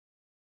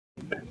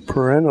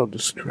Parental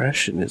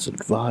discretion is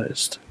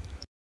advised.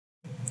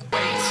 Just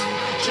wait,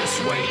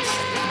 just wait,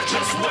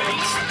 just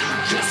wait,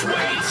 just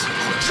wait.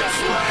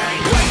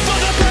 Wait for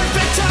the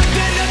perfect time,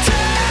 then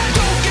attack.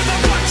 Don't give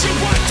up what you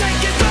want,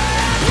 take it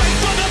back. Wait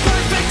for the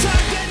perfect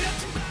time, then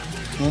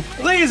attack.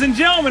 Ladies and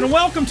gentlemen,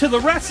 welcome to the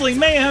Wrestling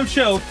Mayhem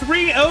Show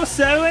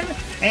 307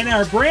 and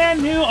our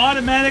brand new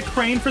automatic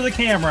crane for the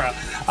camera.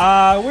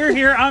 We're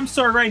here, I'm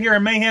sorry, right here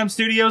in Mayhem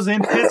Studios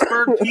in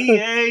Pittsburgh,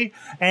 PA,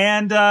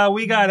 and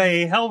we got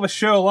a hell of a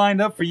show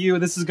lined up for you.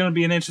 This is going to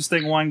be an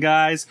interesting one,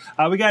 guys.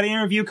 We got an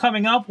interview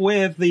coming up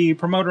with the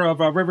promoter of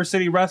River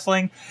City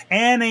Wrestling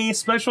and a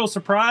special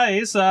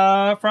surprise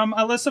from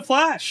Alyssa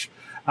Flash.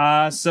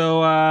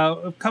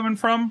 Coming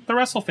from the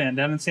WrestleFan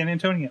down in San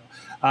Antonio,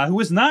 who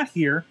is not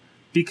here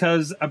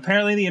because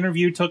apparently the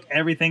interview took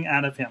everything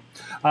out of him.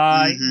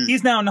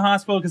 He's now in the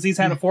hospital because he's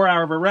had a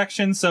 4-hour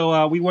erection,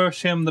 so we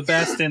wish him the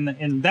best in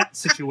that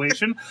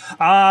situation.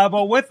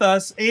 But with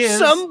us is...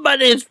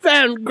 Somebody's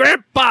found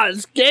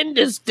Grandpa's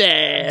candy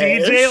stash.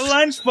 DJ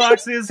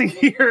Lunchbox is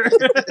here.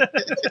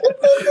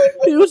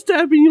 He was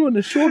tapping you on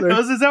the shoulder.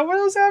 Is that what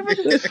was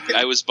happening?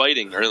 I was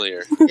biting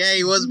earlier. Yeah,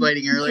 he was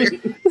biting earlier.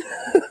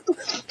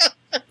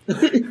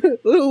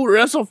 Little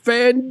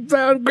WrestleFan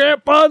found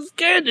Grandpa's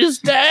candy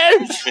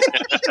stash.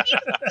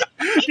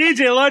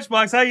 DJ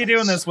Lunchbox, how you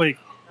doing this week?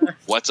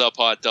 What's up,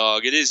 hot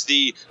dog? It is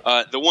the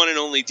one and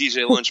only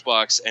DJ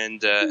Lunchbox,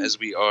 and as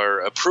we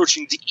are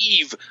approaching the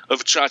eve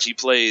of Chachi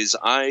Plays,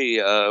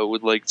 I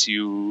would like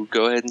to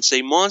go ahead and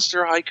say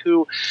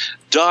monsterhaiku.org.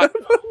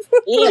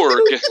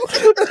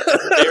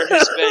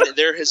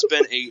 there has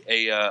been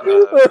a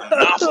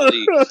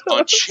monopoly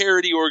on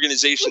charity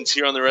organizations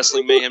here on the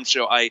Wrestling Mayhem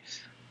Show.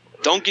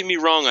 Don't get me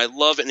wrong, I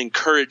love and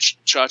encourage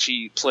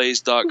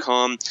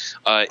ChachiPlays.com.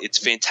 It's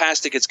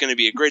fantastic. It's going to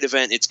be a great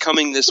event. It's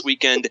coming this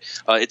weekend.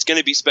 It's going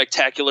to be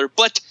spectacular,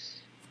 but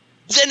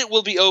then it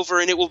will be over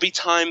and it will be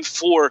time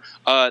for,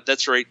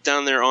 that's right,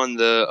 down there on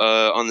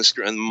the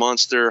screen,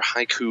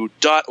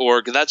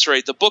 monsterhaiku.org. That's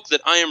right, the book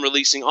that I am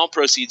releasing. All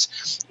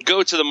proceeds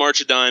go to the March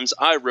of Dimes.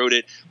 I wrote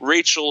it.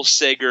 Rachel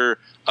Sager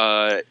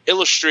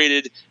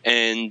illustrated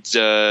and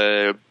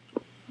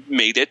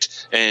made it,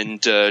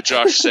 and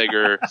Josh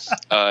Sager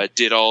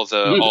did all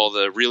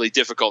the really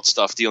difficult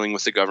stuff dealing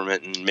with the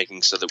government and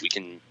making so that we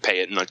can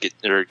pay it and not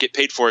get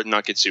paid for it and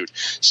not get sued.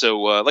 So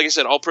like I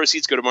said, all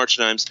proceeds go to March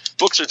Dimes.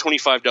 Books are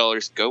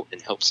 $25. Go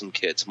and help some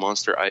kids.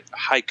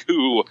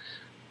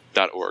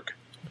 monsterhaiku.org.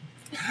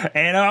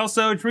 And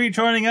also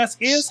joining us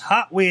is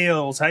Hot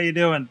Wheels. How you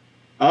doing?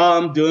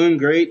 I'm doing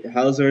great.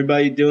 How's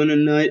everybody doing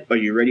tonight? Are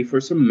you ready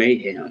for some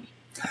mayhem?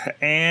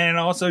 And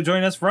also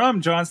join us from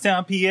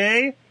Johnstown,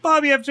 PA,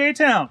 Bobby F. J.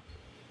 Town.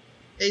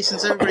 Hey,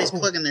 since everybody's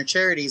plugging their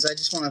charities, I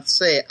just want to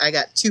say I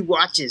got 2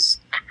 watches.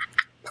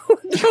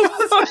 What the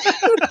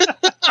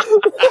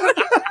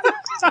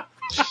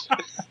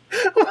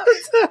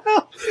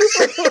hell?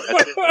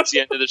 That's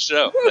the end of the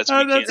show. That's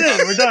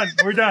it. We're done.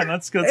 We're done.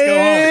 Let's go home.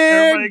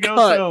 Everybody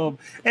goes home.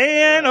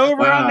 And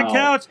over on the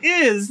couch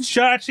is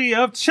Chachi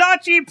of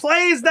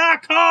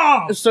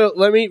ChachiPlays.com. So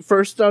let me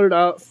first start it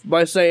out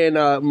by saying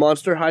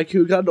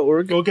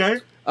monsterhaiku.org. Okay.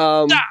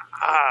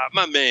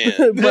 My man.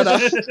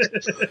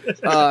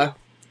 But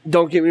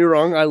don't get me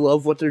wrong, I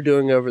love what they're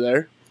doing over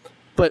there.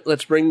 But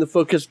let's bring the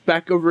focus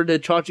back over to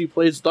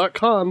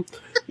ChachiPlays.com,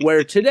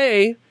 where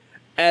today,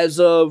 as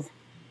of,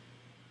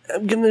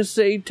 I'm going to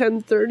say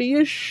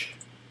 10:30-ish,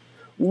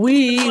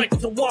 we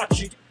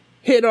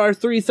hit our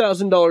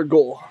 $3,000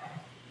 goal.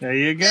 There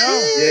you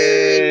go.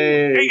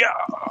 Yay! There you go.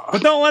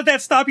 But don't let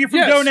that stop you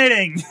from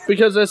donating.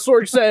 Because as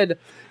Sorg said,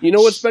 you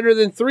know what's better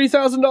than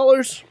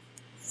 $3,000?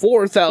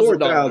 $4,000.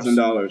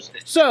 $4,000.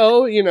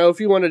 So, you know, if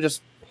you want to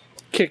just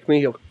kick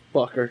me a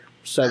buck or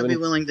 $7. I'd be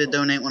willing to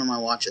donate one of my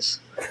watches.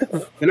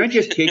 Can I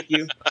just kick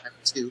you?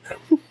 Two.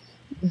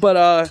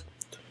 But,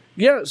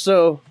 yeah,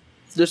 so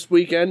this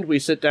weekend we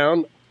sit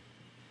down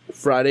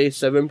Friday,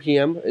 7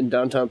 p.m. in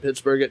downtown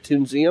Pittsburgh at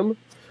Toonseum.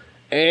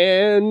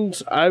 And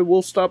I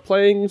will stop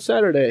playing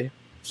Saturday,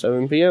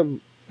 7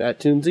 p.m. at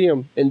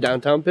Toonseum in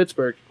downtown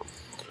Pittsburgh.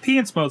 Pee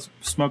and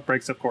smoke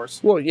breaks, of course.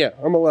 Well, yeah,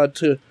 I'm allowed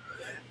to.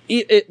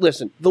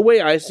 Listen, the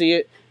way I see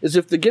it is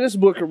if the Guinness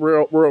Book of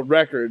World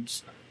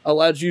Records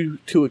allows you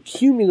to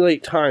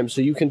accumulate time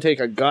so you can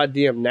take a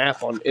goddamn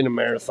nap in a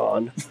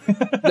marathon,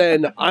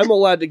 then I'm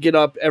allowed to get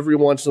up every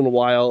once in a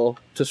while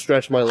to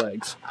stretch my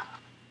legs.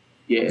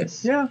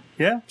 Yes. Yeah.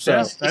 So,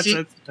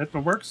 that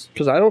works.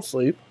 Because I don't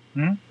sleep.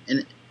 And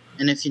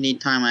if you need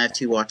time, I have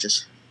 2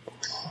 watches.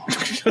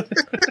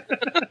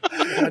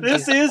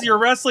 This is your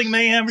Wrestling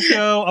Mayhem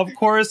Show, of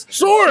course.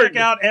 Sorg! Check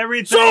out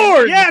everything.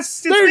 Sorg!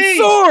 Yes, it's There's me!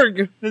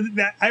 Sorg!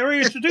 I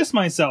already introduced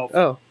myself.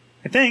 Oh.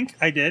 I think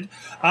I did.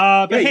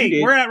 But Yeah,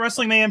 hey, we're at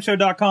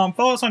WrestlingMayhemShow.com.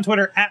 Follow us on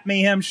Twitter at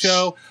Mayhem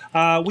Show.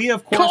 We,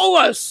 of course... Call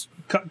us!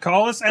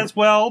 Call us as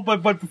well,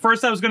 but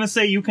first I was going to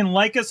say you can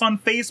like us on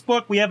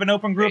Facebook. We have an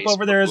open group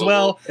over there as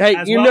well. Hey,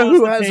 as you well know as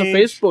who the has a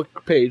page.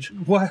 Facebook page?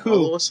 What,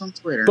 Follow who? us on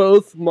Twitter.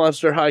 Both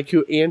Monster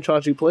Haiku and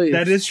Chachi Plays.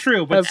 That is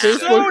true, but Have Facebook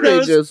so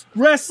does pages.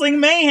 Wrestling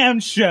Mayhem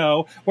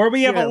Show, where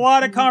we have Yeah. a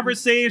lot of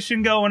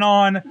conversation going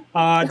on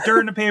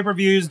during the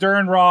pay-per-views,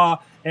 during Raw,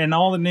 and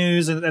all the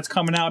news that's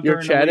coming out You're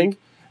during chatting? the week.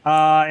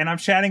 And I'm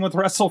chatting with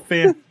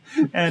WrestleFan.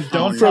 And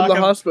don't From talk the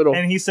ab- hospital.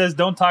 And he says,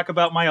 "Don't talk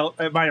about my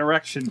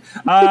erection."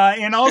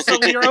 And also,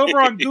 we are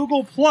over on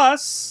Google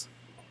Plus.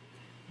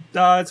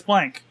 It's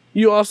blank.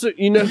 You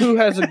know who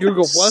has a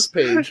Google Plus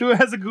page? Who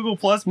has a Google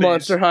Plus page?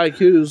 Monster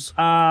Haikus.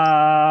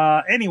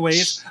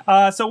 Anyways,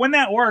 so when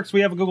that works,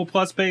 we have a Google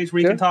Plus page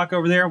where you can talk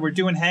over there. We're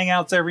doing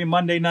hangouts every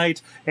Monday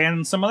night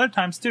and some other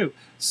times too.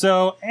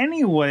 So,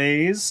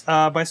 anyways,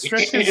 by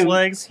stretch his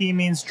legs, he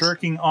means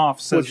jerking off.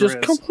 Says Which is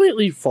Riz.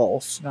 completely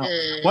false. No.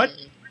 What?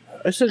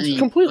 I said I it's mean,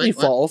 completely wait,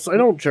 what? false. I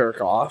don't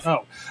jerk off.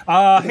 Oh,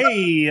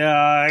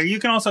 hey, you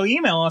can also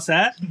email us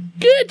at.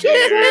 Good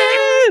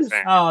times!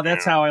 Oh,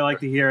 that's how I like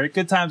to hear it.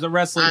 Good times at Good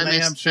times.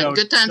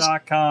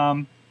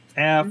 WrestlingMayhemShow.com.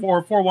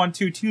 For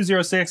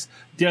 412-206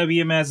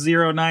 WMS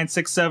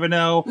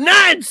 09670.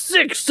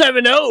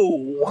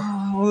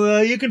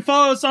 9670! You can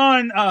follow us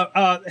on,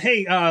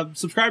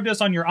 subscribe to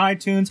us on your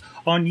iTunes,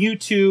 on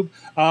YouTube,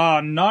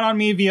 not on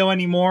Mevio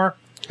anymore.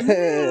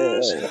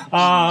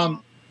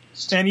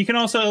 And you can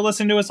also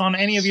listen to us on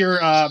any of your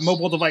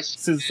mobile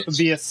devices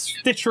via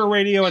Stitcher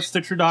Radio at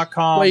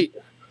Stitcher.com. Wait,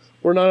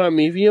 we're not on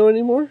Mevio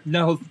anymore?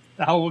 No,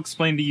 I'll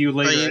explain to you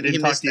later. you- I didn't you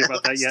talk missed to you that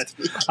about that yet.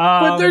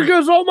 But there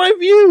goes all my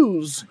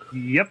views!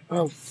 Yep.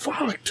 Oh,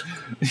 fuck.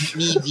 Me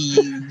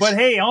views. But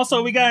hey,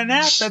 also we got an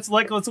app that's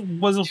like was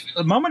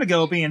a moment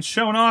ago being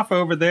shown off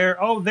over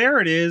there. Oh, there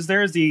it is.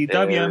 There's the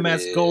There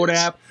WMS it Gold is.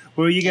 app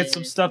where you get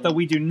some stuff that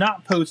we do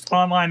not post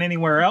online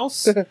anywhere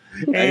else.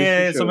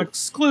 And some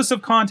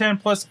exclusive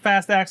content plus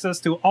fast access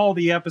to all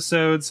the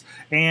episodes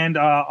and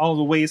all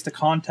the ways to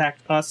contact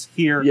us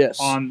here Yes.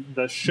 on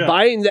the show.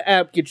 Buying the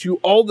app gets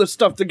you all the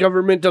stuff the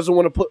government doesn't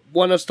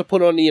want us to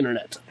put on the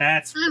internet.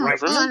 That's I right.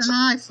 don't got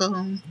an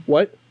iPhone.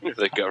 What? If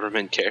the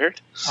government cared.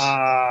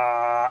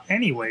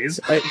 Anyways,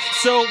 I-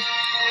 so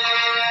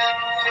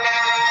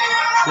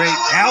great.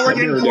 Now we're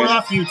getting pulled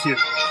off YouTube.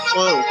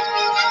 Whoa.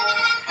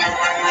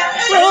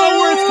 Oh,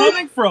 where it's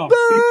coming from.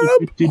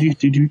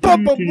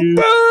 Bum, bum, bum,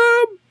 bum. I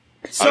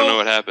don't know So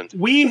what happened.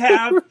 we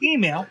have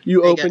email.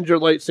 You Hey, opened your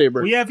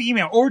lightsaber. We have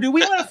email. Or do we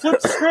want to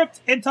flip the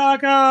script and talk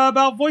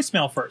about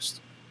voicemail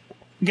first?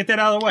 Get that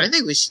out of the way. I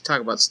think we should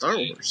talk about Star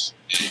Wars.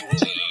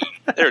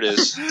 There it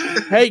is.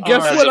 Hey,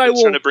 guess Alright. what I I've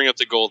been trying will... to bring up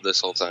the gold this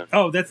whole time.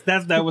 Oh, that's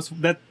right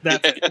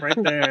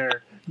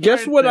there. Guess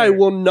Right what I there.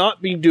 will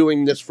not be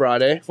doing this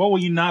Friday? What will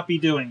you not be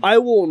doing? I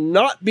will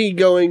not be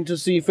going to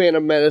see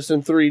Phantom Menace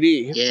in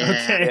 3D.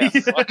 Yeah. Okay.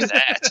 Fuck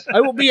that.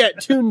 I will be at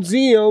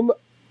Toonseum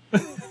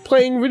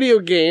playing video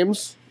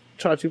games.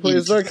 In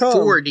ChachiPlays.com.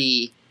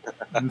 4D.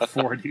 In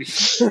 40.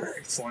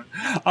 Excellent.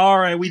 All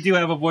right, we do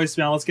have a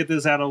voicemail. Let's get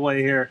this out of the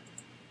way here.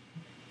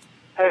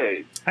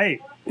 Hey, Hey.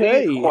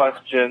 Hey. these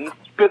questions,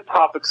 good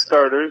topic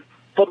starters,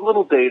 but a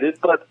little dated,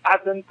 but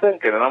I've been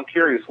thinking, and I'm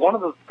curious. One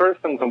of the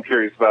first things I'm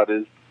curious about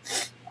is,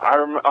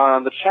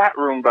 on the chat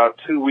room about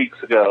 2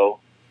 weeks ago,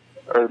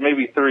 or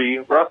maybe 3,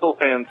 Russell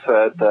fans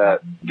said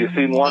that you've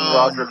seen one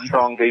Roderick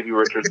Strong, Davey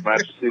Richards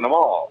match, you've seen them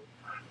all.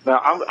 Now,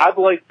 I'd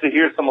like to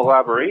hear some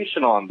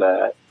elaboration on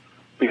that,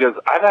 because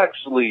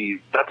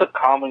that's a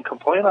common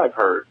complaint I've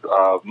heard.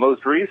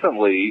 Most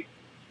recently,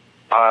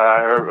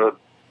 I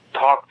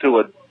talked to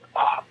a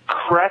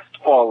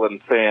crestfallen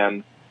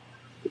fan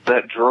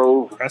that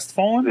drove,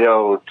 Crestfallen?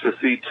 to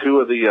see 2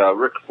 of the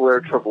Ric Flair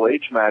Triple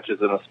H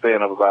matches in a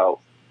span of about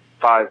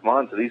 5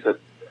 months, and he said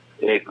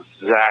the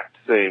exact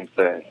same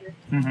thing.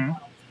 Mm-hmm.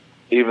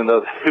 Even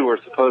though they were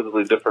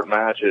supposedly different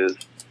matches,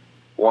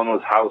 one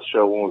was house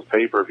show, one was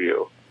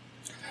pay-per-view.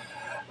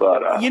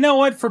 But You know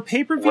what? For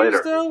pay-per-views,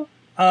 later. though,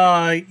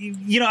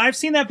 I've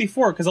seen that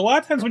before, because a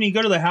lot of times when you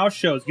go to the house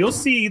shows, you'll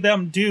see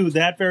them do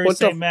that very What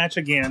the same match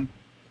again.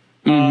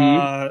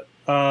 Mhm.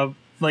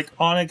 Like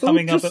on a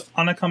coming just- up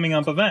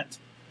event.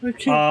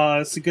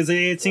 Okay. Because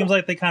it seems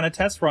like they kind of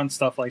test run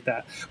stuff like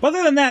that. But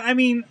other than that, I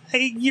mean,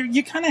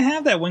 you kind of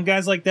have that when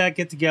guys like that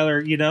get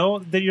together,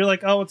 that you're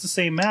like, oh, it's the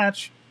same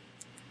match.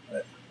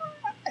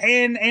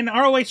 And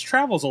ROH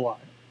travels a lot,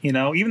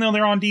 even though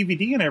they're on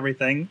DVD and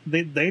everything,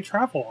 they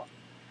travel a lot.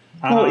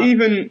 Well,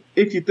 even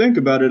if you think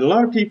about it, a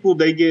lot of people,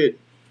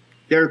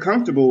 they're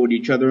comfortable with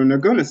each other, and they're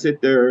going to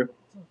sit there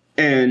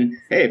and,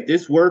 hey, if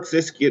this works,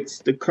 this gets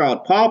the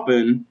crowd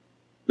popping,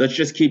 let's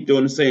just keep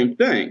doing the same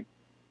thing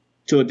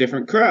to a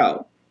different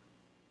crowd.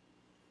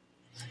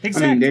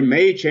 Exactly. I mean, they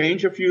may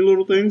change a few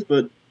little things,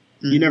 but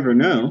you never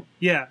know.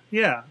 Yeah.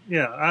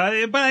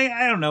 But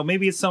I don't know.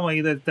 Maybe it's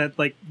somebody that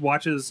like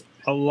watches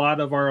a lot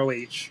of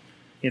ROH,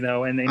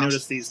 and they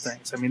notice these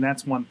things. I mean,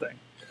 that's one thing.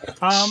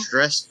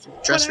 Dress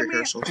But, I mean,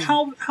 rehearsal.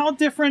 how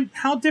different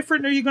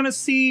are you going to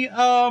see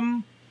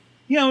John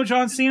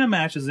Cena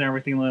matches and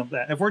everything like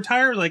that? If we're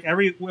tired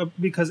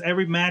because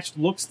every match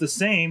looks the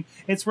same,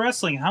 it's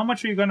wrestling. How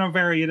much are you going to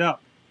vary it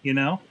up? You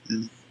know?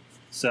 Mm.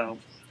 So,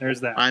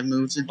 there's that. 5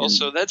 moves. And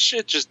Also, that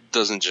shit just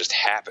doesn't just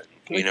happen.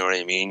 You know what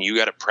I mean? You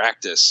got to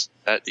practice.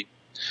 You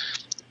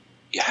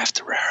have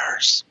to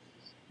rehearse.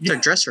 It's a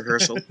dress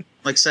rehearsal,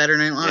 like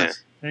Saturday Night Live. Yeah.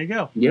 There you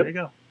go. Yep. There you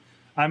go.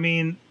 I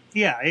mean,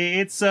 yeah,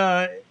 it's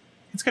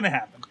going to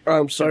happen.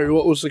 I'm sorry,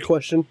 what was the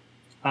question?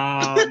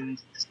 Something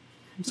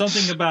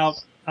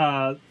about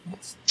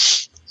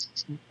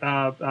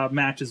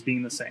matches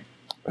being the same.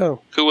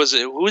 Oh, Who was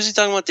it? Who was he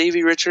talking about?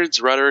 Davey Richards,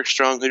 Roderick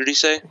Strong. Who did he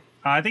say?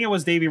 I think it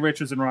was Davey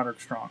Richards and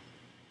Roderick Strong.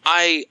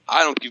 I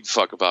don't give a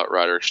fuck about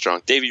Roderick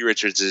Strong. Davey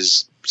Richards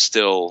is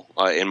still,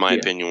 in my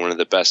opinion, one of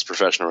the best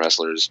professional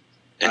wrestlers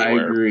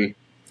anywhere. I agree.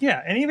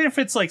 Yeah, and even if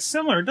it's like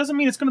similar, it doesn't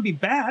mean it's going to be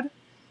bad.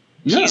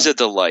 He's a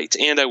delight,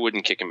 and I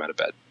wouldn't kick him out of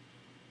bed.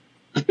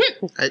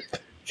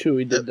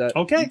 Chewy did that.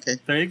 Okay, Okay.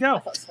 there you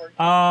go.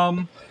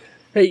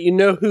 Hey, you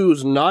know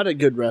who's not a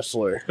good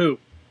wrestler? Who?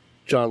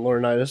 John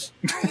Laurinaitis.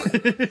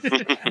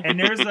 And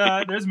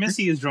there's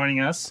Missy is joining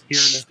us here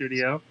in the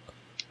studio,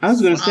 I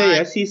was going to say,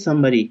 I see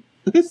somebody.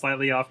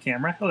 slightly off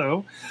camera.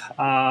 Hello.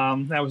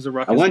 That was a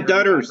ruckus. I want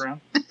here in the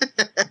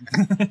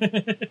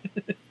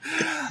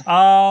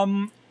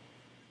background.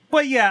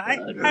 But yeah, I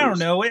don't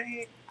know.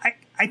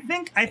 I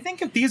think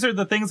if these are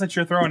the things that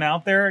you're throwing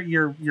out there,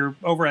 you're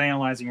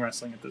overanalyzing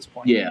wrestling at this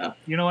point. Yeah.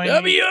 You know what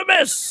I mean?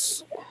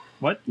 WMS!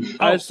 What?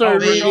 I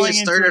started reading- we're going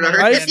You started into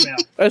already? American mail.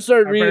 I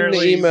started reading the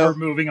Apparently, email. We're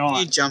moving on.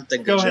 You jumped the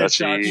Go gun. ahead.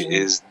 Chachi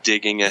is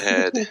digging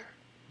ahead.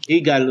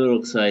 He got a little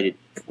excited.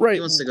 He Right.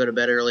 wants to go to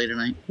bed early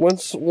tonight.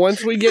 Once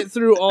we get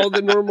through all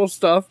the normal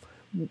stuff,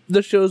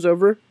 the show's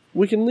over,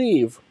 we can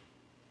leave.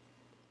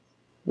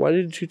 Why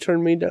did you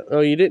turn me down? Oh,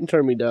 you didn't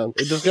turn me down.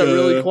 It just got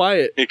really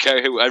quiet.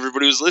 Okay,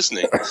 everybody was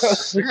listening.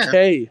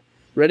 Okay.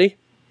 Ready?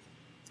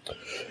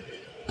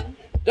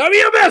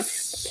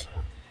 WMS!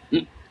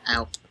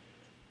 Ow.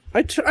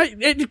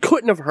 It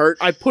couldn't have hurt.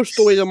 I pushed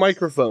away the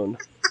microphone.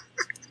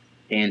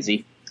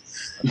 Pansy.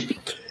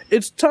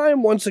 It's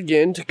time once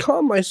again to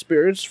calm my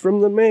spirits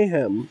from the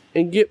mayhem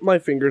and get my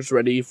fingers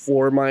ready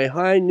for my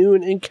high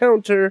noon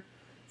encounter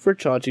for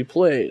Chachi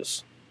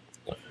Plays.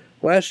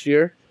 Last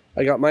year,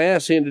 I got my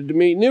ass handed to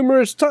me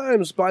numerous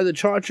times by the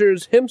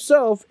Chargers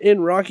himself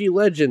in Rocky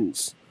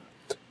Legends.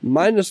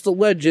 Minus the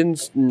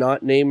legends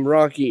not named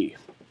Rocky.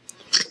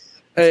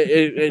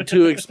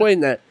 To explain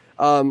that,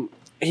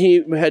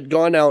 he had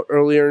gone out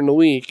earlier in the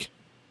week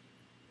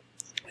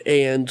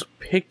and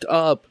picked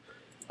up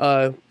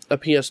a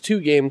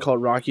PS2 game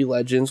called Rocky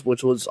Legends,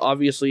 which was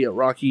obviously a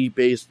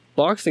Rocky-based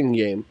boxing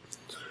game.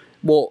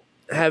 Well,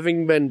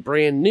 having been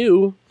brand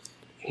new,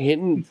 he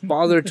didn't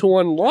bother to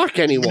unlock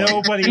anyone.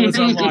 Nobody was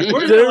unlocked.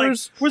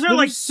 Was there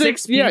like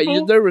six people?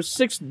 Yeah, there were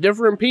 6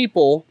 different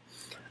people,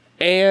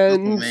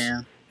 and Oh,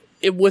 man.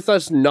 with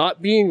us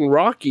not being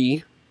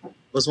Rocky,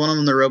 Was one of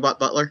them the robot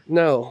butler?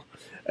 no,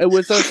 and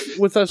with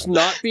us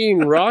not being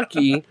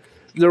Rocky,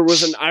 there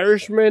was an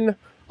Irishman,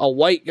 a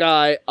white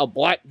guy, a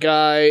black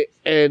guy,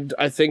 and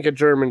I think a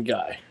German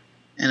guy.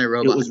 And a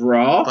robot It was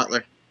Raw?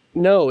 butler.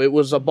 No, it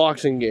was a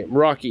boxing game,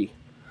 Rocky.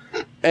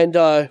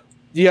 And,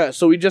 yeah,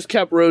 so we just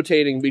kept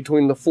rotating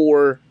between the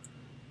 4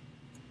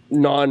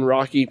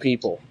 non-Rocky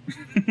people.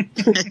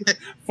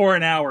 For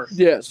an hour.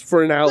 Yes,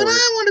 for an hour. But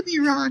I want to be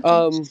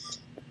Rocky.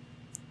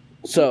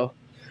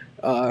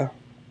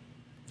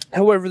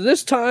 However,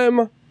 this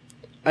time,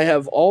 I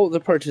have all the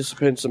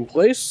participants in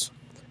place,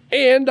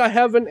 and I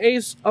have an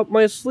ace up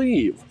my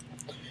sleeve.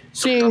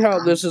 Seeing how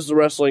this is the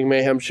Wrestling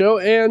Mayhem show,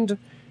 and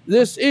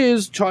this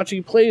is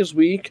Chachi Plays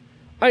Week,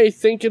 I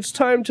think it's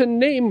time to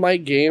name my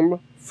game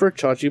for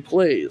Chachi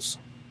Plays.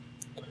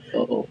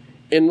 Uh-oh.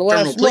 In the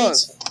last Drumroll,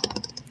 month,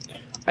 please.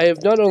 I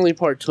have not only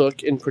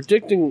partook in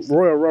predicting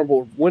Royal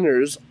Rumble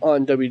winners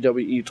on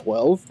WWE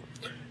 12,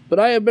 but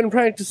I have been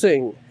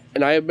practicing,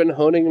 and I have been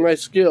honing my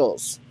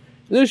skills.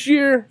 This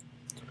year,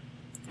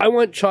 I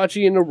want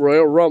Chachi in the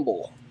Royal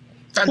Rumble.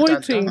 Dun, dun,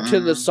 Pointing dun. to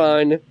the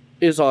sign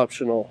is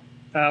optional.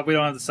 We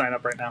don't have to sign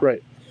up right now.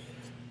 Right.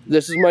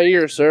 This is my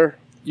year, sir.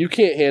 You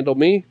can't handle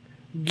me.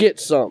 Get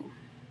some.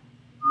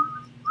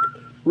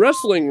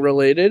 Wrestling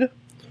related.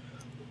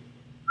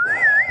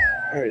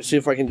 Alright, see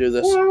if I can do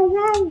this.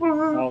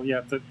 Oh,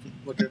 yeah.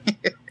 Look at.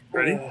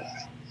 Ready?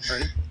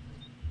 Ready?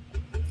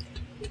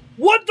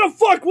 What the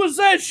fuck was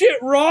that shit,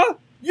 Raw?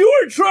 You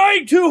are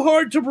trying too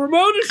hard to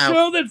promote a Ow.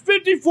 show that's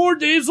 54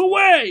 days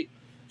away.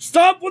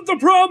 Stop with the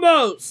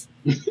promos.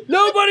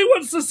 Nobody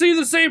wants to see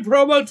the same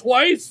promo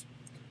twice.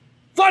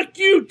 Fuck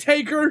you,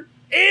 Taker,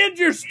 and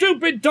your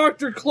stupid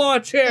Dr. Claw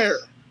chair.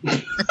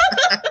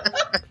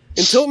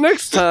 Until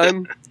next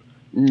time,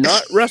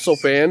 not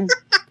WrestleFan,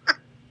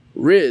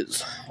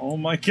 Riz. Oh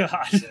my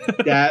god.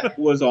 That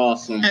was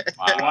awesome.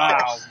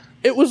 Wow.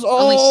 It was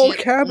Only all C-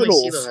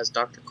 capitals. Only CeeLo has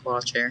Dr. Claw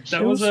chair.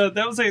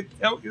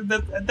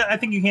 I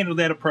think you handled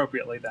that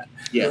appropriately then.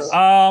 Yes.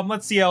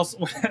 Let's see else.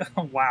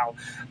 Wow.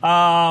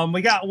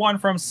 We got one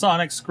from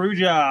Sonic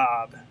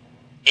Screwjob.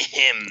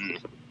 Ahem.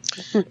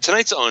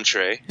 Tonight's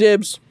entree.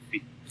 Dibs.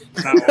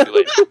 No.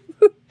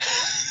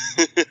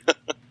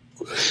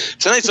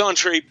 Tonight's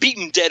entree,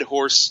 beaten dead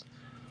horse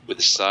with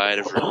a side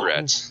of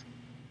regret.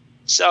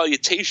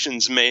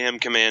 Salutations, Mayhem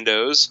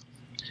Commandos.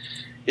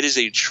 It is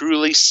a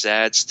truly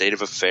sad state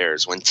of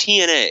affairs when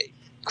TNA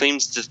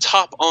claims the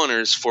top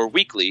honors for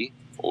weekly,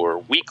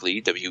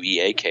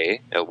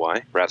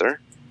 W-E-A-K-L-Y, rather.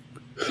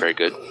 Very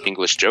good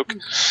English joke.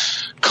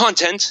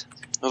 Content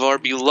of our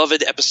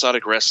beloved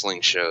episodic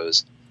wrestling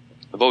shows.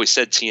 I've always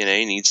said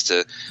TNA needs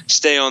to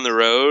stay on the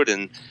road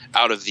and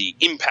out of the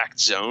impact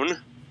zone.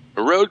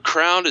 A road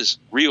crowd is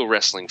real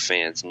wrestling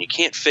fans, and you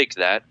can't fake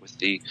that with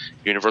the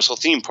Universal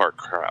Theme Park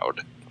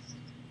crowd.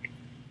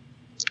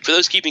 For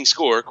those keeping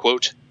score,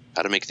 quote,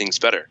 how to make things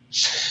better.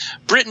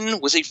 Britain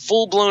was a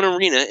full-blown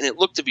arena, and it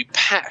looked to be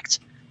packed.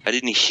 I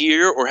didn't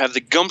hear or have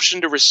the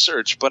gumption to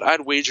research, but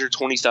I'd wager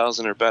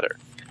 20,000 or better.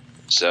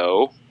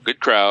 So, good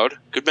crowd,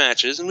 good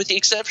matches, and with the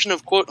exception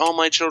of, quote, all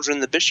my children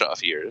the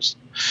Bischoff years,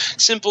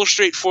 simple,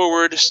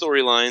 straightforward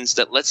storylines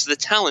that lets the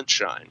talent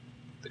shine.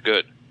 The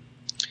good.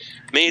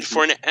 Made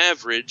for an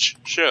average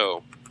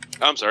show.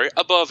 I'm sorry,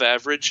 above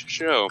average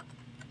show.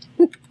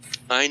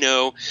 I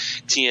know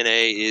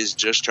TNA is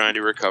just trying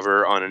to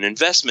recover on an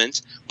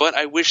investment, but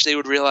I wish they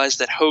would realize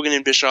that Hogan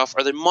and Bischoff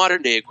are the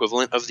modern-day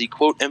equivalent of the,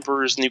 quote,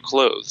 Emperor's New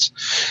Clothes.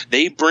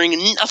 They bring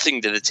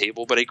nothing to the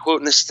table but a,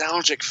 quote,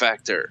 nostalgic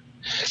factor.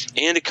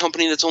 And a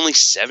company that's only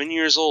 7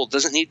 years old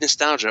doesn't need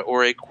nostalgia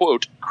or a,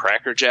 quote,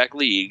 crackerjack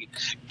league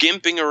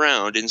gimping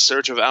around in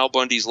search of Al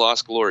Bundy's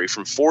lost glory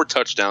from 4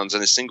 touchdowns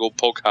in a single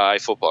Polk High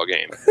football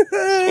game.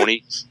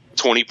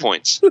 20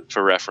 points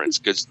for reference.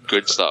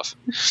 Good stuff.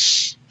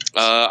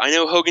 I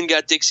know Hogan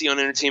got Dixie on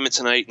Entertainment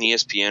Tonight and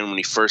ESPN when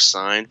he first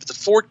signed, but the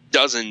 4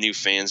 dozen new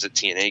fans that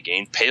TNA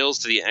gained pales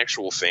to the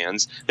actual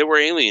fans that were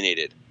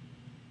alienated.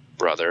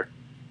 Brother.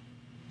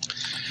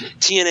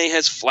 TNA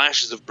has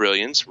flashes of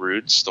brilliance,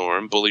 Rude,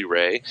 Storm, Bully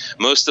Ray,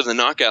 most of the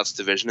Knockouts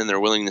division, and their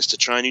willingness to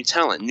try new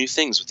talent, new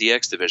things with the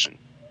X division,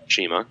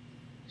 Shima.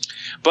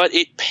 But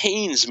it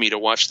pains me to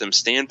watch them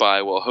stand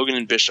by while Hogan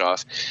and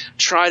Bischoff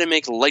try to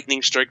make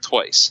lightning strike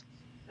twice.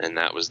 And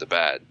that was the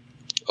bad.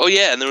 Oh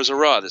yeah, and there was a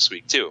Raw this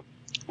week too.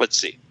 Let's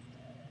see.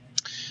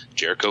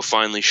 Jericho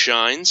finally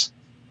shines.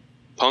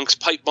 Punk's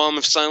pipe bomb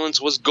of silence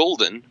was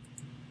golden.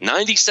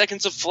 90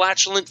 seconds of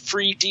flatulent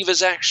free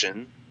Divas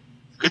action.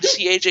 Good to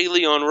see AJ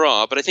Lee on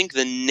Raw, but I think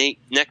the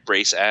neck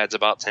brace adds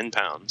about 10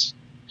 pounds.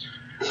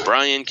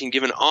 Bryan can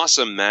give an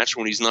awesome match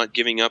when he's not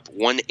giving up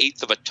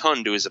 1/8 of a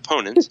ton to his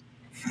opponent.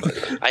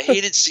 I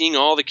hated seeing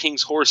all the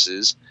King's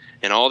horses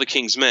and all the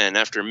King's men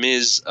after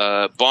Miz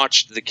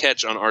botched the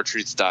catch on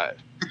R-Truth's dive.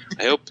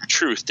 I hope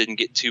Truth didn't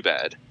get too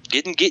bad.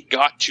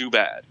 Got too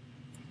bad.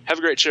 Have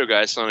a great show,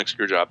 guys. Sonic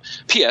Screwjob.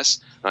 P.S.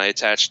 I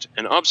attached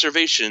an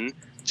observation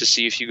to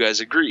see if you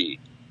guys agree.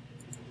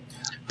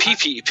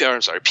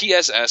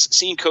 PSS,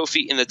 seeing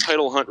Kofi in the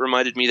title hunt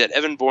reminded me that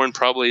Evan Bourne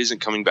probably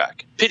isn't coming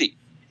back. Pity.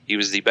 He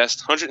was the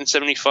best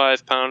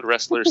 175-pound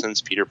wrestler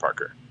since Peter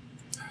Parker.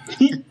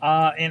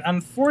 And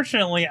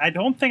unfortunately, I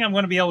don't think I'm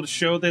going to be able to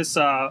show this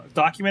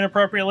document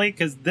appropriately,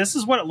 because this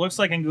is what it looks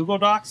like in Google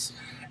Docs,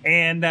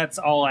 and that's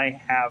all I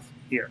have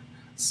here.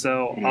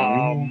 So,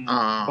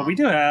 but we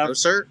do have... No,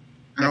 sir.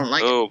 I don't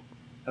like it.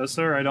 No,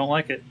 sir, I don't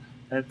like it.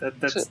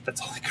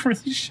 That's all I can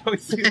really show you.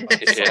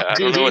 Yeah, I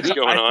don't know what's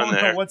going on there.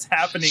 I don't know what's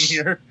happening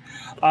here.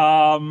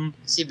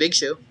 See Big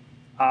Show.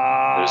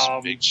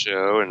 There's Big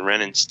Show and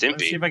Ren and Stimpy.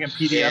 Let's see if I can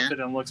PDF it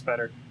and it looks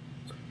better.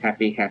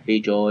 Happy, happy,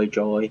 joy,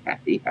 joy,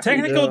 happy, happy.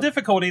 Technical joy.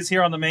 difficulties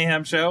here on the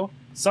Mayhem Show.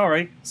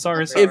 Sorry.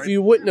 If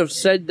you wouldn't have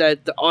said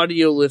that, the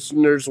audio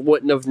listeners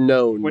wouldn't have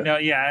known. Well, no,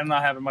 yeah, I'm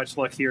not having much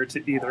luck here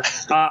either.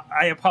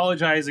 I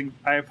apologize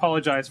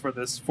for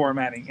this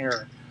formatting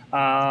error.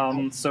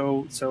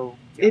 So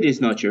It is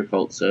not your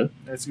fault, sir.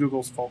 it's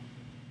Google's fault.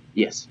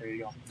 Yes. There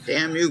you go.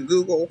 Damn you,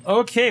 Google.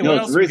 Okay, No, what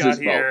it's else we got Riz's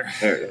here? fault.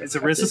 There it is. Is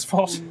it Riz's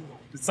fault?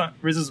 It's not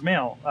Riz's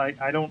mail.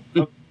 I don't.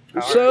 Oh,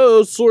 all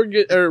So,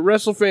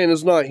 WrestleFan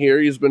is not here.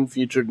 He's been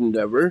featured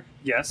Endeavor.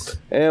 yes,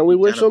 And we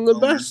wish Got a him the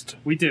boner. best.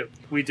 we do.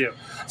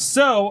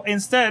 So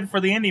instead, for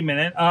the Indie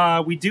Minute,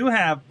 we do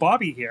have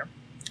Bobby here.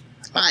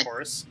 Bye. Of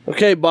course,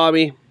 Okay,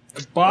 Bobby.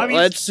 Bobby.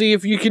 Let's see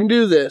if you can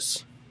do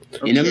this.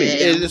 In a minute.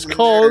 Okay, It I'm is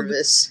called-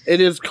 nervous. It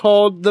is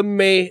called the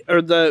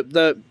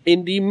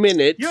Indie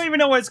Minute. You don't even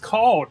know what it's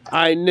called.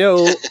 I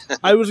know.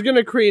 I was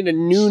gonna create a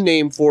new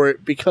name for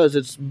it because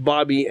it's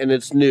Bobby and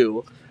it's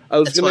new. I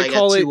was That's why gonna I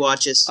call got it. 2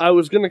 watches. I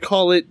was gonna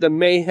call it the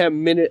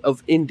Mayhem Minute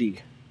of Indie.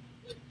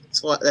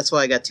 That's why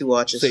I got 2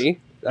 watches. See,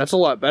 that's a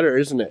lot better,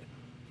 isn't it?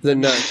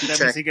 Than That means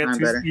Track you get mine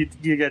two. better.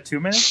 You get 2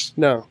 minutes.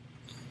 no.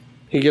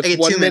 He I gets get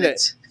 1 2 minute.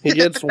 minutes. He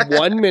gets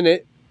 1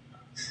 minute.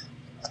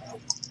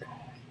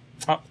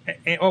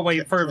 Oh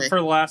wait, for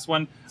the last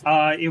one,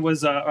 it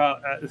was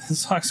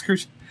Sonic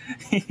Scrooge.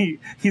 He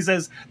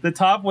says the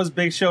top was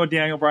Big Show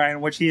Daniel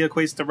Bryan, which he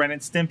equates to Ren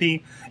and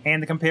Stimpy,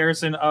 and the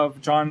comparison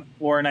of John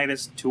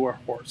Laurinaitis to a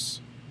horse.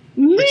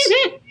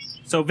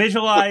 So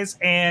visualize,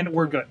 and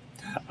we're good.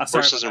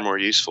 Sorry Horses about are that. more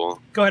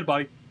useful. Go ahead,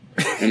 Bobby.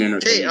 And Okay,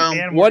 entertaining.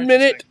 And 1 we're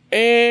minute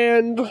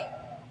and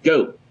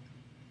Go.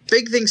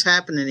 big things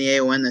happened in the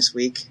AON this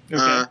week.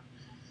 Okay.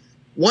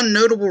 One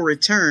notable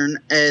return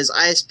as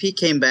ISP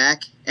came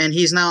back, and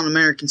he's now an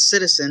American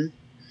citizen.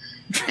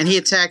 and he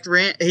attacked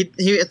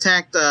he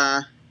attacked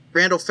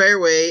Randall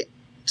Fairway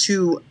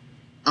to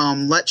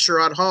let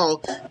Sherrod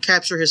Hall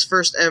capture his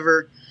first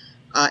ever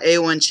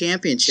A1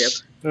 championship.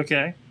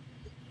 Okay.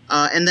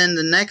 And then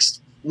the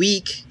next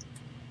week,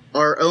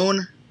 our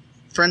own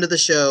friend of the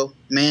show,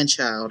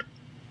 Manchild,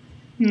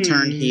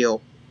 turned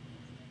heel.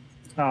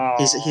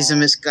 He's a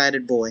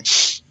misguided boy.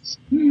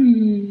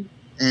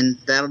 And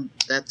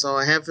that's all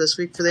I have this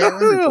week for the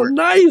A1 report.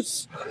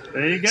 Nice.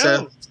 There you go.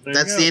 So There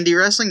that's you the go. Indie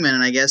Wrestling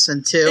Minute, I guess,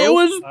 until... It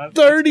was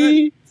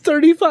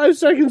 35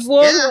 seconds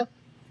long. Yeah.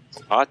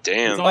 Hot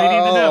damn. That's all you need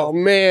to know. Oh,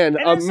 man.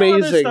 And there's some other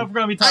Amazing. stuff we're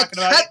going to be talking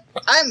about.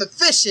 I'm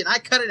efficient. I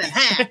cut it in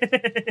half.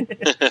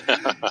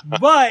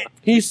 But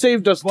He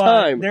saved us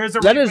time. there's a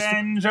That is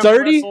revenge of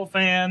 30 a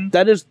WrestleFan.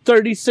 That is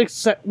 36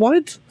 seconds.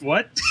 What?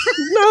 What?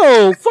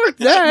 No, fuck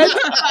that.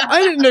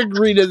 I didn't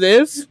agree to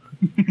this.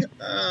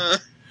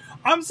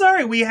 I'm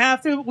sorry. We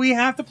have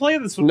to play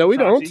this one. No, we Chachi.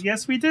 don't.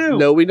 Yes, we do.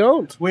 No, we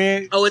don't.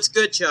 Oh, it's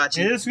good,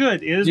 Chachi. It is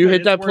good. It is You good.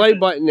 hit It's that worth play it.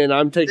 button and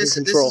I'm taking This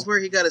control. is where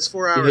he got his You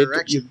 4-hour hit,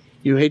 erection.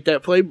 you hit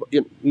that play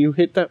you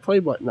hit that play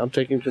button. I'm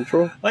taking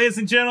control. Ladies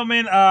and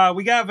gentlemen,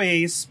 we got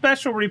a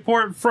special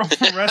report from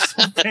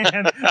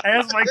WrestleFan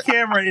as my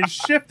camera is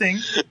shifting.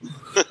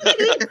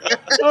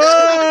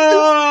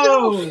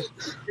 Oh!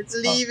 It's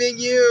leaving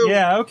you.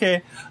 Yeah,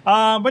 okay.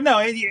 But no,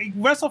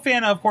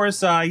 WrestleFan, of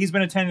course, he's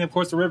been attending, of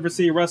course, the River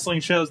City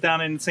Wrestling shows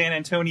down in San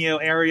Antonio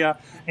area.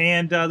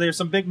 And there's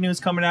some big news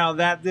coming out of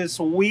that this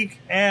week.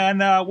 And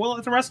we'll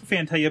let the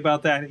WrestleFan tell you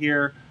about that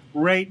here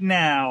right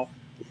now.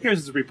 Here's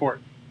his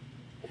report.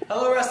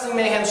 Hello Wrestling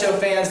Mayhem Show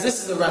fans,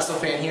 this is the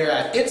WrestleFan here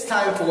at It's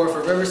Time for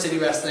River City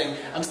Wrestling.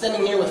 I'm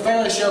standing here with friend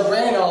of the show,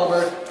 Brandon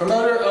Oliver,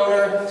 promoter,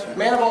 owner,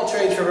 man of all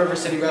trades for River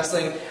City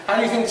Wrestling. How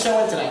do you think the show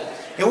went tonight?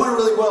 It went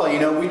really well. You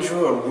know, we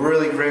drew a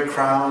really great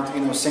crowd.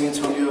 You know, San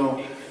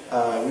Antonio,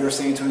 we were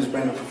San Antonio's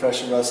brand of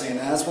professional wrestling, and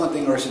that's one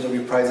thing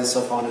RCW prides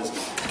itself on is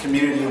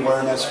community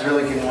awareness,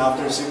 really getting out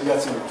there. See, we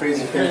got some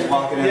crazy fans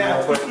walking in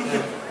real quick.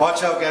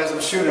 Watch out, guys!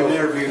 I'm shooting an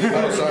interview.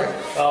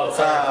 Oh,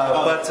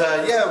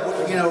 sorry.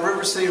 Yeah, you know,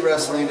 River City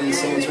Wrestling is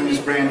San Antonio's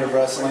brand of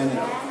wrestling,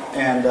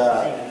 and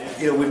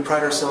you know, we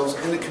pride ourselves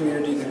in the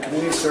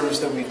community service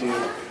that we do.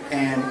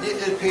 And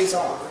it pays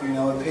off, you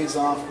know, it pays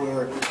off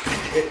where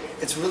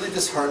it's really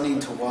disheartening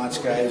to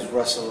watch guys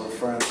wrestle in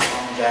front of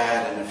mom,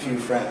 dad, and a few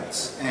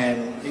friends,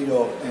 and, you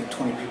know, and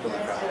 20 people in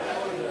the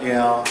crowd, you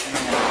know.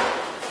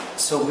 And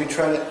so we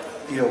try to,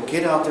 you know,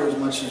 get out there as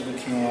much as we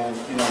can,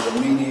 you know, the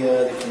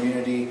media, the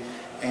community,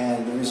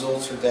 and the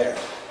results are there.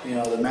 You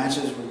know, the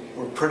matches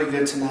were pretty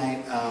good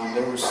tonight.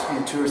 There was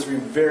 2 or 3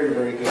 very,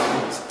 very good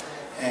ones.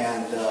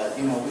 And,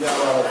 you know, we got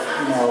a lot of,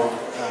 you know,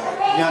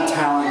 young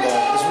talent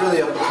that is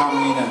really up and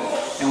coming,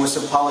 and with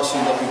some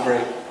polishing, that'd be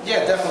great.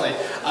 Yeah, definitely.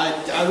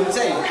 I would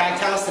say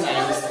packed house tonight.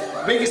 It was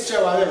the biggest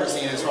show I've ever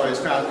seen as far as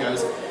crowd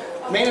goes.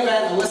 Main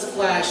event, Alyssa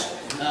Flash,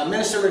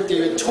 Minister Rick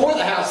David tore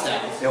the house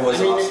down. It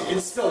was awesome.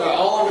 It spilled out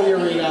all over the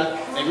arena.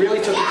 They really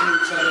took it to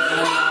each other.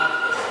 And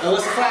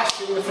Alyssa Flash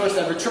being the first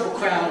ever Triple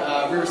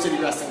Crown River City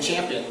Wrestling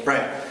champion.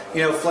 Right.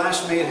 You know,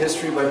 Flash made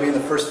history by being the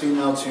first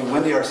female to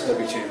win the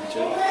RCW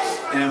championship.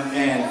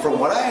 And from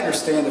what I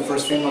understand, the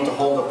first female to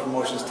hold a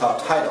promotion's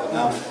top title.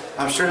 Now,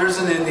 I'm sure there's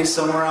an indie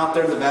somewhere out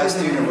there in the vast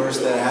universe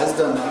that has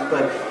done that,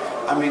 but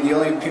I mean, the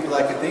only people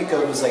I could think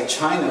of was like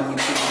China when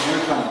she won the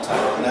Intercontinental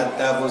title, and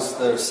that was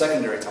the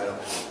secondary title.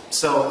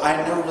 So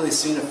I've never really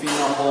seen a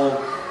female hold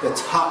the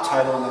top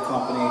title in the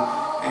company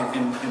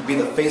and be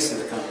the face of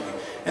the company.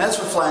 And that's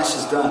what Flash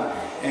has done.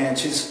 And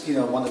she's, you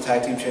know, won the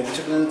tag team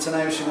championship, and then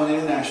tonight she won the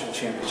international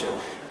championship.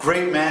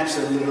 Great match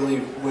that literally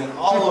went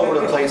all over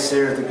the place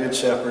here at the Good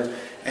Shepherd,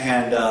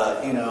 and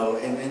you know,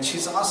 and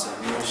she's awesome.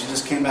 You know, she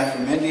just came back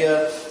from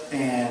India,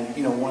 and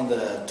you know, one of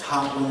the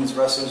top women's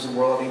wrestlers in the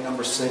world,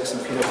 number 6 in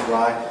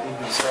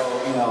PWI. So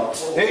you know,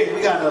 hey,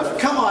 we got enough.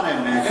 Come on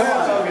in, man. Come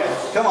on,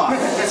 okay. Come on.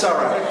 It's all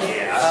right.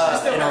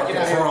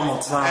 Formal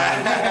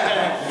time.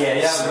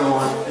 Yeah,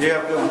 going.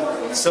 Yeah,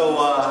 going. So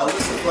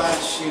Alyssa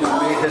Flash, you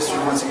know, made history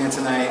once again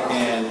tonight,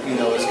 and you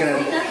know, it's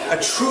gonna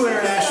a true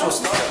international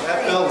star.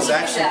 That belt has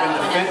actually been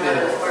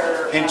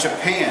defended in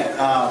Japan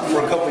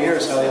for a couple of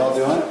years. How are y'all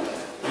doing?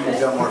 We've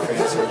got more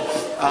fans here.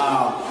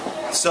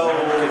 So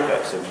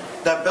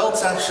that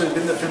belt's actually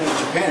been defended in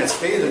Japan. It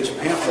stayed in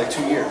Japan for like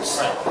 2 years,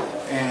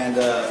 and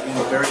you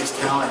know, various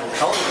talent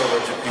held it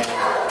over in Japan,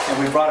 and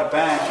we brought it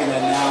back, and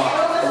then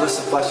now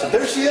Alyssa Flash.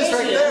 There she is,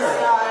 right there.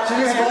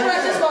 That's what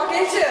I just walked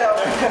into.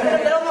 In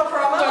the middle of a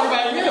promo. Talk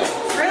about you.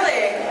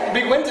 Really?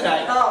 Big win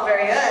tonight. Oh,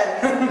 very good.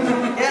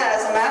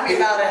 Yes, I'm happy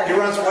about it. You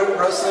run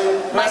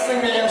wrestling?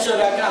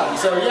 WrestlingMayhemShow.com.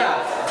 So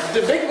yeah,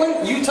 the big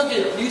win. You took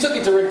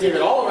it to Rick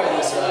David all around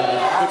this.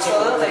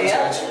 Absolutely,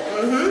 yeah.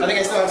 I think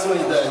I still have some of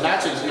the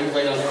nachos you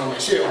laid on here on my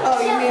shoe.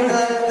 Oh, you mean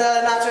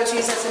the nacho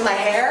cheese that's in my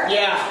hair?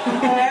 Yeah.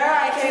 Hair?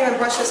 I can't even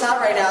brush this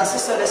out right now. This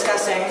is so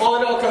disgusting. Well,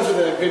 it all comes with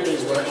a good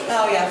day's work.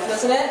 Oh yeah,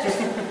 doesn't it?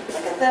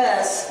 Look at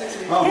this.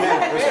 Oh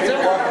man, there's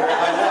people walking.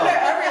 I know.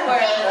 They're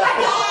everywhere.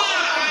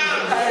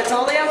 It's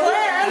only a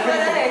flare. can,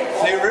 but hey.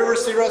 Hey, River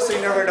City Wrestling,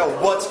 you never know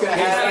what's going to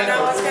You happen. never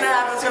know what's going to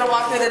happen. What's going to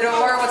walk through the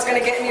door, what's going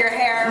to get in your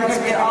hair, what's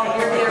going to get all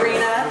over the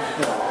arena.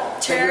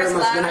 Chairs,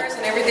 ladders,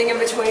 and everything in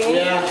between.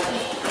 Yeah.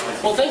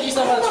 Well, thank you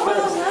so much. I don't know where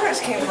those ladders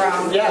came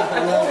from. Yeah. I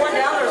pulled one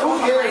down, there was one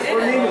behind it.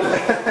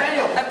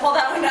 I pulled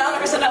that one down,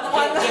 there was another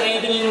one. Get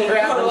anything you can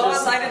grab. What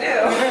was I to do?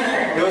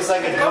 It was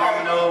like a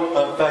domino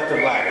effect of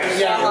ladders.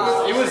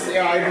 Yeah, it was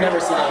yeah, I've never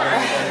seen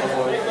that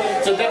before.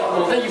 So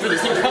well, thank you for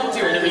this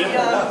impromptu interview.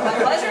 My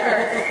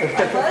pleasure.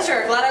 My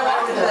pleasure. Glad I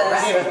walked into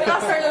this. We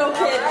lost our little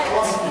kid.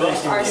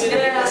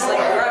 RCW Wrestling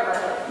forever.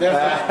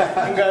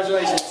 Yeah.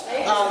 Congratulations.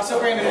 So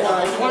Brandon, if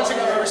you want to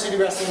check out River City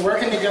Wrestling, where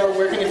can you go?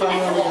 Where can you find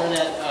you on the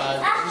internet?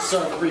 Just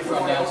sort of a brief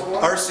rundown.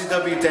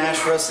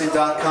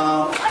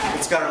 RCW-wrestling.com.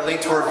 It's got our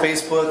link to our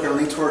Facebook, our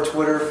link to our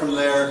Twitter from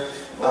there,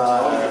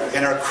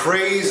 and our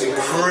crazy,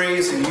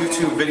 crazy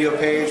YouTube video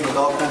page with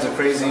all kinds of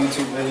crazy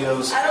YouTube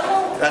videos.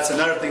 That's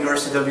another thing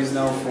RCW is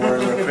known for,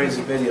 is our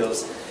crazy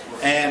videos.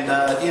 And,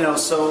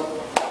 so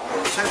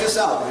check us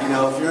out. If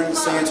you're in the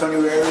San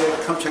Antonio area,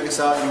 come check us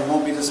out. You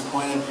won't be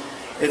disappointed.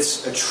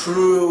 It's a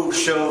true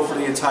show for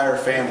the entire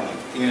family,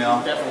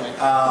 Definitely.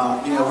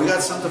 We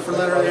got something for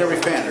literally every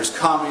fan. There's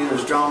comedy,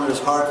 there's drama, there's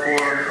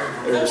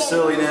hardcore, there's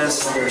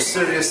silliness, there's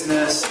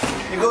seriousness.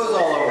 It goes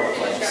all over the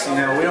place. We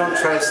don't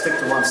try to stick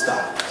to one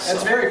style.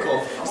 That's very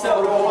cool.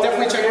 So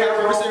definitely check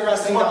out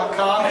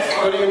rivercitywrestling.com.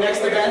 Go to your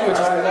next event, which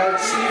is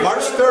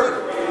March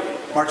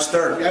 3rd. March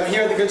 3rd. I'm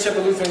here at the Good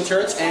Shepherd Lutheran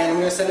Church, and I'm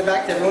going to send it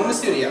back to everyone in the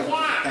studio.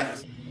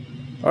 Thanks.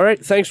 All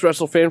right, thanks,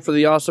 WrestleFan, for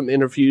the awesome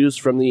interviews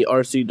from the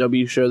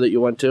RCW show that you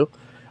went to.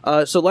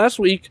 So last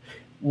week,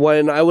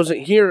 when I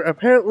wasn't here,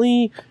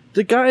 apparently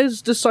the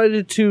guys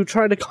decided to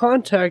try to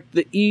contact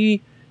the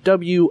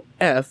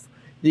EWF,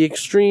 the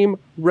Extreme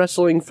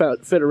Wrestling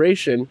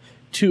Federation,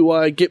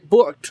 to get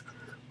booked.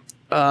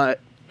 And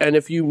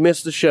if you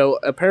missed the show,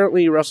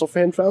 apparently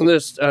WrestleFan found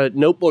this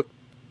notebook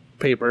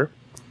paper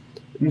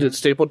that's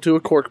stapled to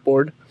a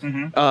corkboard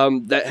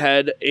that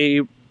had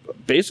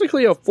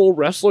basically a full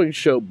wrestling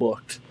show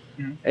booked.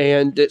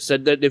 And it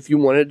said that if you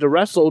wanted to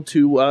wrestle,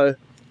 to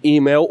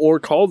email or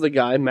call the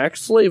guy,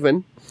 Max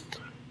Slavin.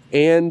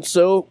 And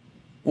so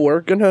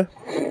we're gonna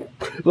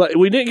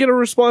we didn't get a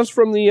response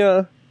from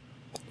the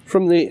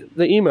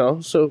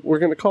email, so we're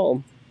gonna call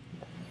him.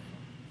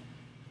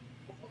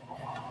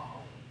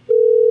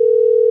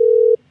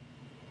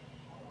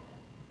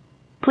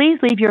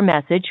 Please leave your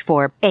message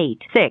for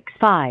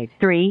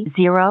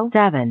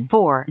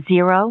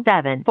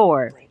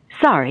 865-307-4074.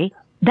 Sorry,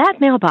 that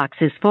mailbox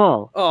is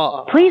full.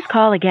 Please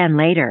call again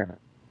later.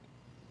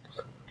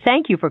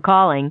 Thank you for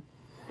calling.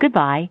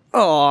 Goodbye.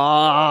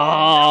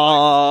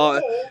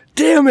 Aww.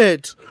 Damn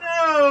it.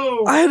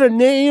 No. I had a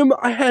name.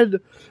 I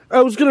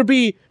was going to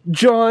be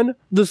John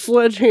the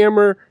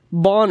Sledgehammer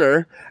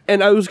Bonner,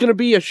 and I was going to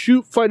be a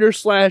shoot fighter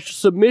 /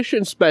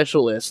 submission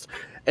specialist.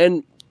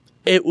 And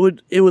it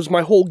was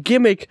my whole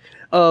gimmick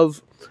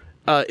of,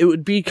 it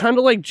would be kind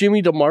of like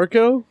Jimmy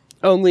DeMarco,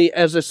 only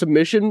as a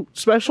submission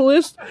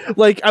specialist.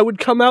 Like, I would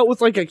come out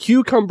with like a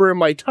cucumber in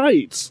my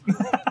tights.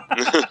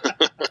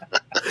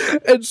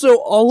 And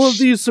so all of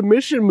these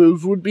submission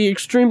moves would be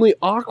extremely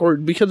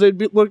awkward because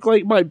it'd look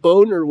like my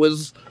boner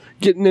was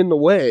getting in the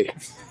way.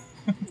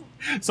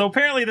 So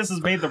apparently this has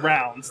made the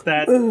rounds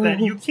that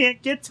you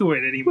can't get to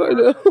it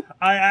anymore.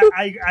 I know.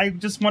 I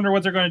just wonder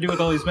what they're going to do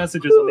with all these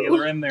messages on the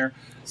other end there.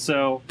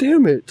 So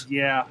damn it.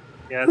 Yeah.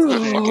 Yeah, it's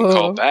okay. Fucking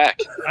call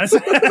back.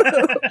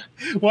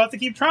 We'll have to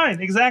keep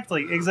trying.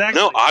 Exactly.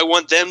 No, I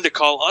want them to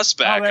call us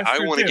back. I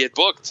want to get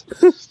booked.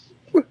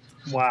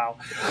 Wow.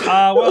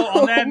 Well,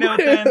 on that note,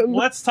 then,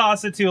 let's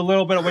toss it to a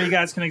little bit of what you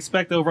guys can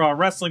expect over on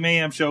Wrestling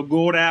Mayhem Show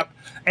Gold app.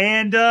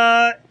 And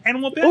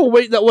we'll be. Oh,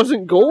 wait, that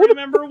wasn't gold?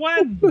 Remember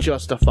when?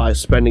 Justify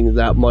spending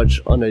that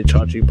much on a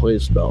Chachi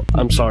Plays belt.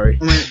 I'm sorry.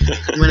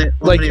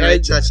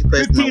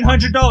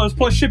 $1,500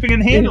 plus shipping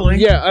and handling.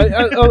 Yeah,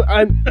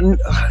 I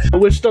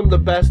wished him the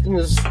best in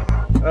his.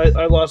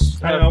 I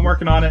lost. I know, I'm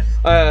working on it.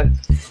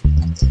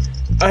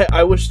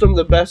 I wished him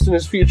the best in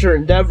his future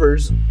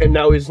endeavors, and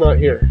now he's not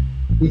here.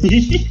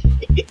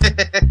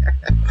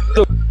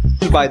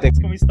 Bye,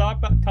 can we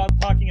stop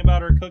talking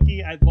about her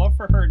cookie? I'd love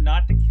for her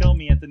not to kill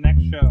me at the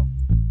next show.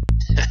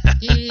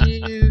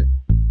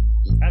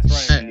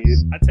 That's right, man.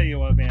 I tell you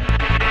what, man.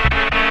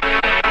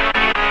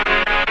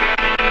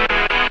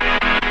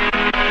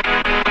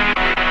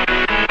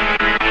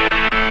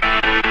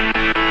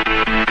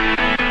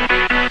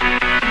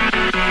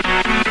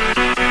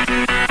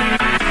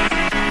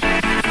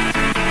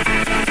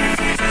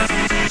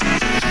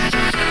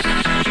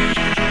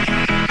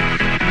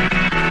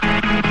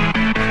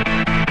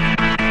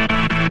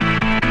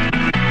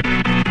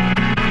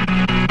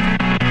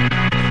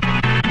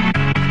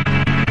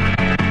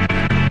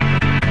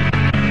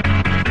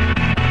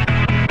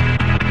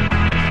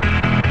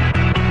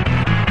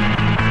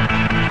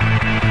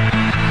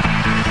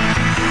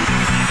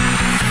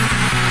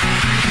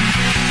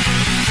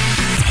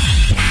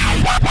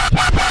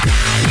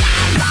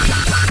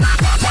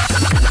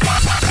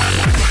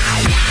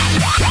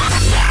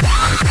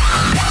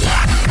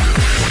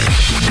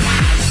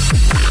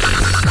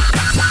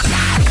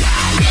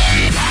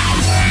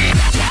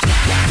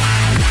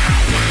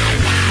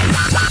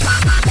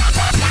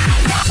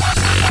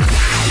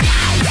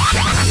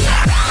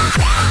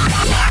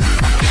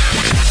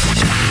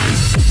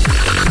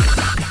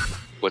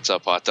 What's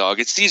up, hot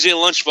dog? It's DJ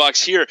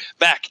Lunchbox here,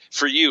 back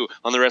for you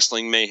on the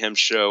Wrestling Mayhem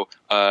Show,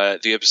 the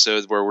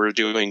episode where we're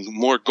doing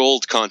more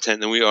gold content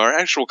than we are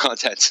actual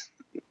content.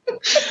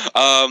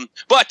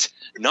 But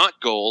not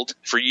gold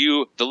for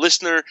you, the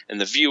listener and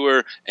the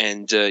viewer,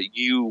 and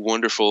you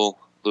wonderful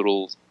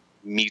little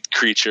meat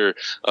creature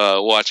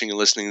watching and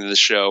listening to the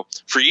show.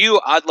 For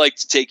you, I'd like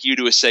to take you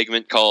to a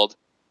segment called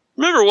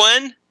Remember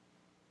When?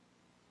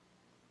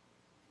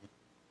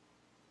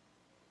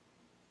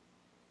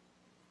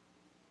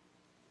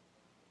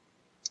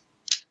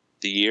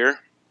 The year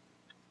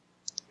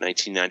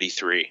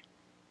 1993.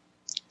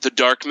 The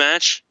dark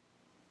match,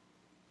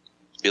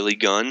 Billy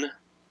Gunn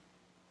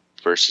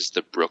versus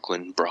the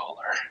Brooklyn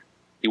Brawler.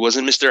 He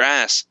wasn't Mr.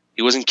 Ass.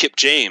 He wasn't Kip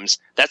James.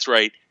 That's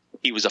right.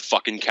 He was a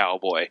fucking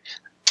cowboy.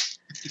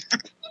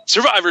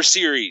 Survivor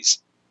Series,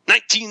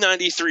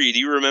 1993. Do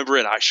you remember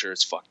it? I sure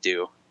as fuck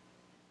do.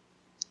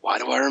 Why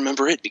do I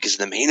remember it? Because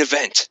of the main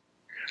event.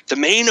 The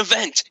main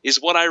event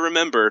is what I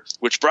remember,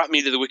 which brought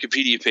me to the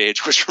Wikipedia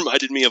page, which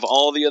reminded me of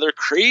all the other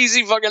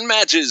crazy fucking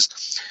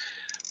matches.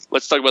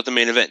 Let's talk about the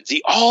main event.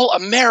 The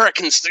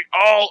All-Americans. The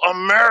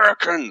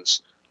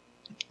All-Americans.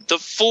 The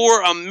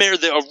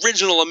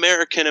original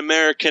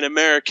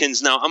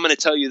Americans. Now, I'm going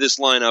to tell you this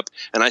lineup,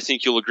 and I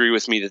think you'll agree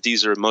with me that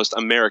these are the most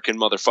American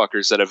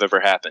motherfuckers that have ever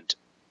happened.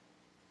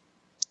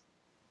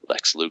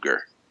 Lex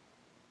Luger.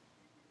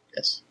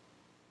 Yes.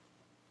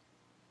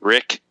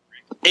 Rick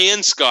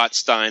and Scott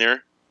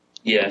Steiner.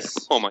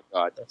 Yes. Oh my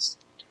God.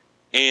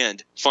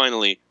 And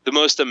finally, the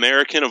most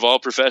American of all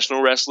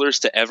professional wrestlers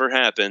to ever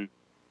happen,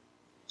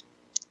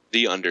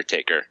 The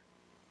Undertaker.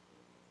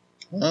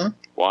 Huh?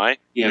 Why?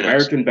 The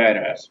American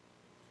Badass.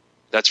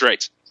 That's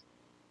right.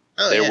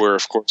 Oh, they yeah. were,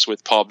 of course,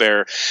 with Paul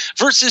Bearer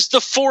versus the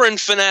Foreign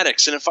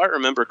Fanatics. And if I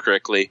remember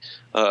correctly,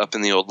 up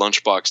in the old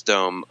Lunchbox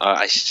Dome,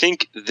 I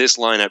think this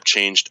lineup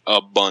changed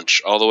a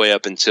bunch all the way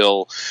up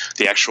until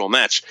the actual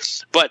match.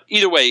 But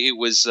either way, it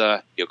was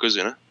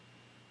Yokozuna,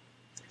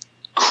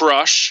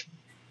 Crush,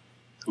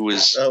 who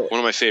was one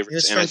of my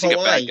favorites, and I think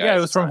Hawaii. a bad guy. Yeah,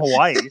 he was from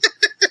Hawaii.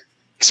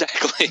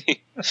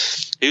 Exactly.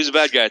 He was a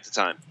bad guy at the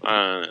time.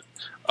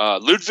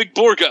 Ludwig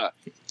Borga,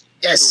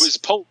 Yes. who was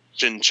Polish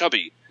and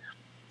chubby.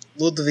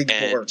 Ludwig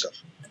Borga.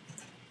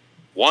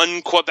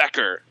 One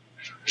Quebecer,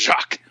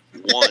 Jacques.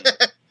 One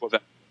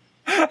Quebec.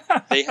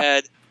 They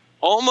had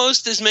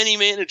almost as many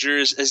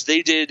managers as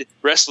they did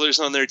wrestlers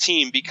on their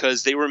team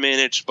because they were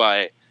managed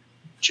by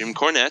Jim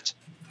Cornette,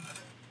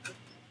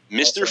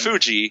 Mr.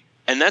 Fuji,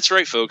 and that's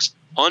right, folks,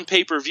 on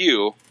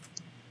pay-per-view,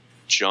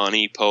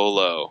 Johnny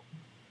Polo.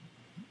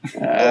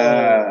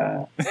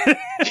 Now,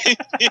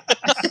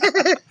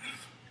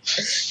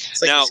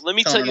 let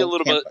me tell you a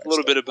little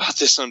bit about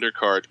this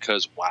undercard,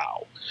 because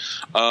wow.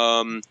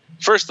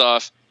 First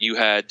off, you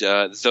had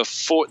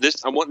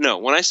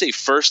when I say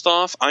first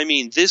off, I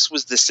mean this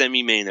was the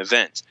semi-main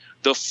event.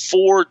 The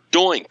 4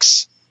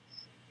 Doinks,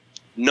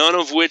 none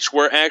of which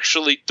were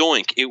actually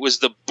Doink. It was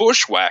the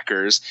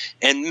Bushwhackers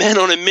and Men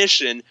on a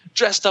Mission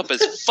dressed up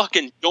as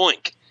fucking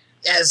Doink.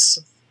 Yes.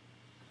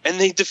 And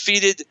they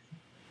defeated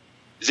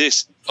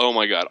this, oh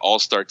my God,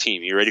 all-star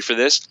team. You ready for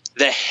this?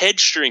 The Head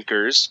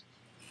Shrinkers,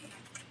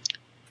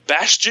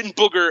 Bastion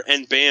Booger,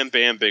 and Bam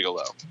Bam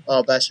Bigelow.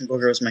 Oh, Bastion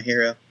Booger was my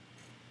hero.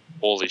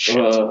 Holy shit.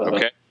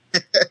 Okay.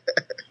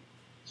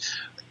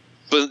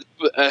 But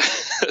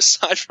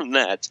aside from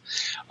that,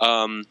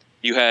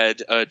 you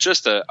had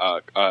just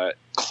a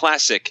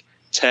classic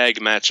tag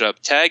matchup,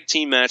 tag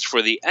team match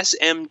for the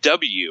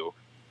SMW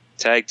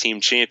Tag Team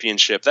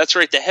Championship. That's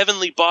right, the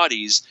Heavenly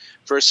Bodies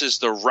versus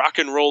the Rock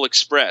and Roll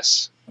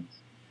Express.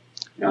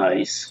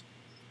 Nice.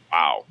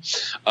 Wow.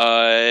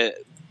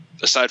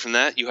 Aside from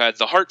that, you had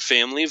the Hart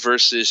family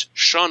versus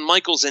Shawn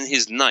Michaels and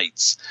his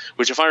Knights,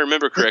 which, if I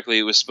remember correctly,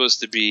 it was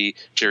supposed to be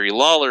Jerry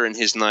Lawler and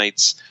his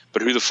Knights,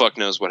 but who the fuck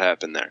knows what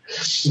happened there.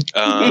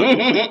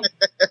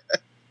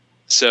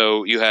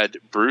 So you had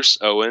Bruce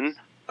Owen,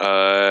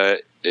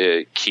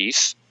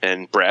 Keith,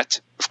 and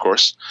Brett, of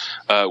course,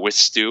 with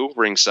Stu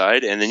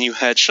ringside, and then you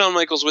had Shawn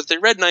Michaels with the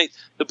Red Knight,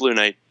 the Blue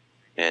Knight,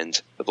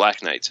 and the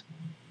Black Knight.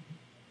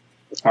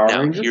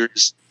 Now,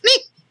 here's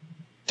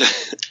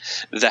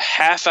the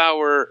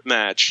half-hour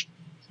match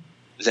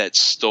that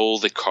stole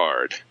the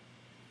card.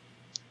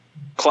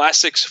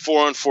 Classics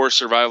 4-on-4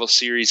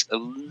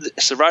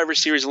 Survivor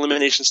Series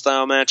elimination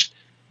style match.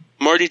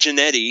 Marty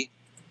Jannetty,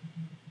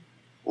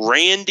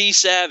 Randy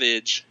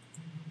Savage,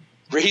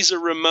 Razor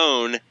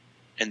Ramon,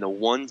 and the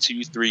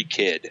 1-2-3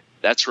 Kid.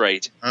 That's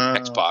right,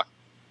 X-Pac.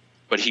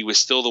 But he was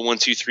still the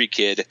 1-2-3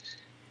 Kid,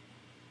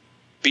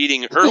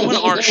 beating Erwin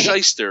R.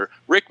 Shyster,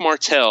 Rick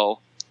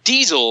Martel,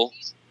 Diesel,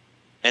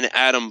 and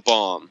Adam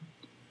Bomb.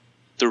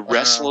 The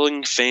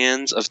wrestling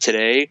fans of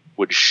today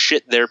would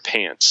shit their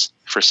pants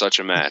for such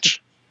a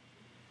match.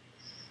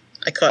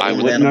 I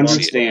wouldn't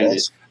understand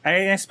it.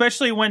 And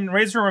especially when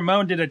Razor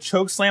Ramon did a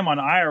choke slam on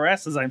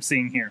IRS, as I'm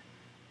seeing here.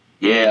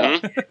 Yeah.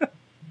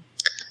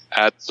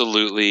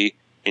 Absolutely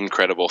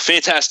incredible.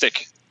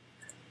 Fantastic.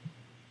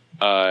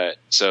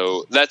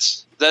 So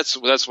that's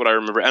what I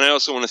remember. And I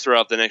also want to throw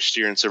out the next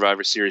year in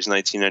Survivor Series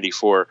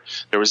 1994,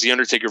 there was The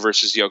Undertaker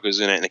versus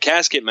Yokozuna in a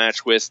casket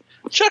match with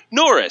Chuck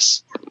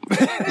Norris.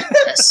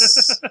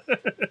 Yes.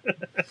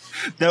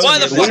 Why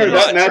the winner of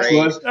that match Great.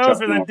 was Those Chuck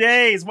were the Norris.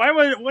 days. Why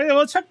would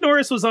well Chuck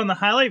Norris was on the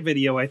highlight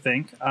video, I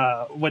think,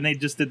 when they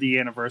just did the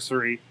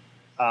anniversary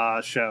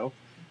show.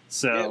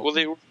 So Yeah, well,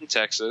 they were from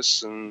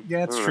Texas, and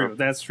yeah, that's I don't true. know.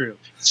 That's true.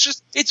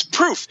 It's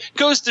proof.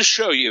 Goes to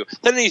show you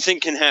that anything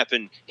can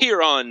happen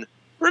here on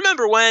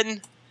Remember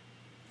When.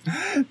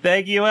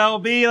 Thank you,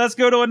 LB. Let's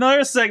go to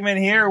another segment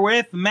here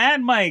with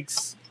Mad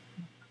Mike's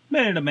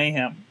Minute of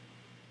Mayhem.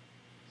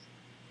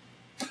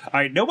 All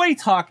right, nobody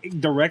talk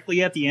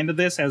directly at the end of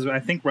this, as I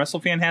think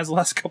WrestleFan has the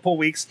last couple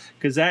weeks,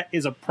 because that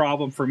is a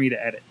problem for me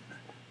to edit.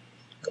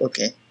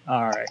 Okay.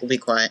 All right. We'll be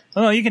quiet.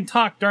 Oh, you can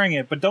talk during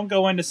it, but don't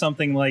go into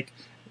something like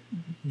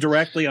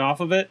directly off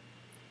of it.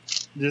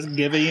 Just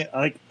give it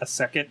like a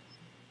second.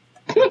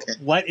 Okay.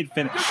 Let it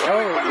finish.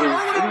 Oh,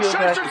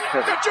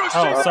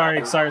 Oh,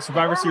 sorry.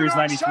 Survivor Series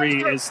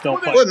 93 is still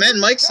playing. Boy, Mad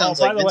Mike sounds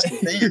by like the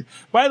Vince McMahon.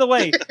 By the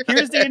way,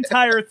 here's the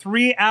entire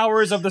 3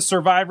 hours of the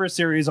Survivor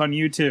Series on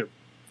YouTube.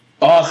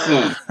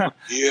 Awesome.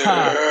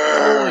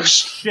 Holy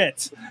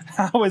shit!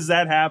 How is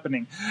that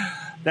happening?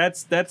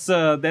 That's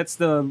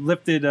the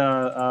lifted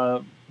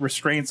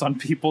restraints on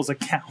people's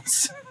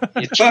accounts.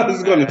 I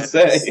was going to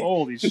say.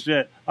 Holy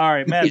shit! All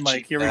right, Mad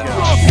Mike, here we go.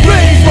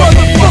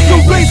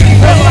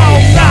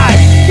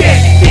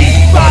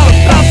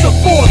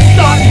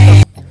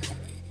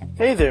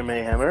 Hey there,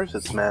 Mayhemers.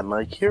 It's Mad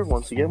Mike here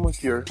once again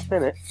with your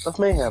Minute of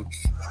Mayhem.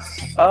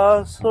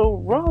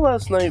 So Raw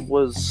last night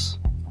was,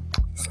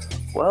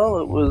 well,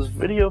 it was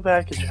video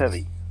package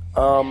heavy.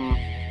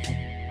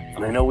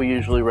 I know we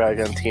usually rag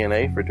on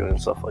TNA for doing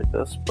stuff like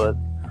this, but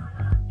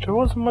there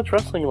wasn't much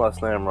wrestling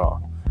last night on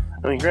Raw.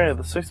 I mean, granted,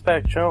 the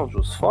six-pack challenge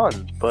was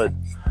fun, but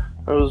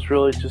it was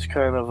really just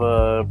kind of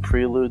a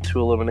prelude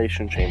to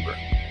Elimination Chamber.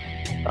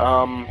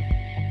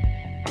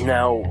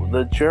 Now,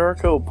 the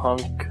Jericho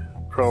Punk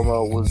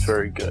promo was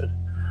very good.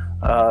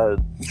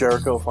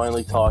 Jericho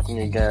finally talking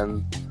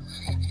again,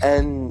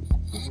 and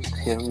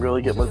he didn't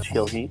really get much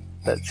heel heat.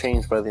 That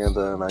changed by the end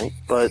of the night,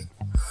 but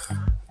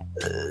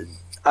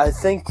I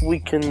think we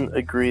can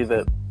agree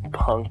that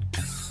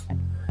Punk's,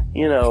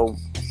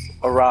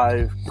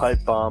 arrive, pipe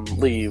bomb,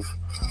 leave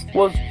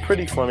was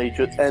pretty funny.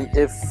 And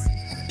if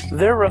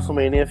their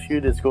WrestleMania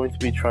feud is going to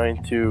be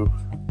trying to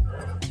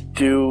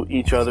do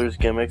each other's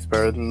gimmicks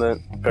better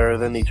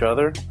than each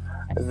other,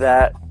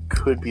 that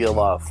could be a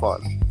lot of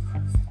fun.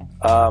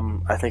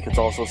 I think it's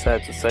also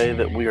sad to say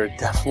that we are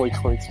definitely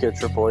going to get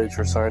Triple H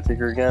or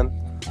Undertaker again.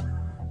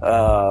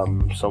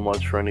 So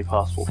much for any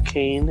possible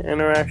Kane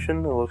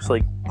interaction. It looks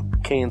like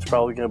Kane's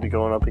probably going to be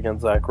going up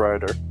against Zack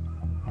Ryder.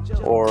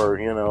 Or,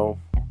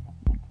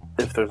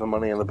 if there's a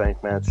Money in the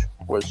Bank match,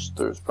 which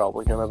there's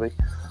probably going to be.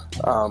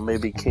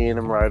 Maybe Kane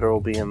and Ryder will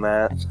be in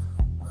that.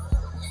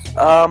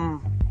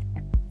 And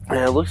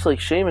it looks like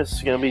Sheamus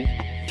is going to be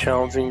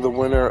challenging the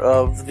winner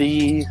of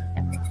the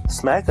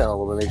SmackDown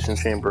Elimination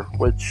Chamber,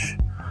 which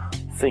I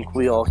think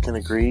we all can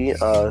agree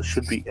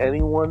should be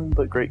anyone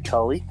but Great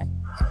Khali.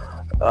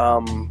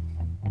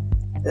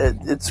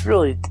 It's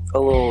really a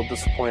little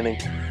disappointing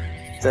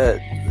that,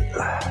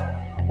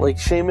 like,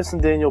 Sheamus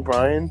and Daniel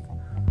Bryan,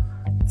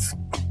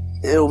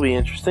 it'll be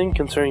interesting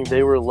considering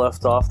they were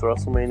left off the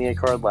WrestleMania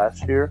card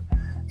last year,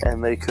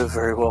 and they could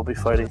very well be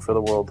fighting for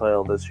the world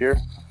title this year.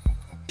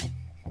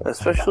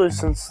 Especially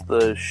since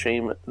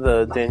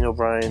the Daniel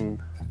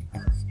Bryan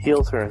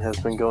heel turn has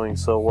been going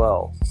so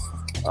well.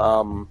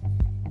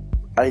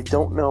 I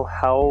don't know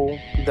how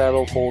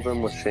that'll fold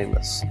in with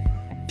Sheamus,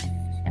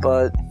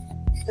 but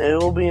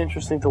it'll be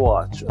interesting to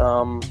watch.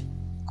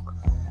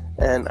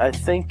 And I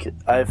think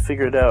I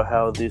figured out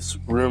how this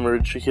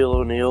rumored Shaquille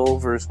O'Neal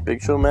versus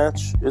Big Show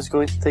match is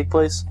going to take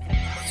place.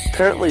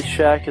 Apparently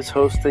Shaq is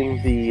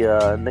hosting the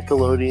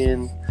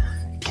Nickelodeon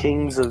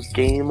Kings of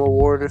Game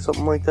Award or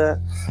something like that.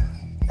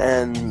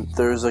 And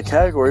there's a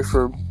category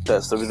for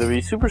Best WWE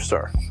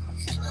Superstar.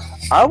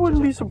 I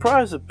wouldn't be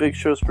surprised if Big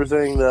Show's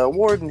presenting the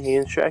award and he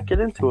and Shaq get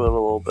into it a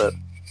little bit.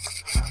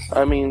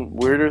 I mean,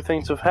 weirder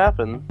things have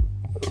happened,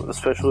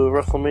 especially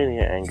with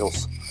WrestleMania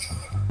angles.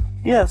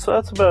 Yeah, so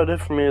that's about it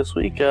for me this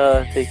week.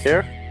 Take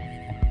care.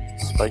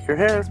 Spike your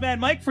hair. It's Mad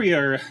Mike for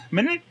your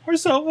minute or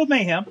so of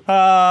Mayhem.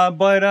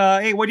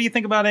 Hey, what do you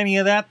think about any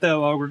of that,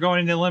 though? We're going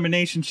into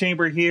Elimination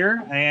Chamber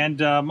here, and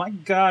my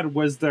God,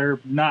 was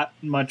there not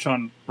much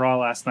on Raw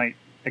last night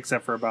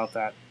except for about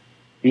that.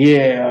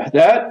 Yeah,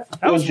 that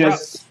was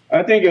just... rough.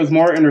 I think it was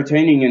more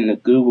entertaining in the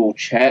Google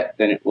chat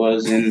than it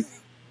was in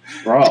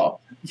Raw.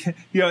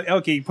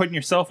 Okay, you're putting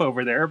yourself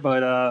over there,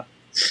 but...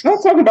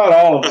 Not talking about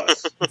all of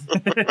us.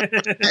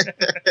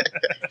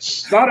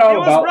 It's not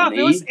all about rough.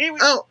 me.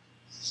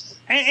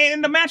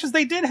 And the matches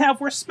they did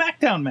have were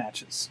SmackDown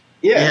matches.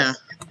 Yeah.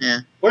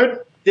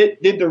 Where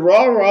did the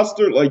Raw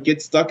roster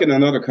get stuck in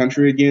another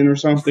country again or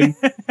something?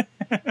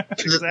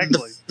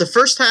 Exactly. The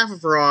first half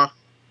of Raw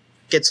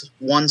gets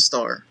 1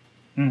 star.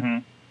 Mm-hmm.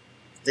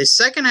 The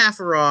second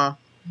half of Raw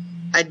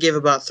I'd give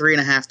about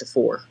 3.5 to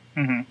 4.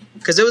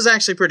 Because it was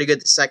actually pretty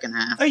good the second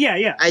half. Oh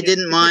yeah. I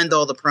didn't mind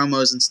all the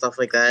promos and stuff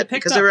like that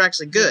because they were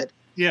actually good.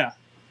 Yeah.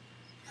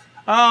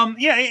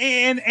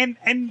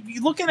 And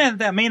looking at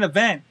that main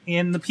event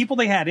and the people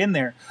they had in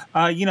there,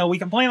 we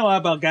complain a lot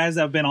about guys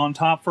that have been on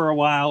top for a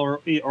while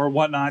or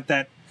whatnot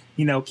that,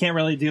 can't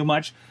really do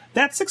much.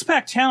 That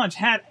 6-pack challenge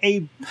had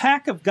a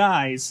pack of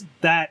guys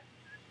that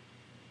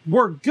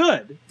were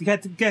good.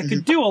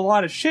 Could do a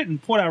lot of shit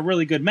and put out a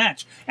really good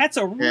match. That's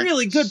a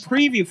really good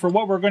preview for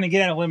what we're going to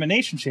get at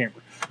Elimination Chamber.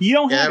 You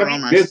don't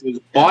have this was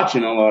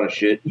botching a lot of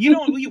shit. You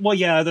don't. Well,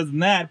 yeah. Other than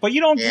that, but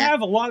you don't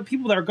have a lot of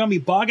people that are going to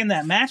be bogging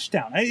that match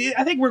down.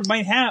 I think we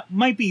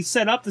might be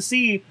set up to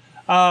see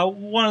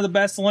one of the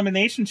best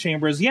Elimination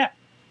Chambers yet.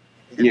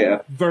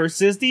 Yeah.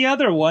 Versus the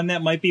other one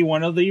that might be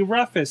one of the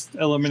roughest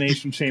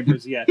Elimination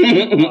Chambers yet.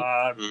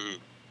 The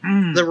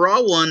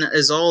Raw one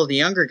is all the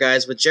younger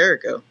guys with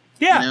Jericho.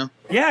 Yeah.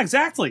 Yeah.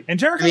 Exactly. And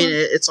Jericho. I mean,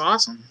 it's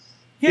awesome.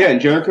 Yeah, and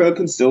Jericho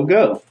can still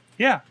go.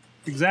 Yeah.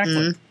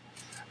 Exactly.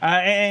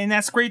 And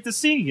that's great to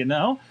see,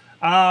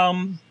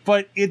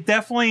 but it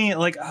definitely,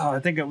 I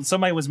think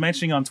somebody was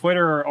mentioning on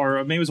Twitter,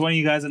 or maybe it was one of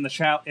you guys in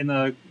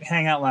the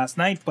hangout last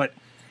night, but,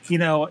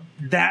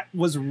 that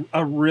was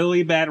a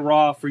really bad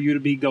Raw for you to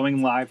be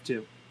going live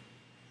to.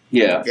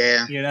 Yeah.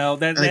 Yeah.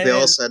 I think we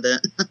all said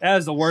that. That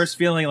was the worst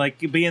feeling,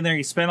 being there,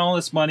 you spent all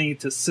this money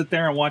to sit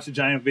there and watch a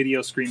giant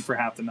video screen for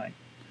half the night.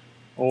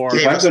 Or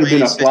if I could have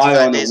been a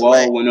fly on the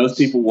wall when those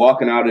people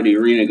walking out of the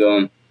arena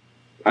going,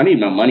 I need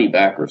my money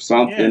back or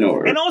something.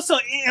 Yeah. And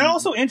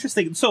also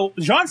interesting. So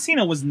John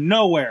Cena was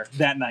nowhere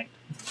that night.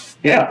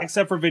 Yeah.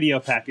 Except for video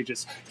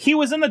packages. He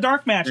was in the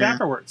dark match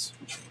afterwards.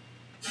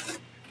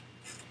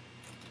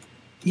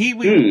 He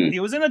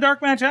was in the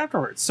dark match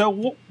afterwards.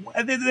 So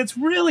it's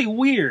really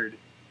weird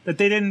that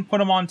they didn't put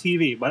him on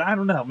TV. But I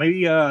don't know.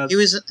 Maybe he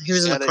was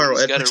in the car.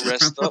 He's got to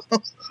rest up.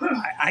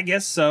 I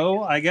guess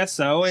so.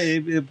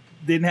 It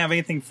didn't have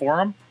anything for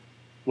him.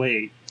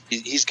 Wait.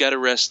 He's got to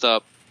rest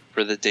up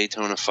for the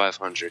Daytona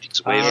 500.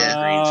 He's waving the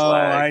green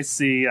flag. I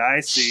see.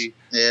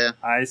 Yeah.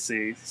 I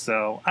see.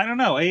 So, I don't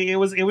know. It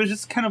was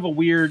just kind of a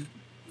weird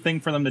thing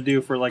for them to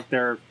do for,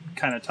 their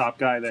kind of top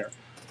guy there.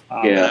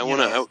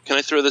 Can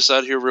I throw this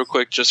out here real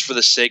quick just for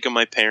the sake of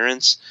my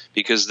parents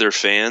because they're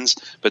fans,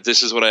 but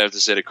this is what I have to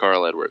say to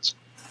Carl Edwards.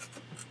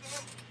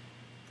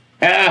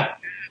 And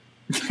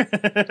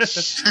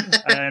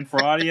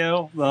for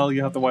audio, well,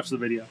 you have to watch the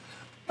video.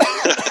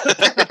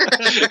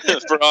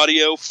 For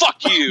audio,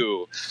 fuck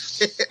you.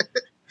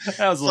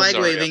 Flag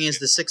waving is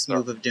the 6th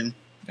move of Doom.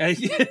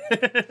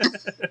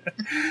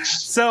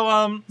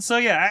 So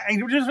yeah,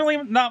 there's really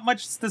not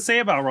much to say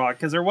about Raw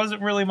because there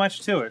wasn't really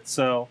much to it.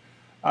 So,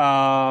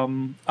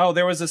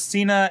 there was a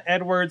Cena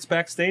Edwards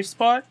backstage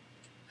spot.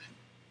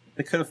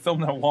 They could have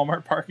filmed in a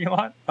Walmart parking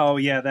lot. Oh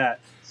yeah, that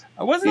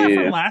wasn't that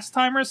from last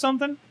time or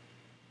something.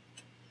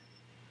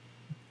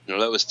 No,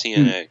 that was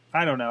TNA.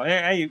 I don't know.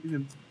 I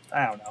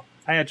don't know.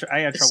 I had trouble.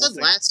 It said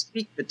last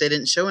week, but they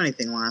didn't show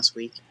anything last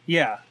week.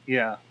 Yeah.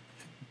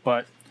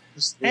 But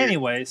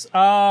anyways,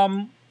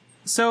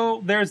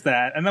 so there's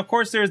that, and of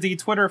course there's the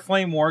Twitter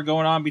flame war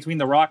going on between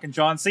The Rock and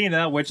John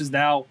Cena, which has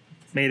now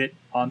made it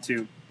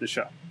onto the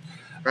show.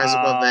 Rise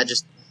above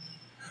Majesty.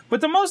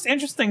 But the most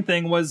interesting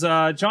thing was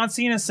John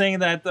Cena saying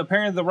that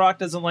apparently The Rock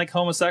doesn't like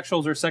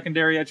homosexuals or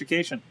secondary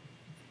education.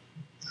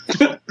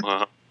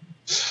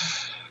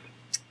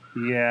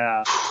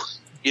 Yeah.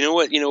 You know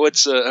what?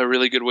 What's a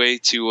really good way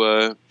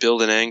to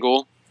build an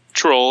angle?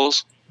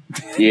 Trolls.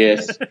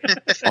 Yes.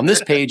 On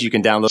this page, you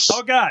can download.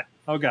 Oh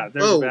God!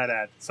 There's a bad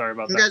ad. Sorry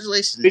about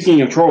Congratulations. that.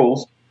 Speaking of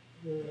trolls.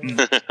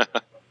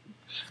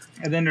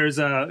 And then there's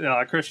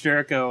Chris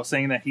Jericho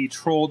saying that he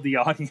trolled the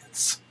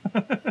audience.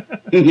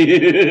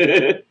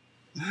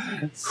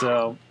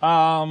 So,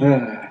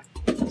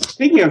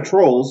 speaking of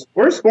trolls,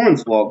 where's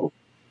Hornswoggle?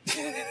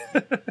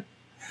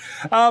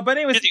 But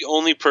anyway, you're the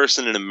only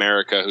person in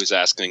America who's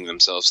asking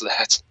themselves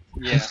that.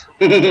 Yeah.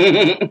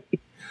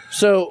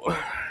 So,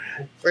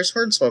 where's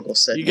Hornswoggle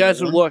sitting? You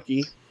guys are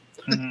lucky,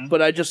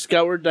 but I just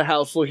scoured the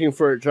house looking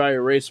for a dry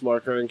erase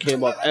marker and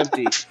came up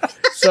empty.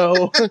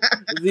 So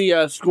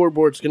the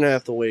scoreboard's gonna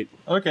have to wait.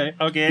 Okay.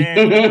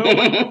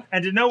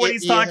 And to know what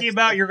he's talking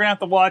about, you're gonna have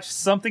to watch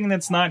something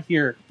that's not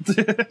here.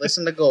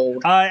 Listen to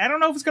Gold. I don't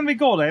know if it's gonna be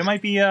Gold. I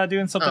might be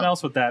doing something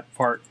else with that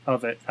part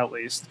of it, at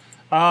least.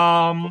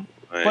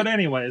 But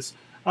anyways,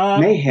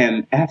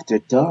 Mayhem After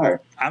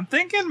Dark. I'm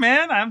thinking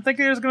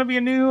there's going to be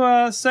a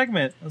new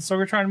segment. So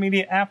we're trying to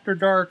meet After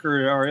Dark,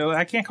 or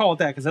I can't call it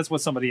that because that's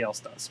what somebody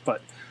else does.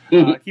 But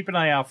keep an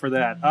eye out for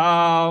that.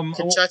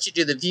 Can Chachi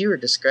do the viewer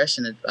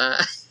discretion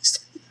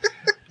advised?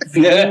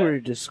 Viewer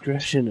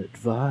discretion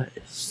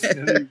advised.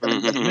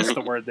 Missed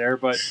the word there,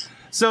 but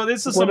so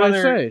this is What some did I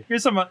other. say?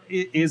 Here's some.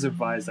 It is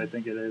advised. I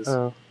think it is.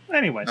 Oh.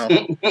 Anyways,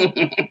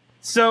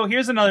 so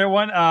here's another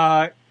one.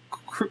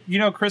 You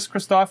know Chris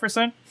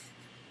Christopherson?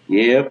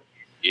 Yep.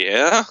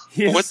 Yeah?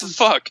 Yes. What the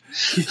fuck?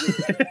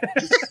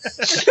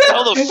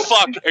 How the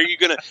fuck are you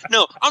gonna...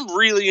 No, I'm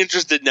really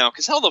interested now,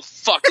 because how the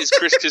fuck is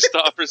Chris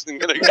Christopherson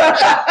gonna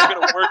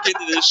work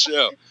into this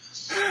show?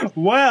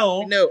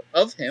 Well, no,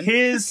 of him.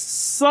 His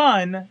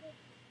son,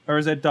 or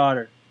is it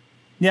daughter?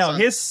 No,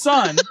 his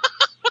son.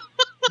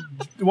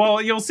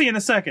 Well, you'll see in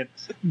a second.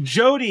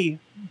 Jody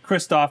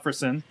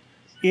Christopherson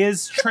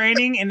is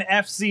training in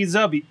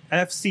FCW.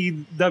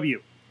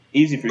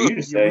 Easy for you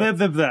to say.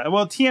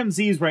 Well,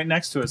 TMZ is right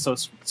next to it, so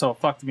it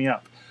fucked me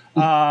up.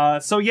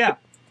 So yeah,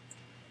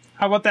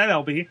 how about that,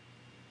 LB?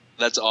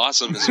 That's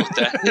awesome. Is what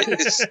that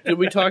is. Did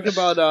we talk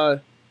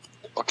about?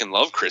 Fucking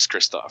love Chris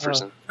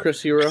Christopherson.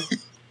 Chris Hero.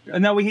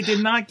 No, we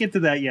did not get to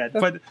that yet.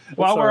 But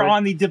while we're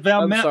on the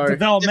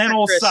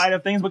developmental side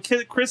of things, but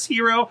Chris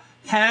Hero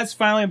has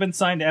finally been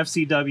signed to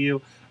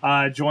FCW,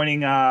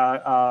 joining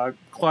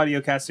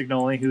Claudio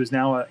Castagnoli, who is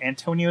now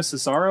Antonio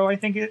Cesaro, I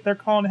think they're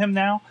calling him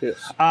now.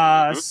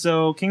 Yes.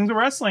 So Kings of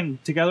Wrestling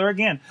together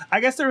again. I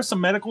guess there were some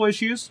medical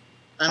issues.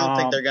 I don't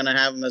think they're going to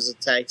have him as a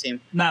tag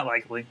team. Not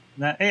likely.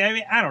 I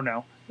mean, I don't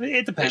know.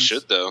 It depends. They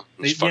should, though.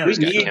 We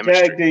need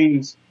tag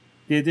teams.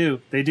 They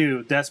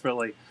do,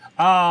 desperately.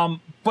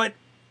 But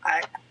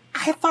I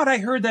thought I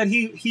heard that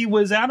he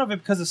was out of it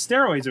because of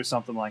steroids or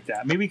something like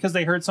that. Maybe because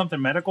they heard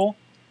something medical.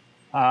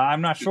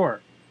 I'm not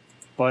sure.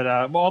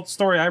 But the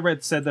story I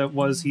read said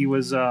that he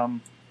was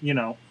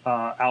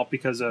out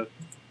because of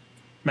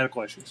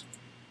medical issues.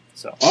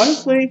 So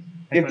honestly,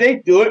 if they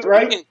do it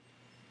right,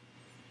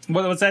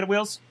 what's that,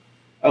 Wheels?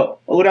 Oh,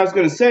 what I was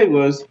going to say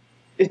was,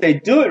 if they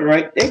do it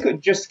right, they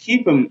could just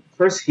keep him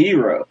Chris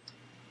Hero,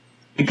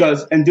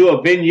 and do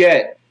a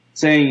vignette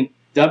saying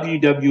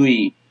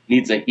WWE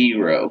needs a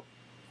hero.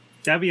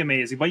 That'd be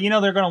amazing. But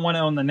they're going to want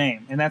to own the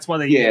name, and that's why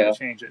they need to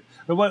change it.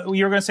 But what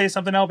you were going to say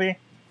something, LB?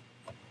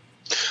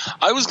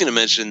 I was going to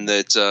mention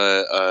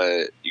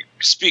that,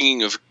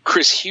 speaking of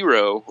Chris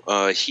Hero,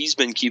 he's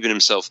been keeping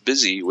himself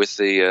busy with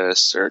a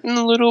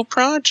certain little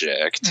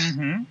project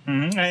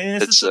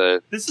that's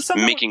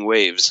making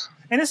waves.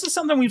 And this is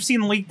something we've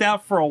seen leaked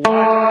out for a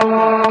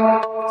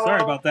while.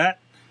 Sorry about that.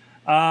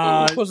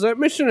 Was that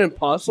Mission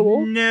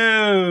Impossible?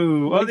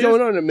 No. Are we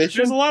going on a mission?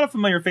 There's a lot of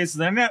familiar faces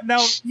there.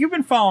 Now you've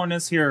been following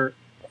this here,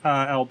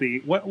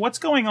 LB. What's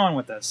going on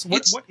with this?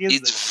 What is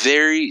this? It's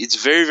very,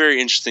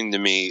 very interesting to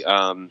me,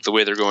 the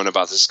way they're going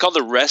about this. It's called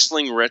the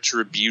Wrestling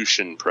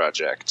Retribution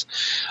Project.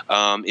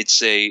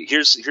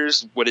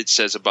 Here's what it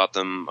says about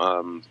them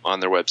on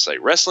their website.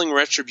 Wrestling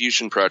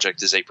Retribution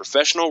Project is a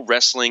professional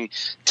wrestling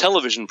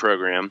television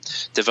program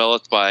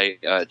developed by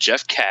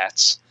Jeff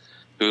Katz,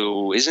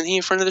 who isn't he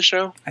a friend of the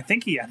show? I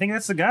think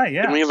that's the guy.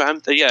 Yeah.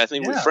 I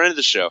think we're a friend of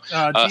the show.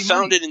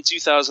 Founded in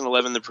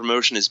 2011, the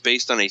promotion is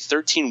based on a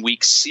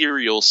 13-week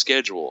serial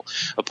schedule.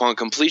 Upon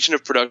completion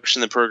of production,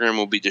 the program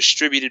will be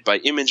distributed by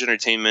Image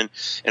Entertainment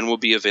and will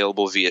be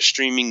available via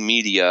streaming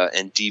media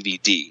and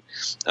DVD.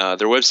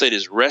 Their website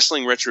is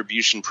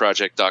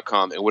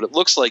WrestlingRetributionProject.com, and what it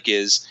looks like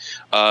is,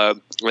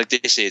 like they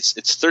say,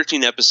 it's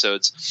 13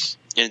 episodes,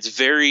 and it's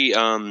very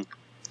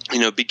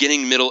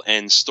beginning, middle,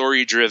 end,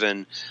 story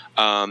driven.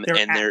 And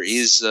acts. There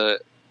is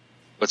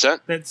what's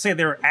that? They'd say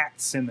there are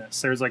acts in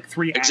this. There's like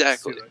 3 acts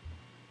to it.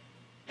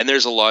 And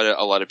there's a lot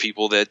of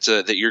people that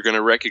you're going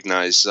to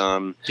recognize.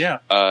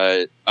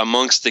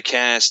 Amongst the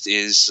cast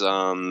is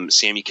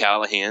Sami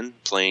Callihan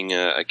playing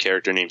a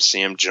character named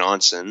Sam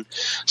Johnson,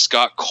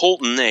 Scott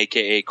Colton,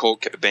 aka Colt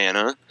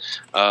Cabana,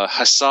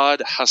 Hassan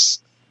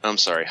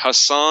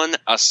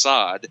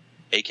Assad,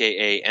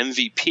 aka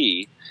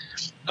MVP,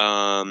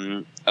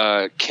 Ken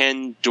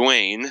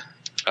Dwayne,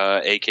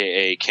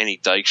 a.k.a. Kenny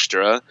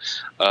Dykstra.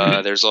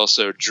 There's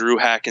also Drew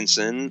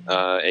Hackinson,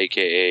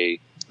 a.k.a.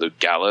 Luke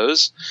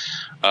Gallows.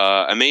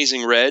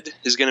 Amazing Red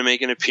is going to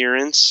make an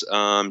appearance.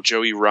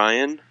 Joey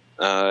Ryan.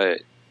 I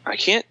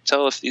can't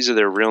tell if these are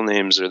their real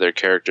names or their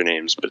character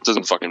names, but it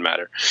doesn't fucking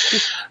matter.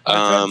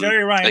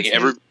 Joey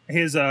Ryan,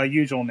 his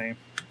usual name.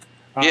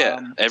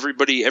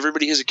 Everybody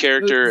has a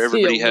character.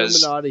 Everybody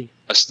has a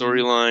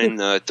storyline.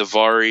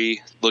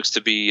 Davari looks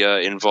to be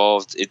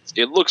involved.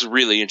 It looks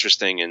really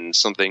interesting and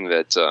something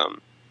that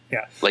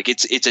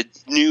it's a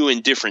new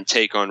and different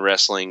take on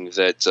wrestling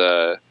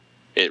that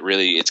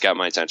it's got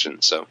my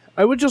attention. So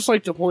I would just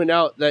like to point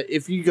out that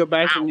if you go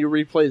back and you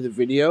replay the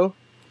video,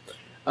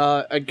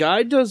 a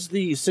guy does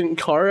the Sin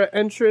Cara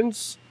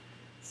entrance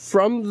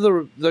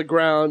from the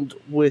ground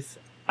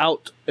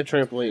without a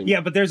trampoline.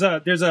 Yeah, but there's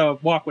a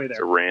walkway there.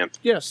 It's a ramp.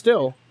 Yeah,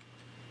 still.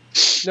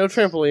 No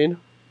trampoline.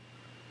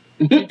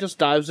 He just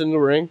dives in the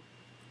ring.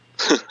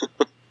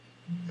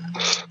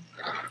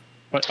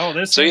 But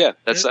that's that.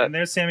 And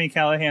there's Sami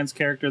Callihan's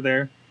character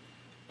there.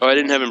 Oh, I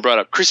didn't have him brought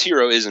up. Chris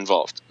Hero is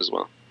involved as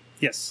well.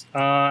 Yes,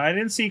 I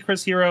didn't see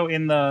Chris Hero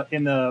in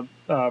the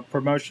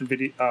promotion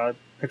video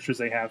pictures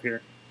they have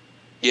here.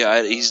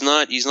 Yeah, he's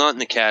not in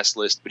the cast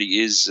list, but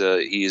he is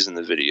in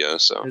the video.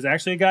 So there's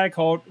actually a guy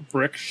called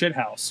Brick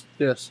Shithouse.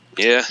 Yes.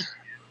 Yeah.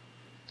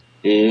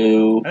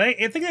 Ew.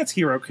 I think that's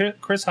Hero,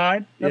 Chris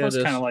Hyde. That looks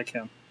kind of like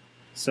him.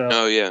 So.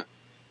 Oh yeah.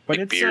 But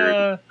like it's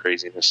beard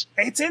craziness.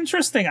 It's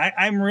interesting.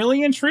 I'm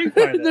really intrigued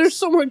by this. There's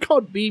someone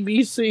called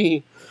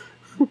BBC.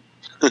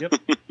 Yep.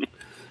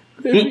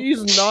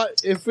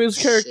 If his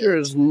character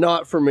is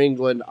not from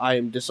England, I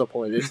am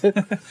disappointed.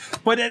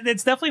 But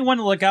it's definitely one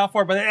to look out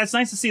for. But it's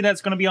nice to see that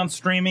it's going to be on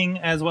streaming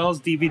as well as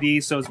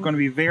DVD, so it's going to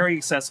be very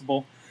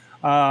accessible.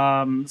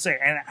 And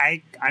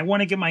I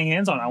want to get my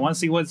hands on it. I want to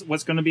see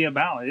what's going to be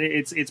about.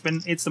 It's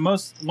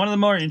one of the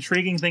more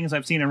intriguing things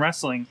I've seen in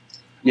wrestling.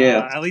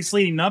 Yeah, at least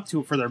leading up to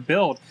it for their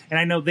build. And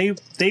I know they've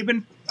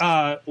been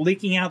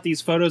leaking out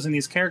these photos and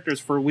these characters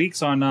for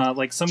weeks on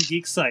like some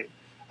geek site.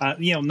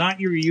 Not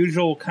your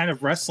usual kind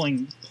of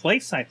wrestling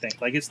place, I think.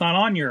 Like, it's not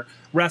on your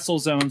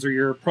WrestleZones or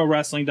your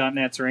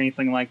ProWrestling.nets or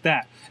anything like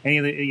that. Any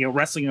of the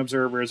Wrestling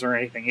Observers or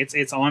anything.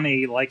 It's on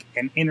an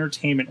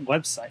entertainment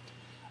website.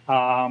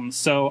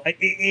 So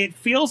it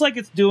feels like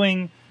it's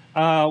doing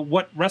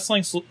what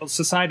Wrestling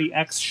Society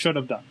X should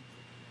have done.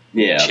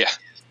 Yeah.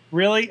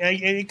 Really,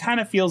 it kind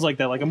of feels like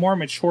that, like a more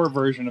mature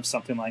version of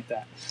something like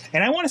that.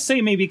 And I want to say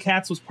maybe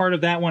Katz was part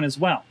of that one as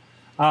well,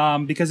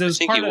 because it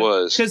was. I think he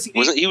was. Because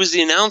he was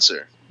the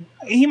announcer.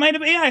 He might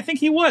have. Yeah, I think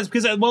he was,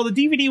 because the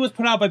DVD was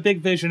put out by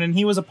Big Vision, and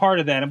he was a part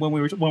of that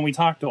when we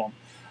talked to him,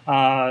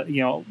 a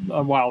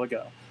while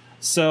ago.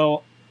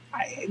 So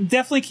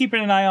definitely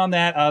keeping an eye on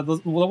that. The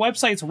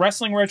website's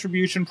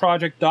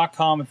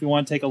WrestlingRetributionProject.com if you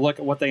want to take a look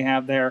at what they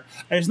have there.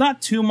 There's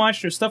not too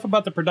much. There's stuff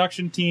about the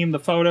production team, the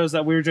photos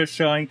that we were just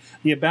showing,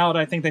 the about,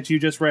 I think, that you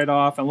just read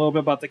off, and a little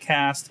bit about the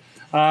cast.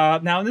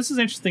 Now, this is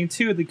interesting,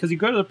 too, because you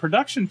go to the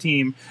production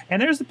team,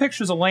 and there's the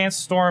pictures of Lance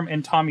Storm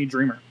and Tommy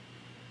Dreamer.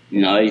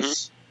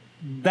 Nice.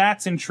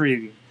 That's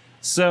intriguing.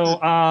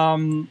 So,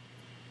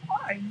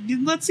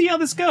 let's see how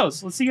this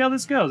goes. I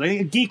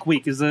think Geek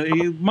Week is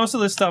most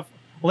of this stuff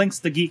links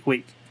to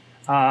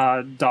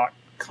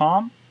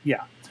geekweek.com.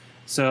 Yeah.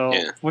 So,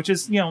 which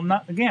is,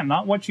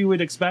 not what you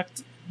would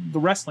expect the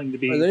wrestling to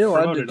be. Are they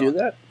allowed to do on.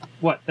 that?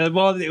 What?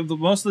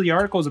 Most of the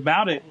articles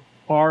about it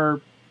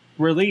are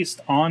released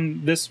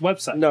on this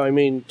website. No, I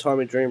mean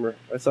Tommy Dreamer.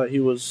 I thought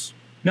he was...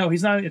 No,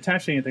 he's not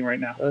attached to anything right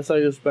now. I thought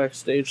he was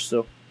backstage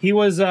still. He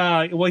was,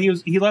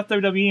 he left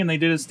WWE and they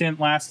did a stint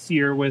last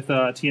year with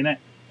TNA.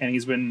 And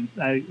he's been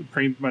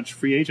pretty much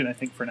free agent, I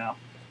think, for now.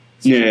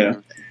 So,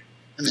 yeah.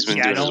 He's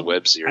been doing his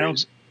web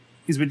series.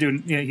 He's been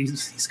doing,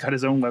 he's got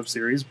his own web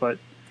series, but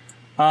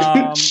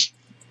other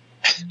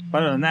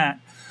than that,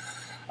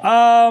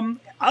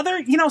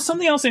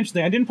 something else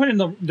interesting. I didn't put in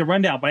the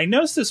rundown, but I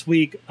noticed this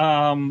week,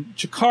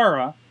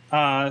 Chikara,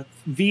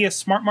 via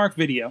SmartMark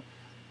Video,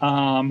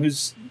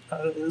 who's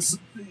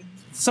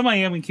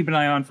somebody I'm going to keep an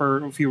eye on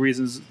for a few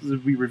reasons that will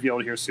be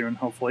revealed here soon,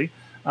 hopefully.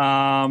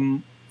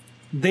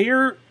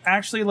 They're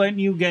actually letting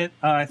you get,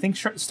 I think,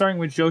 starting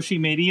with Joshi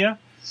Media,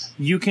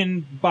 you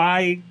can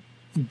buy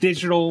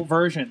digital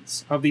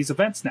versions of these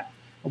events now,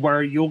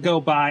 where you'll go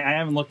buy. I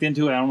haven't looked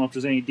into it. I don't know if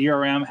there's any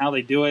DRM, how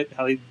they do it,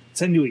 how they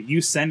send you it. You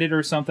send it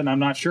or something. I'm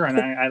not sure, and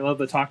I love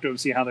to talk to them,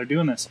 see how they're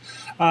doing this.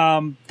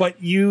 But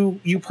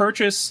you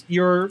purchase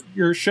your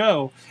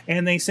show,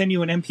 and they send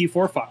you an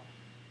MP4 file.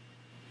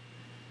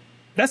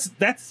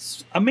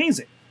 That's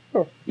amazing.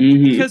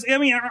 Mm-hmm. Because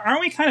aren't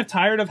we kind of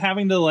tired of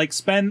having to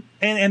spend?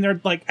 And they're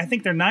I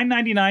think they're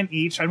 $9.99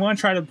 each. I want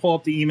to try to pull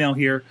up the email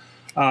here.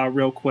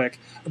 Real quick,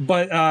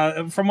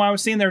 but from what I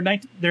was seeing, they're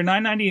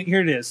 $9.90.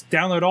 Here it is.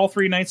 Download all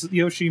 3 nights of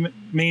Yoshi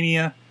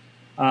Mania.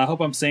 I hope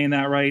I'm saying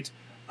that right.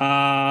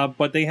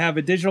 But they have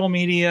a digital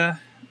media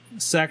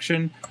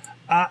section,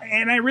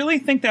 and I really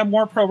think that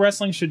more pro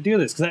wrestling should do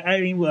this, because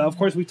of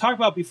course, we talked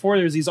about before.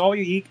 There's these all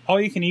you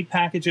can eat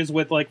packages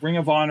with Ring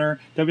of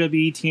Honor,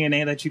 WWE,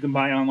 TNA that you can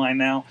buy online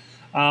now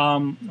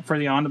for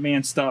the on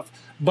demand stuff.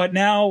 But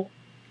now,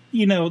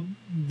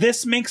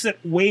 this makes it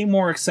way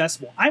more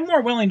accessible. I'm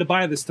more willing to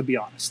buy this, to be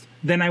honest,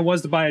 than I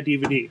was to buy a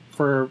DVD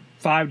for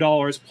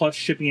 $5 plus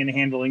shipping and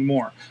handling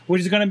more,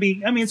 which is going to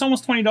be, it's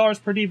almost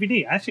 $20 per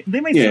DVD. Actually, they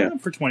might sell them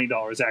for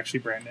 $20,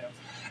 actually, brand new.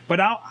 But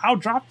I'll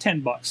drop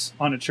 $10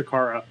 on a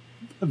Chikara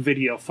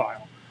video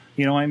file.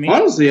 You know what I mean?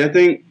 Honestly, I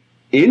think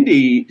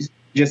any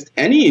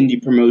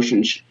indie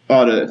promotion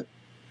ought to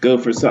go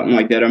for something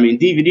like that.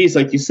 DVDs,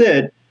 like you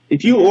said,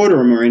 if you order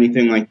them or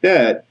anything like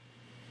that,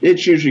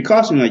 it's usually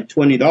costing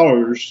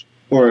 $20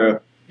 for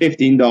a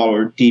 $15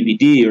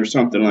 DVD or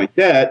something like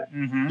that.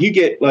 Mm-hmm. You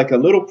get a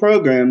little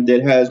program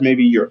that has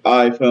maybe your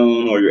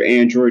iPhone or your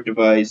Android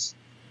device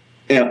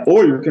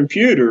or your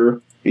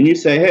computer, and you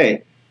say,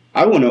 hey,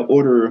 I want to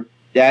order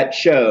that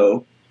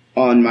show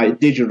on my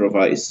digital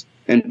device.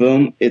 And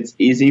boom, it's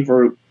easy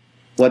for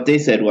what they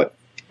said, $5,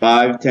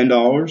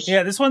 $10?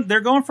 Yeah, this one,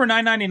 they're going for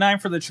 $9.99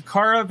 for the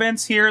Chikara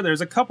events here. There's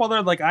a couple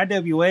other,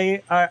 IWA,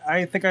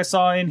 I think I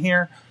saw in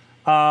here.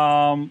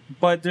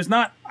 But there's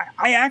not.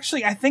 I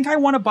think I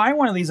want to buy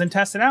one of these and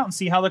test it out and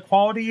see how the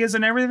quality is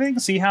and everything.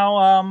 See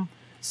how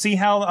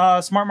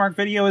SmartMark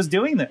Video is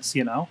doing this.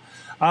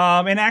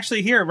 And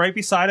actually here, right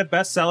beside it,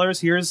 bestsellers.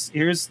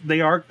 Here's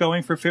they are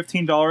going for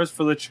 $15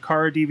 for the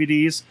Chikara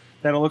DVDs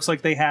that it looks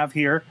like they have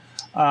here.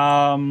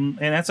 And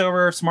that's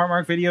over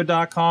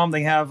smartmarkvideo.com.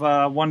 They have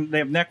They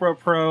have Necro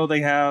Pro.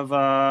 They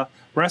have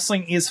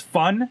Wrestling is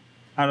fun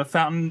out of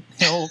Fountain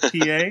Hill,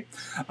 PA.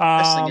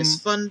 Wrestling is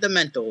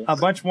fundamental. A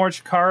bunch more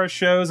Chikara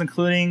shows,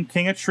 including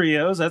King of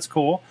Trios. That's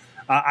cool.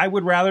 I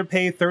would rather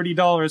pay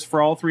 $30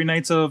 for all 3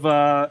 nights of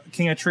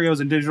King of Trios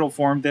in digital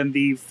form than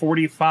the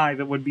 $45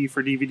 it would be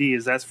for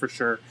DVDs. That's for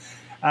sure.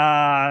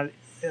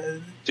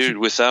 Dude,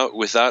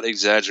 without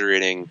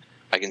exaggerating,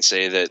 I can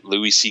say that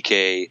Louis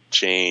C.K.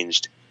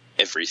 changed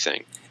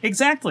everything.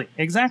 Exactly.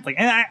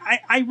 And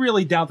I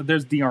really doubt that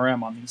there's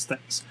DRM on these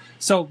things.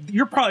 So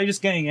you're probably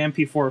just getting an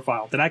MP4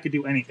 file that I could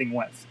do anything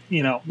with.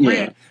 You know,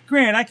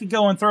 granted, I could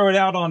go and throw it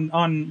out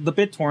on the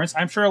BitTorrents.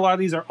 I'm sure a lot of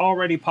these are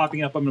already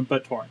popping up on the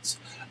BitTorrents.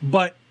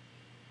 But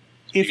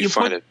if you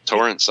find a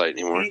torrent site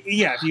anymore,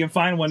 yeah, if you can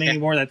find one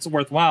anymore that's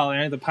worthwhile,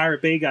 and the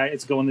Pirate Bay guy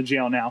is going to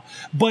jail now.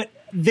 But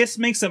this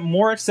makes it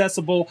more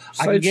accessible.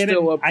 I can get it.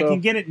 I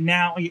can get it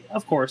now.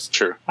 Of course,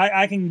 sure.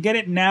 I can get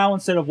it now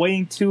instead of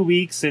waiting 2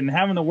 weeks and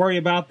having to worry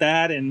about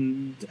that.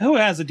 And who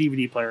has a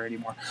DVD player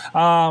anymore?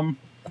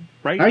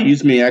 Right? I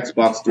use my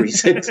Xbox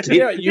 360.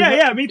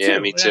 yeah, me too. Yeah,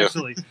 me too.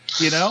 Actually,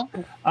 you know,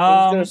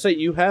 I was gonna say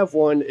you have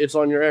one. It's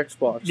on your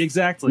Xbox.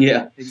 Exactly.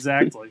 Yeah.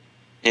 Exactly.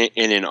 And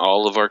in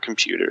all of our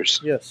computers.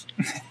 Yes.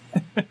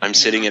 I'm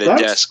sitting at a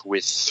desk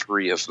with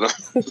 3 of them.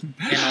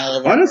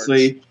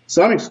 Honestly,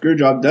 Sonic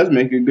Screwjob does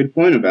make a good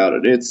point about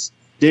it. It's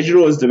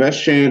digital is the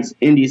best chance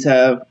indies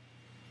have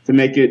to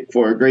make it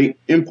for a great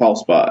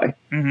impulse buy.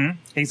 Mm-hmm.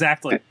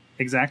 Exactly.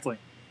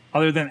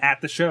 Other than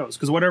at the shows,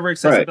 because whatever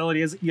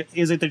accessibility is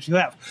it that you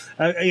have,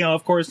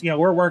 of course,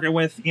 we're working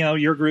with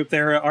your group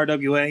there at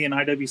RWA and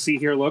IWC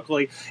here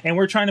locally, and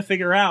we're trying to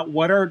figure out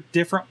what are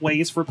different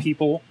ways for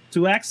people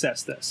to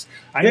access this.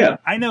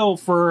 I know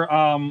for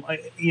we're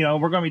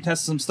going to be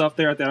testing some stuff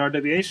there at that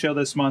RWA show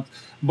this month,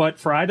 but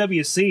for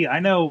IWC,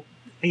 I know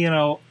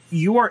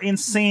you are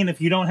insane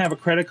if you don't have a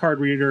credit card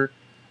reader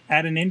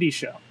at an indie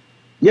show.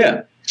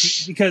 Yeah.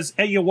 Because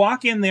you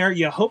walk in there,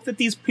 you hope that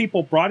these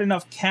people brought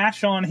enough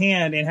cash on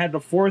hand and had the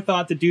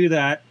forethought to do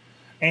that,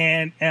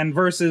 and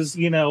versus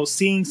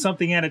seeing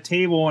something at a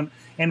table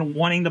and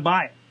wanting to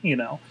buy it.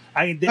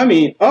 I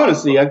mean,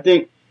 honestly, I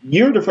think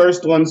you're the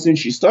first one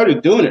since you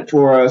started doing it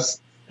for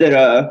us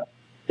that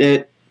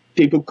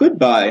people could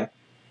buy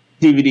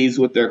DVDs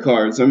with their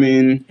cards. I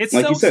mean, it's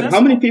like so you said, accessible.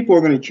 how many people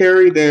are going to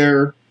carry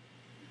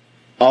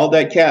all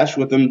that cash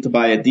with them to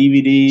buy a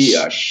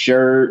DVD, a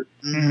shirt,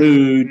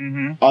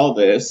 food, all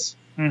this,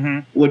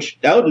 which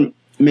that would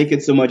make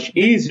it so much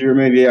easier.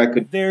 Maybe I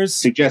could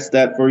suggest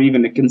that for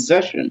even a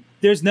concession.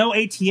 There's no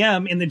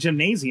ATM in the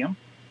gymnasium.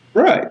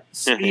 Right.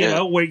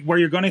 Where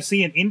you're going to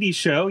see an indie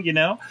show,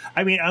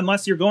 I mean,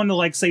 unless you're going to,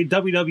 like, say,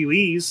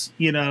 WWE's,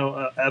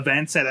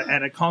 events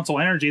at a Console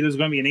Energy, there's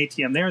going to be an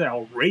ATM there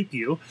that'll rape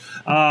you.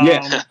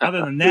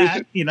 Other than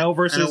that,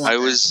 versus... I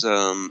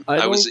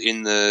was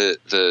in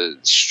the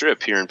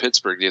strip here in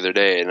Pittsburgh the other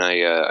day, and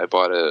I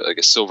bought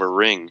a silver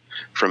ring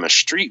from a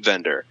street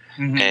vendor,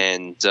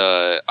 and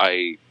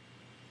I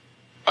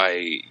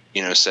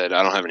said,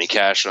 I don't have any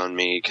cash on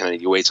me. Can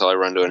you wait till I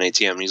run to an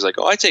ATM? And he's like,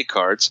 oh, I take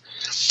cards.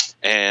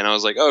 And I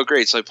was like, oh,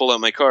 great. So I pulled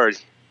out my card.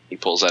 He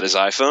pulls out his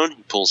iPhone,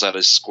 he pulls out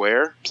his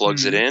Square,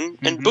 plugs it in,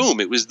 and boom,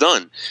 it was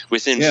done.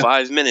 Within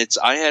 5 minutes,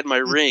 I had my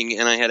ring,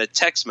 and I had a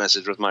text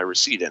message with my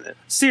receipt in it.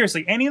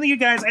 Seriously, any of you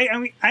guys, I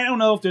mean, I don't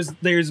know if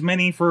there's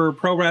many for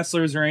pro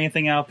wrestlers or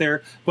anything out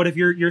there, but if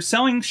you're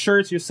selling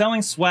shirts, you're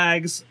selling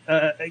swags,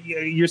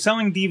 you're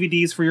selling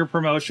DVDs for your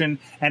promotion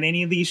at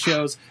any of these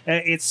shows,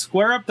 it's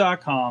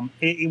squareup.com.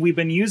 We've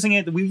been using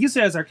it. We used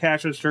it as our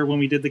cash register when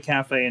we did the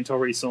cafe until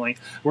recently.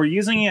 We're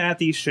using it at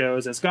these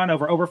shows. It's gone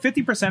over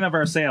 50% of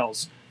our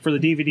sales for the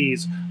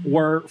DVDs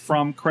were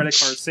from credit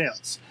card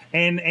sales.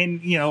 And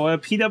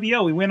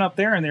PWO, we went up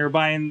there and they were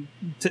buying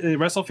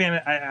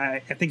WrestleFan. I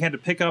think had to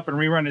pick up and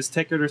rerun his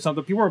ticket or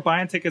something. People were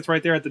buying tickets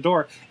right there at the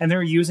door, and they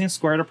were using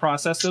Square to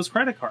process those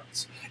credit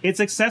cards. It's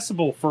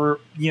accessible for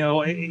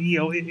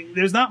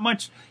there's not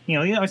much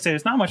I say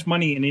there's not much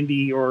money in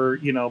indie or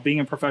being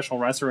a professional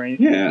wrestler or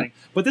anything.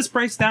 But this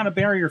breaks down a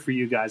barrier for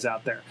you guys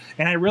out there,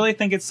 and I really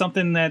think it's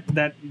something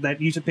that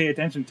you should pay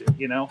attention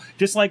to.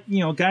 Just like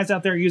guys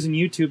out there using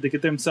YouTube to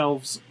get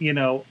themselves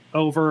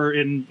over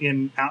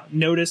and out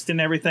noticed and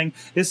everything.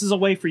 This is a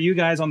way for you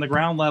guys on the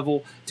ground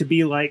level to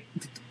be like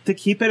to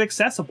keep it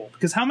accessible,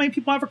 because how many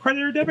people have a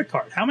credit or debit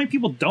card? How many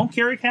people don't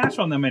carry cash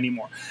on them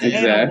anymore?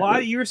 Exactly. And a lot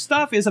of your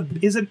stuff is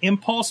an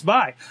impulse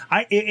buy.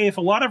 If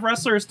a lot of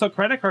wrestlers took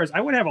credit cards,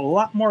 I would have a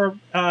lot more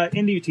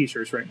indie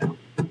t-shirts right now.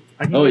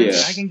 I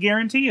can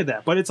guarantee you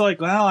that. But it's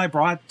like, well, I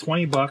brought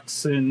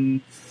 $20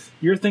 and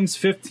your thing's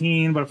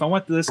 $15, but if I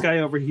went to this guy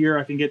over here,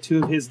 I can get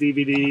 2 of his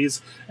DVDs.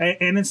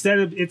 And instead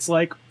of, it's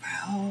like,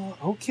 well,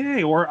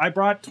 okay. Or I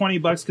brought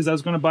 $20 because I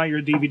was going to buy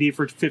your DVD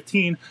for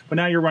 $15, but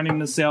now you're running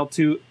the sale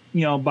to,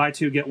 buy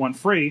 2, get 1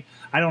 free.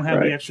 I don't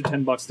have the extra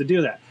 $10 to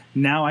do that.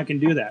 Now I can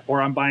do that. Or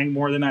I'm buying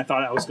more than I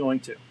thought I was going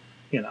to,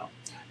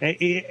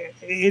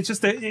 It's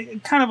just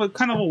kind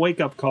of a wake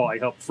up call, I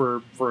hope,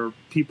 for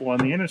people in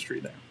the industry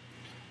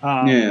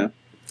there.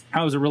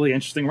 That was a really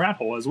interesting rat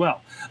hole as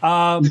well.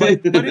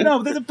 But you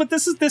know, but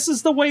this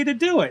is the way to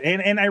do it,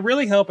 and I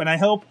really hope, and I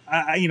hope,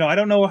 you know, I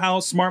don't know how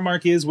smart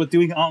Mark is with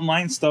doing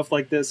online stuff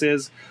like this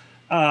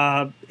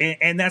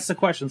and that's the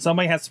question.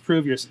 Somebody has to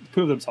prove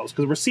themselves,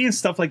 because we're seeing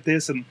stuff like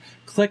this, and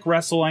Click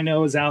Wrestle I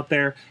know is out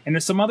there, and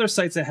there's some other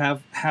sites that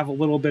have a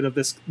little bit of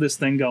this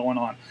thing going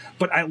on.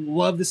 But I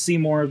love to see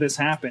more of this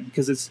happen,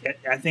 because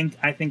I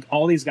think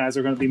all these guys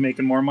are going to be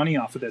making more money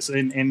off of this,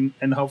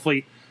 and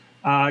hopefully.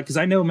 Because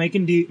I know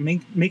making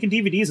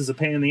DVDs is a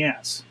pain in the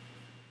ass.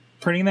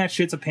 Printing that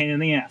shit's a pain in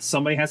the ass.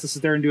 Somebody has to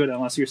sit there and do it,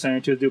 unless you're sending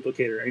it to a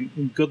duplicator.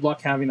 And good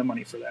luck having the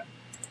money for that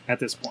at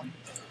this point.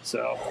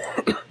 So,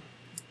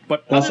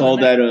 but plus all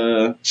that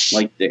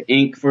like the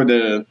ink for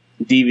the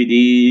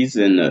DVDs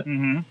and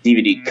the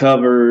DVD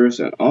covers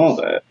and all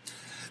that.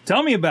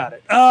 Tell me about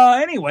it.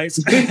 Anyways.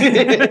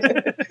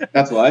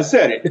 That's why I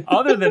said it.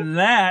 Other than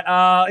that,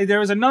 there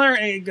was another...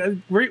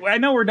 I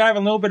know we're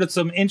diving a little bit of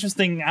some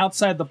interesting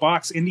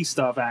outside-the-box indie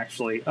stuff,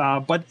 actually.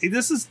 But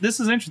this is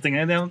interesting.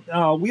 And then,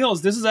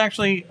 Wheels, this is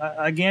actually,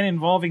 again,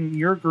 involving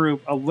your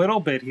group a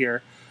little bit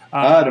here.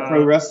 The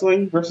Pro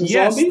Wrestling versus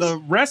Zombies? Yes,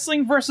 the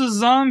Wrestling versus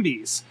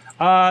Zombies.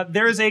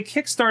 There's a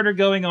Kickstarter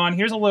going on.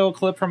 Here's a little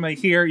clip from it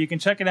here. You can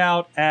check it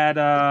out at...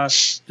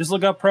 just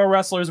look up Pro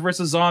Wrestlers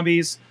versus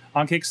Zombies.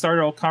 On Kickstarter,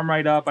 it'll come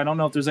right up. I don't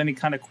know if there's any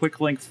kind of quick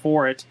link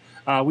for it.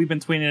 We've been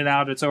tweeting it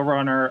out. It's over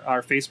on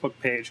our Facebook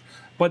page.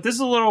 But this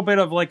is a little bit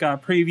of like a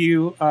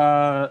preview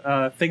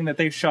thing that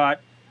they shot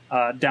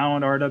down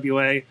on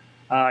RWA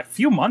a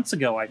few months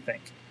ago, I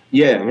think.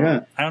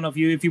 Yeah. I don't know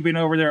if you've been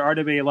over there,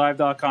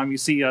 rwalive.com, you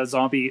see a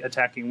zombie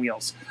attacking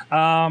Wheels.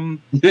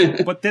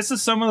 But this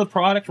is some of the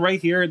product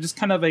right here. Just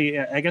kind of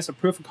I guess a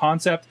proof of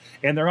concept.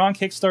 And they're on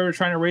Kickstarter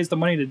trying to raise the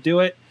money to do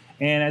it.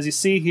 And as you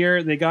see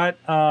here, they got...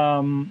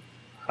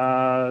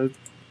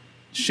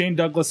 Shane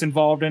Douglas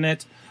involved in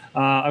it.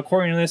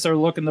 According to this, they're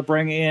looking to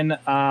bring in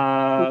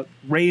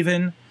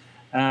Raven.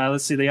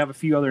 Let's see, they have a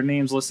few other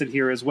names listed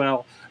here as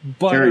well.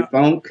 But Terry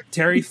Funk.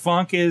 Terry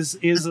Funk is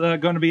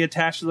going to be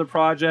attached to the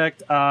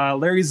project.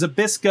 Larry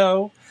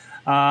Zbyszko.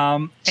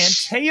 And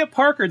Taya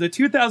Parker, the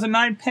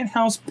 2009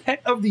 Penthouse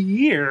Pet of the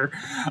Year.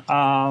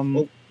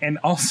 And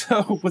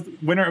also with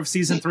winner of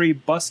Season 3,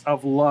 Bus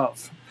of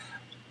Love.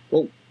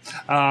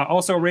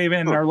 Also,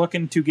 Raven are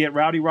looking to get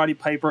Rowdy Roddy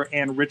Piper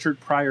and Richard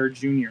Pryor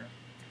Jr.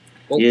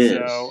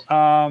 Yes. So,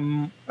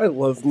 I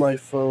love my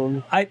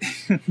phone. What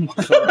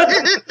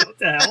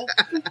the hell?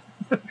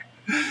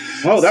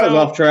 Oh, that was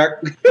off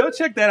track. Go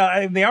check that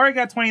out. They already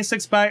got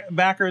 26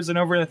 backers and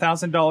over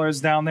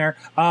 $1,000 down there.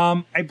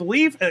 I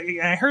believe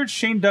I heard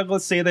Shane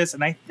Douglas say this,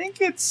 and I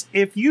think it's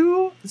if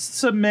you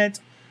submit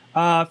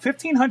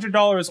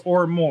 $1,500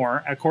 or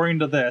more, according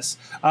to this,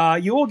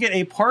 you will get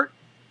a part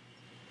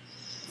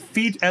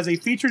as a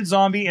featured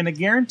zombie and a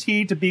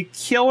guarantee to be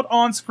killed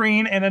on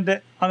screen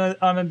and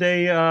on a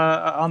day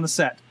on the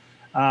set.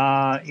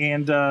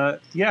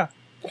 Yeah.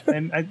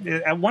 And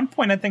at one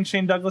point, I think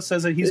Shane Douglas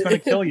says that he's going to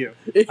kill you.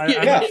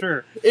 I'm not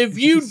sure. If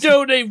you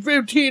donate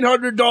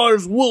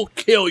 $1,500, we'll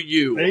kill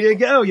you. There you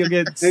go. You'll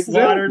get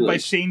slaughtered by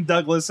Shane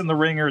Douglas in the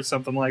ring or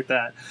something like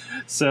that.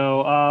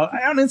 So, I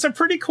don't know. It's a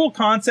pretty cool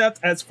concept.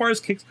 As far as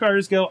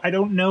Kickstarters go, I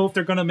don't know if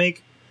they're going to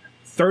make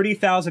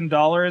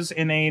 $30,000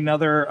 in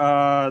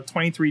another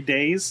 23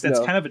 days. That's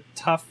kind of a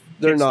tough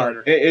They're Kickstarter.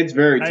 Not. It's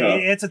very tough.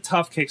 It's a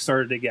tough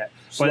Kickstarter to get.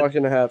 It's not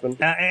going to happen.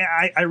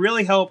 I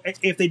really hope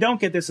if they don't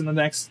get this in the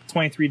next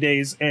 23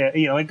 days, put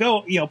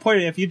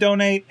it, if you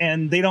donate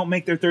and they don't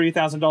make their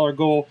 $30,000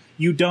 goal,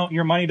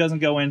 your money doesn't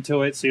go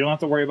into it, so you don't have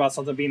to worry about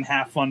something being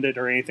half funded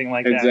or anything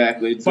like that.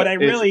 Exactly. But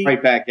it's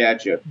right back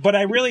at you. But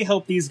I really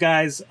hope these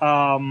guys.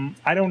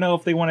 I don't know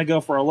if they want to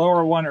go for a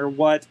lower one or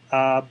what,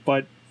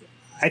 but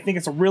I think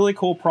it's a really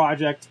cool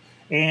project,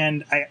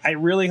 and I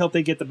really hope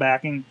they get the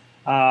backing.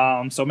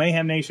 So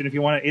Mayhem Nation, if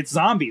you want to, it's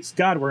zombies.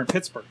 God, we're in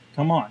Pittsburgh.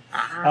 Come on.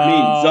 I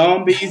mean,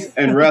 zombies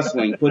and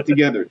wrestling put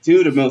together, two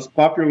of the most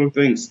popular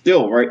things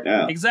still right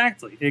now.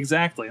 Exactly. And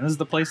this is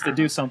the place to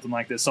do something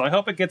like this. So I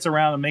hope it gets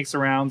around and makes the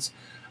rounds.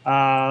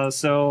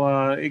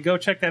 So go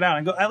check that out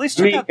and go at least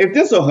check out. If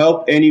this will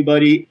help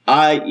anybody,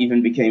 I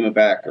even became a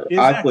backer.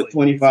 Exactly, I put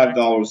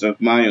 $25 of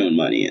my own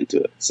money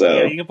into it. So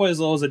yeah, you can put as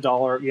low as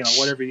 $1,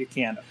 whatever you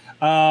can.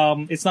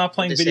 It's not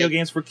playing video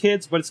games for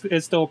kids, but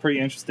it's still a pretty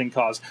interesting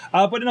cause.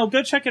 But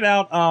go check it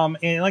out.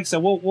 And like I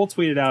said, we'll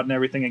tweet it out and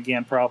everything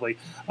again probably.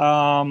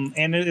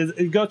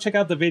 And go check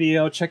out the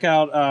video. Check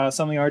out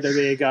some of the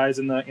RWA guys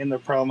in the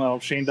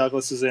promo. Shane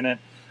Douglas is in it.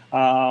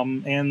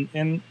 And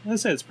like I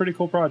said, it's a pretty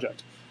cool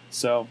project.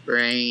 So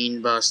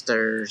Brain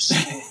Busters.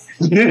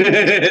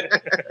 That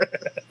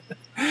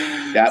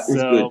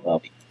was good,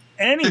 Bobby.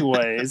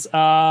 Anyways,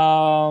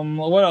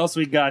 what else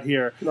we got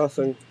here?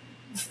 Nothing.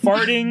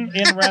 Farting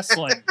in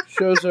wrestling.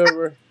 Show's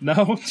over. No,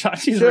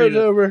 Chachi's Show's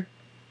over.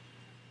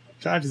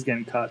 Chachi's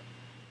getting cut.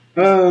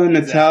 Oh,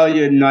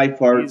 Natalia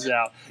Neifart. He's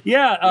out.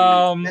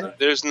 Yeah.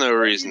 There's no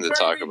reason to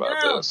talk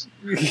about this.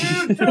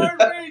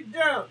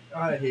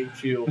 I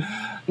hate you.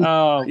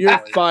 Oh, you're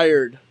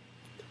fired.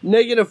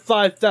 Negative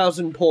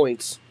 5,000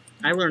 points.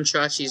 I learned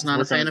Chachi's not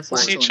a fan of See,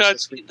 flatulence Chachi,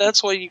 this week.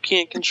 that's why you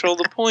can't control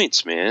the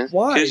points, man.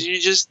 Why? Because you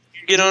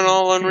get on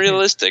all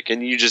unrealistic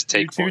and you just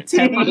take You're points. too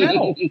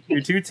temperamental.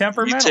 You're too You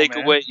temperamental, take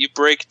man. away, you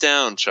break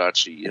down,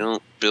 Chachi. You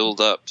don't build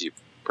up, you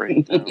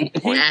break down.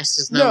 Ass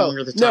is no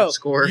longer the top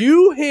scorer.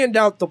 You hand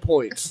out the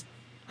points.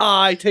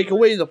 I take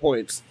away the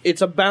points.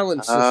 It's a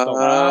balance system.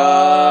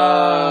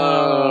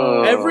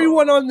 Oh.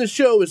 Everyone on the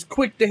show is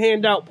quick to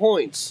hand out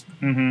points.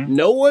 Mm-hmm.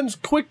 No one's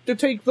quick to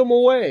take them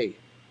away.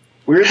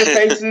 We're the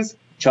faces,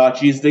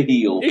 Chachi's the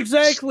heel.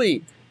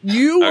 Exactly.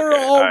 You are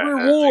Okay, all alright,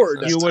 reward.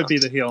 You would be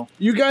the heel.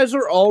 You guys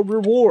are all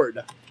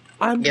reward.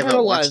 I'm Yeah, but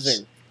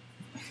penalizing.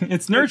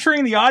 It's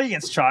nurturing the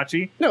audience,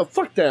 Chachi. No,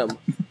 fuck them.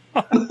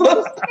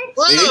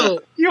 Whoa!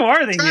 You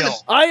are the heel.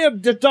 I am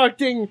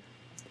deducting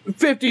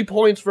 50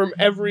 points from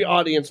every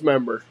audience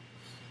member.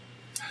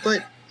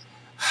 But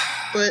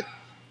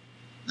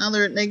now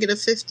they're at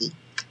 -50.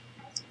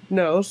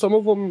 No, some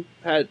of them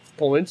had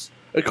points.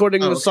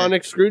 According to okay.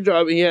 Sonic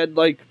Screwjob, he had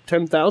like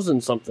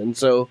 10,000 something.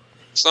 So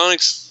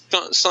Sonic,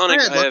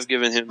 I I have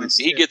given him. points,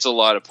 He too. gets a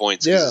lot of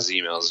points Yeah. because his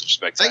emails are I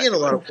spectacular. get a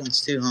lot of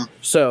points too, huh?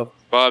 So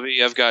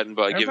Bobby, I've given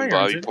Everybody Bobby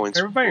earns it. points.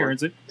 Everybody before.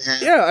 earns it.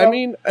 yeah, I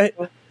mean,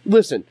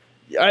 listen,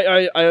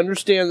 I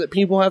understand that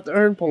people have to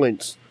earn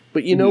points,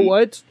 but you know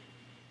what?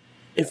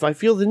 If I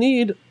feel the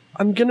need,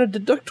 I'm gonna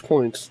deduct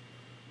points.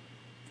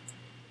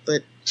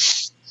 But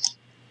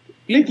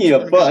Speaking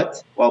of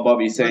butt, while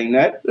Bobby's saying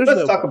that, There's let's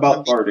no- talk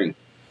about farting.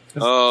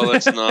 Oh,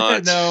 let's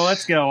not. No,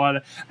 let's go on.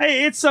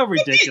 Hey, it's so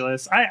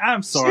ridiculous.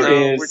 I'm sorry.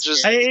 It is. We're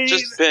just Hey,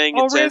 paying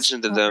Riz-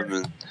 attention to them.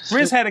 And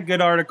Riz had a good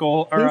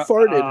article Who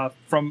farted?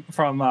 from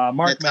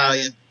Mark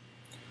Natalia. Madden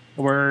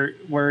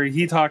where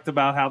he talked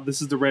about how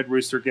this is the Red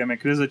Rooster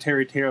gimmick. This is a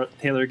Terry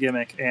Taylor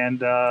gimmick,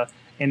 and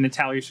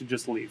Natalia should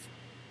just leave.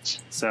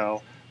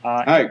 So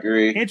I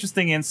agree.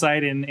 interesting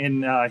insight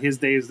in his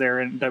days there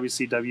in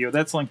WCW.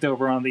 That's linked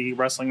over on the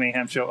Wrestling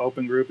Mayhem Show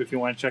open group if you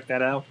want to check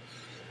that out.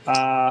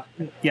 Yeah,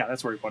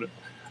 that's where he put it.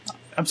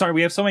 I'm sorry,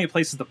 we have so many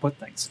places to put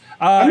things.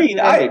 I mean,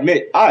 I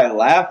admit, I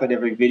laugh at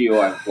every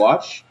video I've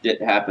watched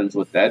that happens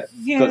with that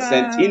because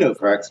Santino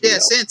cracks me Yeah,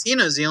 up.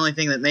 Santino's the only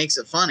thing that makes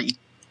it funny.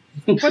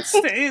 but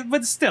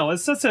still,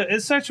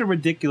 it's such a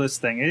ridiculous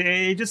thing.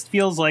 It just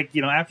feels like,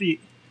 you know, after you,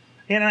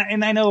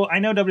 and I know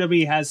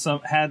WWE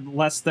had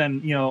less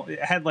than, you know,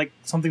 had like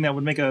something that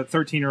would make a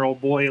 13-year-old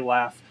boy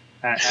laugh.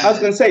 I was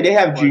going to say, they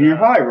have junior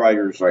high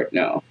writers right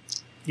now.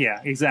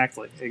 Yeah,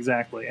 exactly.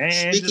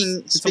 And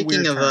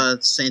Speaking of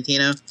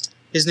Santino,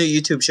 his new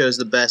YouTube show is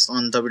the best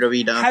on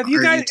WWE. have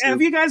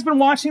you guys been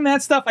watching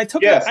that stuff? I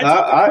took Yes, a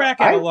crack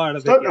at a lot of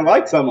it. starting to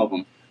like some of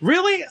them.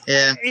 Really?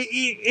 Yeah.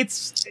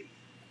 It's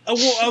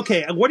well,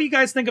 okay. What do you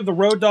guys think of the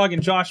Road Dogg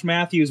and Josh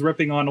Matthews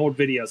ripping on old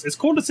videos? It's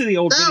cool to see the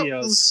old That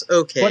videos, was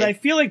okay. but I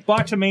feel like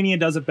Botchamania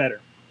does it better.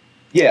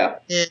 Yeah.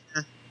 Yeah.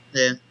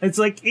 It's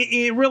like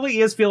it really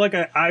is. Feel like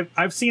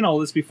I've seen all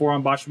this before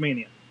on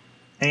Botchamania,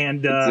 and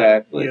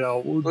Exactly. you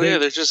know, well, yeah,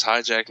 they're just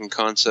hijacking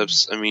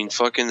concepts. I mean,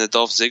 fucking the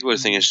Dolph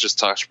Ziggler thing is just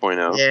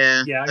Tosh.0.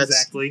 Yeah, that's-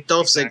 exactly.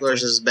 Dolph exactly.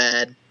 Ziggler's is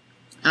bad,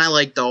 and I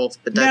like Dolph,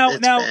 but it's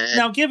bad.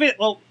 Now, give it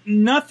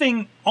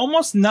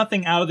almost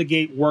nothing out of the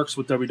gate works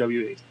with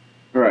WWE.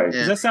 Right.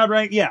 Does that sound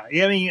right? Yeah.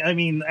 I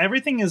mean,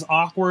 everything is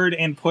awkward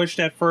and pushed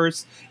at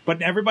first,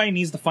 but everybody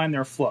needs to find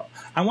their flow.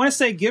 I want to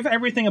say, give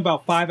everything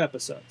about 5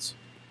 episodes.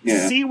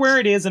 Yeah. See where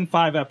it is in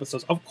 5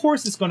 episodes. Of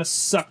course, it's going to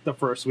suck the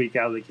first week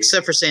out of the gate.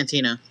 Except for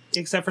Santino.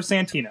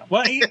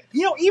 Well, you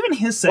know, even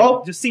his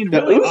segment just seemed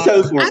the really Usos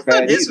awkward. weren't I thought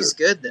bad his either. was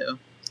good though.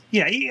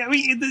 Yeah, I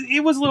mean,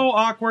 it was a little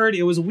awkward.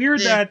 It was weird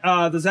that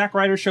the Zack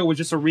Ryder show was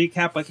just a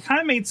recap, but it kind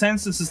of made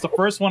sense since it's the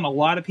first one a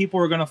lot of people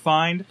are going to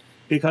find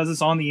because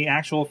it's on the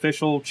actual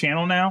official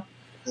channel now.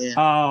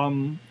 Yeah.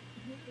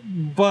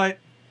 But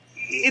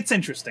it's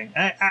interesting.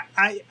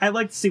 I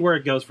like to see where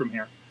it goes from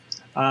here.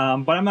 But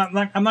I'm not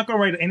going to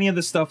write any of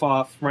this stuff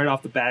off right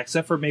off the bat,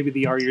 except for maybe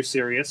the Are You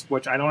Serious,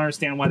 which I don't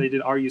understand why they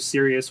did Are You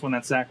Serious when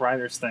that's Zack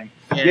Ryder's thing.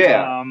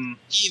 Yeah.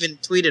 He even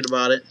tweeted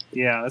about it.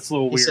 Yeah, that's a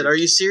little He weird. said, "Are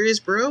you serious,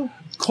 bro?"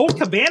 Colt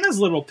Cabana's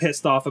a little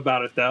pissed off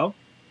about it though.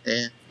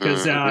 Yeah.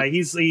 Because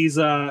he's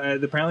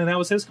apparently that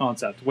was his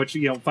concept, which,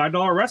 you know,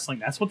 $5 wrestling.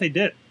 That's what they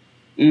did.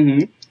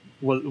 Mm-hmm.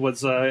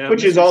 Was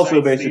Which is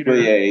also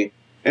basically a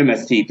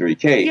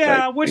MST3K. yeah,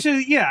 type which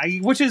thing.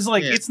 is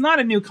like it's not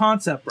a new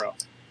concept, bro.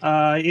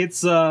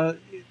 It's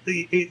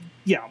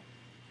yeah.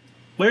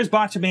 There's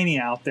Botchamania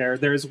out there.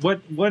 There's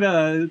what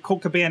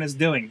Colt Cabana is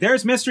doing.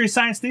 There's Mystery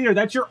Science Theater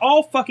that you're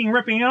all fucking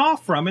ripping it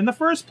off from in the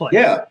first place.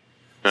 Yeah.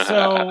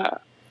 So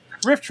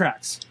riff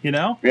tracks, you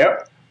know.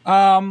 Yep.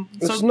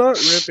 It's not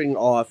ripping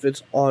off;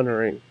 it's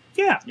honoring.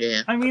 Yeah.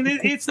 Yeah. I mean,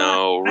 it's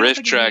No, not.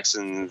 riff tracks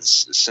and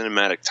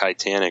cinematic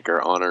Titanic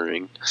are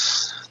honoring.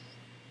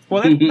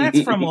 Well,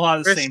 that's from a lot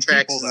of the Riff same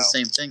Tracks people, is though. the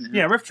same thing. Then.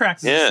 Yeah, Riff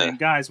Tracks is Yeah. the same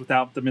guys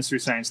without the Mystery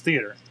Science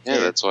Theater. Yeah,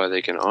 that's why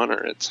they can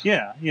honor it.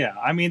 Yeah.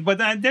 I mean, but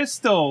there's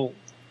still,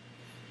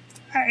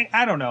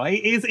 I don't know.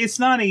 It's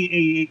not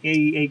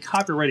a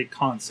copyrighted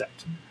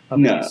concept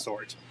of any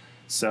sort.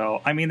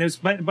 So, I mean, there's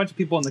a bunch of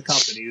people in the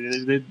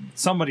company.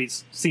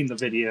 Somebody's seen the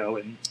video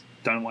and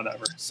done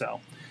whatever.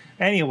 So,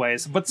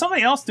 Anyways, but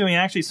somebody else doing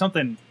actually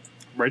something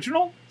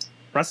original,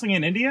 wrestling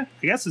in India.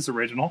 I guess it's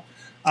original.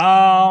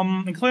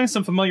 Including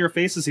some familiar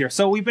faces here.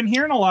 So we've been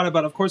hearing a lot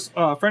about, of course,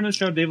 friend of the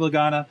show, Dave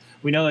Lagana.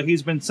 We know that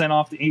he's been sent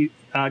off to,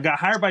 got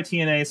hired by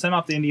TNA, sent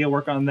off to India,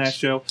 work on that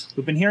show.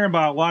 We've been hearing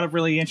about a lot of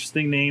really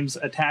interesting names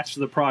attached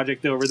to the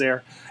project over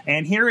there.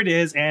 And here it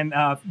is. And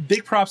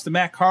big props to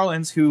Matt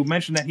Carlins, who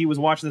mentioned that he was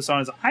watching this on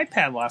his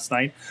iPad last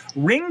night.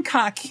 Ring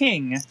Ka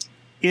King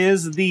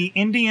is the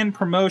Indian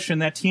promotion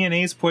that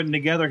TNA is putting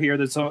together here.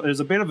 There's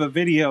a bit of a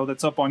video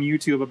that's up on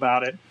YouTube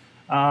about it.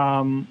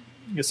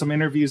 Some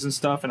interviews and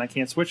stuff, and I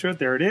can't switch it.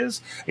 There it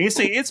is. And you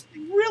say it's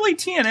really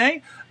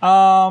TNA,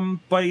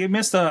 but you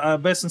missed a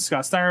Bess and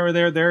Scott Steiner over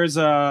there. There's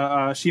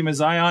Shima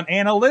Zion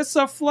and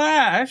Alyssa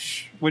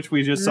Flash, which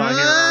we just saw here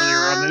earlier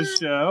on this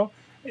show.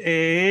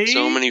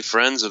 So many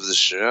friends of the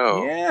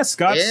show. Yeah,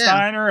 Scott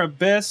Steiner,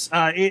 Abyss.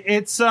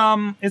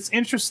 It's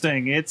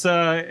interesting. It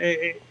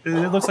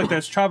looks like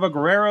there's Chavo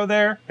Guerrero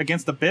there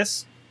against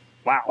Abyss.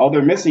 Wow. All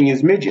they're missing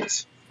is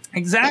midgets.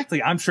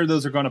 Exactly. I'm sure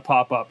those are going to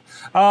pop up.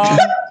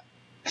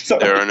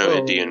 There are no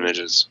Indian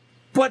midgets.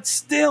 But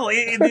still,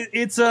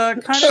 it's kind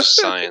of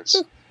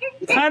science.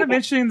 Kind of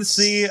interesting to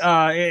see.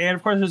 And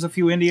of course, there's a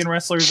few Indian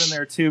wrestlers in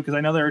there too, because I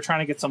know they were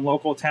trying to get some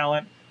local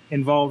talent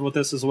involved with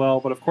this as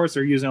well. But of course,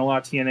 they're using a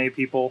lot of TNA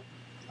people.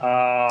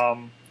 A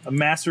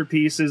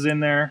Masterpiece is in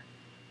there.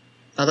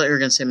 I thought you were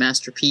going to say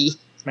Master P.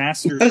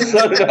 Master P is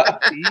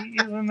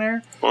in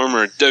there.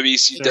 Former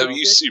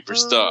WCW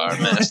superstar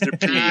Master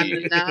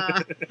P.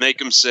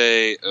 Make him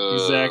say,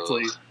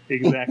 Exactly.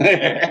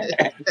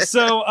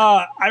 So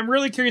I'm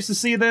really curious to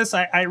see this.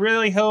 I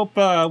really hope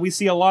we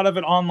see a lot of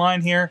it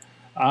online here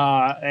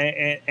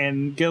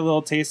and get a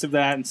little taste of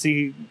that and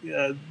see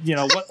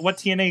what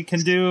TNA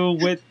can do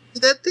with.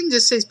 Did that thing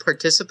just say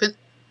participant?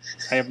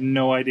 I have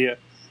no idea.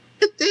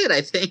 It did, I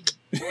think.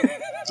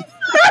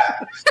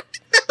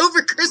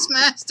 Over Chris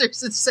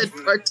Masters, it said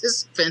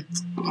participant.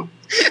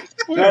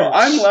 No,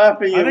 I'm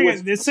laughing at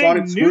what it's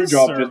Sonic saying news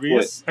Screwjob just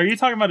service. Are you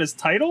talking about his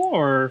title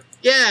or?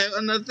 Yeah,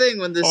 on the thing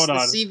when this Hold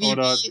on.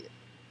 CVB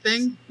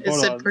thing, it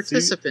Hold said on.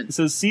 participant. It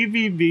says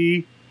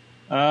CVB.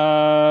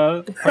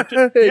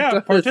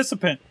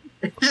 Participant.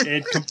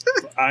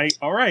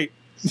 All right.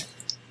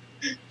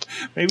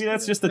 Maybe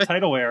that's just a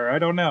title error. I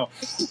don't know.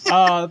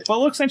 But it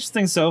looks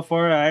interesting so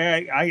far.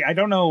 I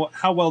don't know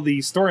how well the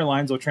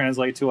storylines will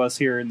translate to us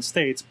here in the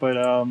States, but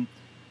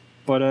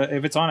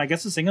if it's on, I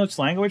guess it's English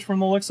language from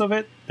the looks of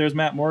it. There's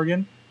Matt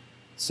Morgan.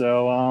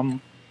 So,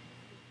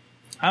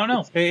 I don't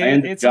know.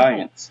 It's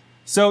Giants. Cool.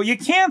 So you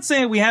can't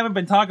say we haven't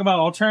been talking about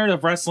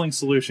alternative wrestling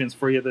solutions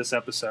for you this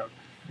episode.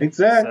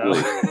 Exactly.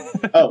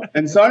 So.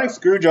 And Sonic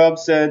Screwjob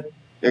said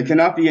there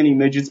cannot be any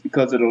midgets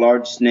because of the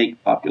large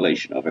snake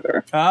population over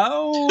there.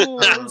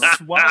 Oh,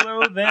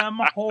 swallow them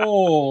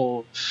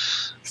whole.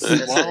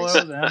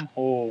 Swallow them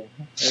whole.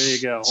 There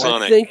you go.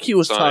 I think he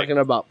was talking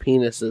about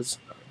penises.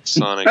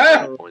 Sonic.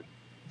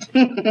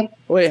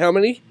 Wait, how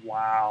many?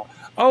 Wow.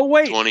 Oh,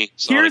 wait. 20.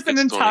 Here's an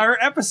entire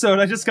episode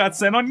I just got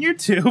sent on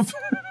YouTube.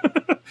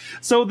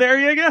 So there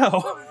you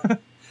go.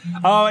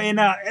 Oh, and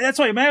that's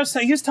why man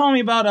he was telling me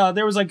about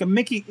there was like a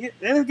Mickey.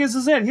 I think this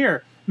is it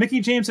here.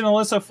 Mickey James and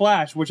Alyssa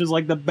Flash, which is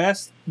like the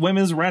best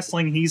women's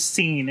wrestling he's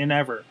seen in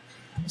ever.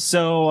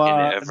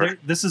 So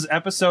this is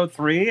episode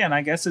 3, and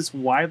I guess it's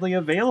widely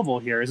available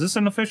here. Is this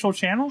an official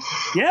channel?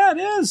 Yeah, it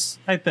is.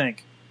 I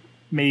think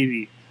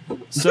maybe.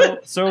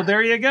 So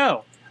there you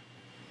go.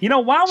 You know,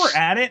 while we're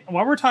at it,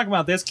 while we're talking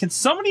about this,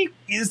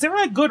 is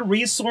there a good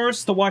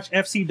resource to watch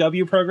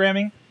FCW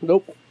programming?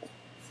 Nope.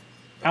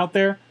 Out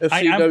there,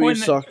 FCW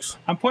sucks.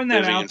 I'm putting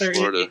that out there.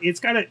 It's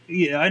got to.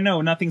 Yeah, I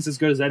know nothing's as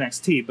good as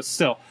NXT, but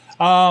still.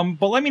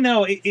 But let me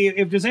know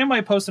if there's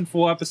anybody posting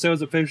full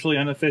episodes officially,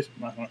 unofficially.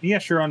 Yeah,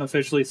 sure,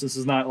 unofficially, since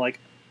it's not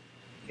like,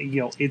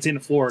 it's in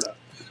Florida.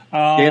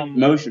 Daily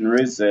Motion,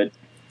 Riz said.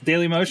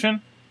 Daily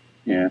Motion.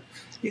 Yeah.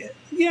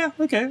 Yeah.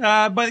 Okay.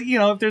 But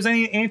if there's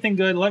anything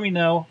good, let me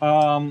know.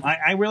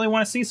 I really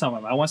want to see some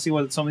of them. I want to see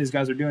what some of these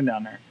guys are doing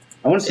down there.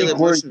 I want to see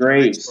Corey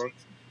Graves.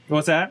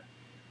 What's that?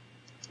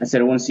 I said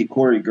I want to see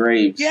Corey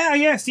Graves.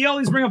 Yeah. See all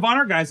these Ring of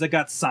Honor guys that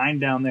got signed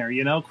down there.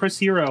 Chris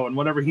Hero and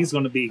whatever he's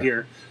going to be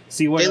here.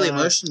 See what Daily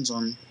Motion's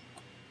on.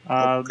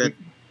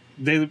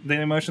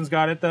 Daily Motion's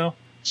got it though.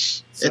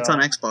 So. It's on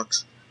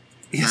Xbox.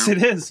 Yes,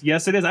 it is.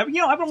 Yes, it is. I've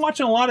been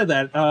watching a lot of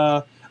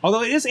that.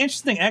 Although it is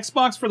interesting,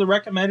 Xbox for the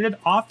recommended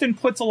often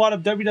puts a lot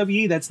of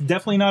WWE that's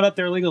definitely not up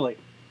there legally.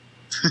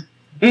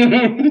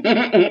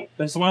 I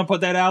just want to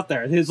put that out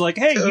there. It's like,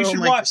 hey, you should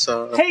watch.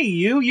 Hey,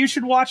 you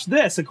should watch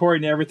this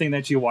according to everything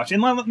that you watch.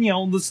 And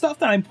the stuff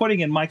that I'm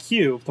putting in my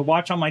queue to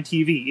watch on my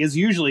TV is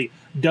usually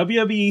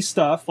WWE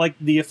stuff, like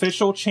the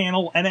official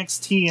channel,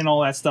 NXT, and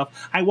all that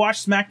stuff. I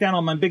watch SmackDown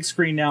on my big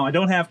screen now. I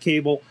don't have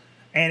cable,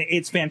 and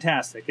it's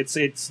fantastic.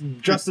 It's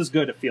just as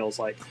good. It feels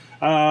like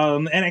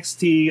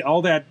NXT,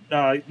 all that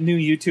new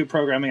YouTube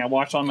programming I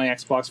watch on my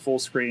Xbox full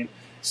screen.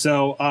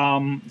 So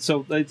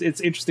it's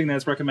interesting that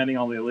it's recommending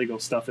all the illegal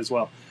stuff as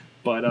well.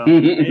 But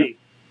hey,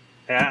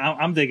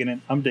 I'm digging it.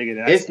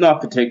 It's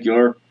not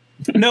particular.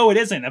 No, it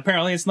isn't.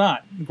 Apparently, it's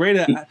not. Great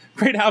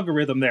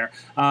algorithm there.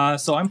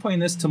 So I'm putting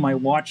this to my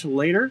watch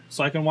later,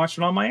 so I can watch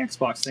it on my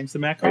Xbox. Thanks to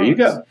Matt Collins.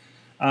 There you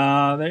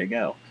go. There you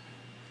go.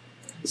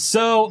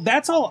 So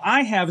that's all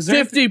I have. Is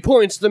there 50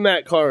 points to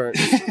Matt Carlins.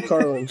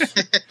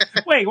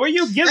 Wait, were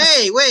you giving?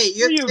 Hey, wait,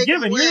 you're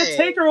giving? You're the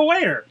taker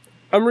awayer.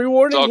 I'm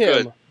rewarding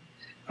him.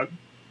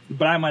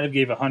 But I might have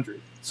gave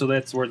 100, so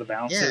that's where the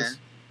balance is.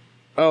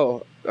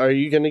 Oh, are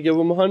you going to give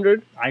him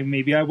 100?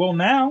 Maybe I will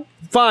now.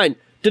 Fine.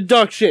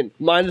 Deduction.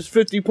 Minus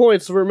 50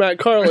 points for Matt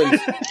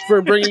Carlins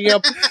for bringing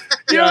up...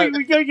 we're going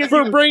to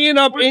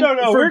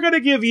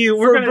give you...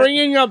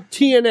 bringing up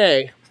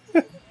TNA.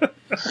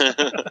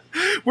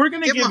 We're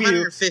going to give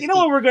you... You know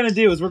what we're going to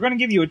do is we're going to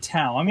give you a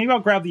towel. Maybe I'll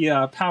grab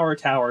the power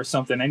tower or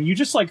something, and you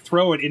just like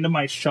throw it into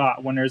my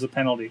shot when there's a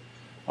penalty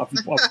of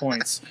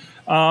points.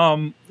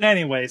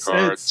 Anyways.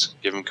 Cards.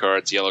 Give him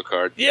cards. Yellow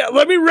card. Yeah,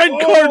 let me red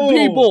card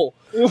people.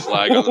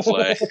 Flag on the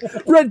flag.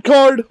 Red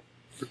card.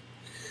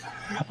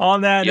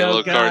 On that Yellow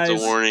note, guys,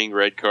 card's a warning.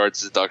 Red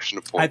card's deduction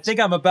of points. I think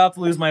I'm about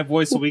to lose my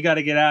voice, so we got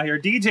to get out of here.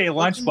 DJ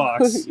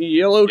Lunchbox.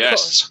 Yellow card.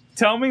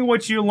 Tell me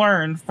what you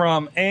learned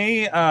from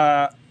or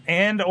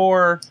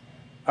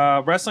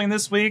wrestling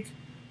this week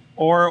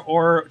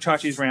or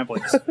Chachi's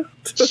ramblings.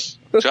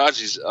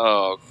 Chachi's,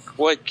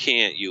 what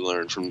can't you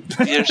learn from...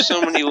 There's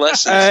so many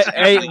lessons.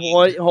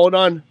 Hold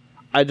on.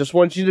 I just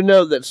want you to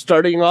know that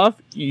starting off,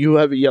 you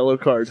have a yellow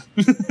card.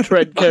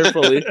 Tread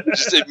carefully.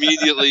 Just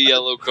immediately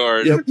yellow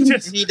card. Yep.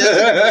 Just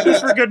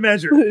for good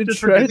measure. Just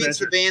for good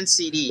measure. Band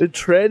CD.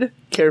 Tread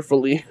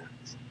carefully.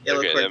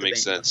 Okay, that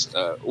makes sense.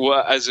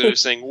 As I was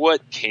saying, what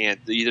can't?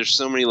 There's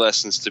so many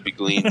lessons to be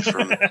gleaned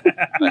from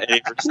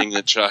everything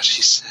that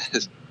Chachi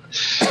said.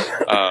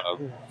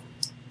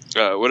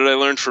 What did I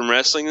learn from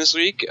wrestling this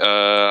week?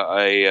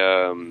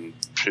 I don't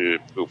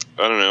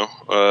know.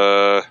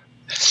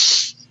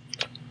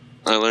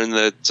 I learned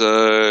that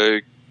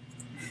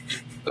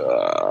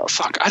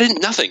fuck,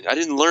 nothing. I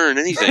didn't learn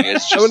anything.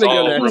 It's just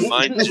all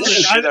reminders of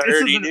shit I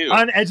already knew.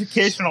 An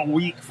uneducational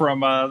week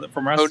from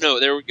wrestling. Oh no,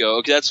 there we go.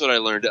 Okay, that's what I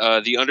learned.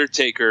 The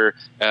Undertaker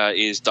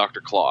is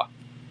Dr. Claw.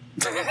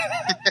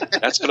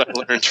 That's what I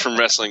learned from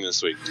wrestling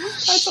this week. I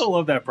still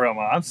love that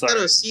promo. I'm sorry.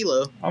 That was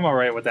CeeLo. I'm all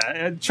right with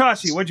that.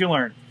 Chachi, what'd you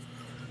learn?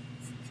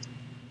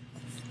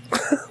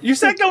 You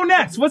said go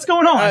next. What's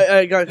going on?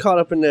 I got caught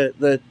up in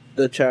the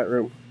chat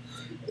room.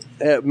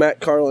 Matt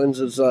Carlins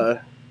is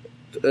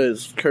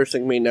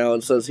cursing me now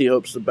and says he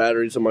hopes the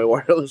batteries in my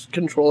wireless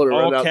controller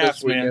run out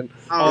this weekend.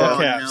 All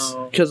caps.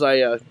 Because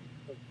I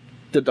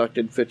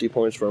deducted 50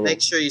 points from him.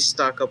 Make sure you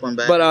stock up on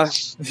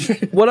batteries.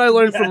 But what I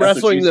learned from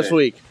wrestling this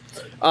week,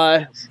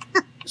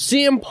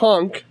 CM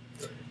Punk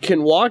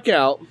can walk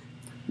out,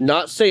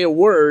 not say a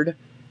word,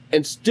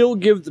 and still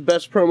give the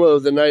best promo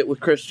of the night with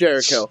Chris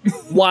Jericho,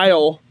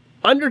 while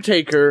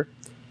Undertaker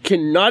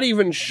can not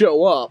even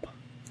show up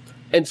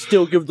and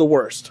still give the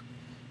worst.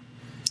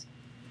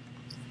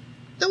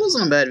 That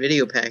wasn't a bad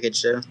video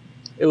package, though.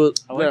 It was.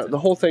 The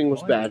whole thing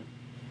was bad.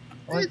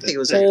 I didn't think it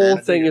was the whole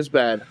thing is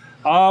bad.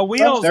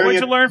 Wheels, what'd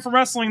you learn from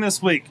wrestling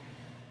this week?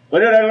 What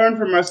did I learn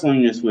from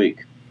wrestling this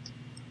week?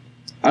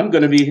 I'm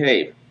going to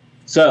behave.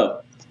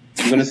 So,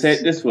 I'm going to say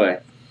it this way.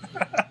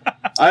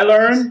 I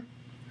learned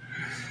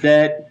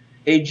that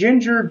a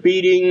ginger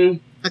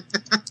beating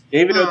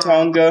David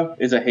Otunga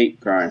is a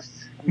hate crime.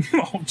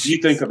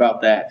 You think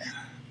about that.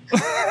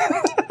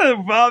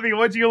 Bobby,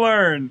 what'd you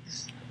learn?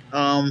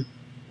 I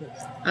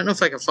don't know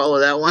if I can follow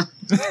that one.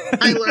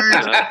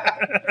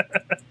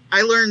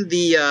 I learned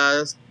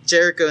the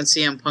Jericho and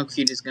CM Punk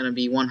feud is going to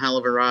be one hell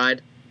of a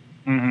ride.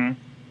 Mm-hmm.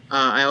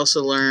 I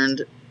also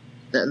learned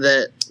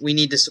that we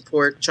need to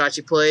support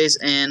Chachi Plays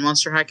and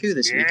Monster Haiku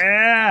this week.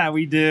 Yeah,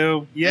 we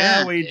do.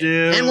 Yeah, we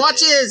do. And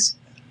watches.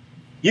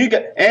 You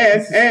got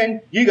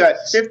and you got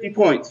 50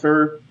 points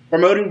for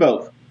promoting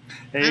both.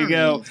 There you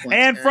go.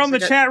 And from the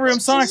chat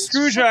room, Sonic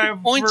Screwdriver.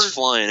 Points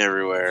flying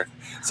everywhere.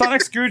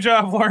 Sonic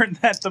Screwdriver learned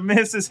that The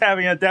Miz is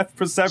having a depth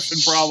perception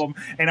problem,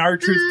 and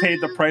R-Truth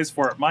paid the price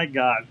for it. My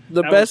God.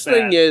 The best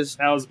thing is,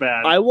 that was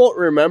bad. I won't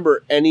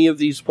remember any of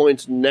these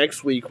points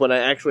next week when I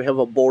actually have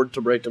a board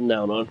to break them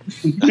down on.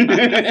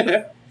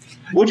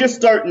 We'll just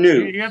start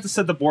new. You have to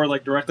set the board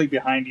like directly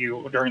behind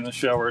you during the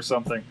show or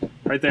something.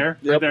 Right there?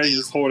 Yep. Right there, you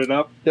just hold it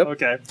up? Yep.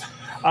 Okay.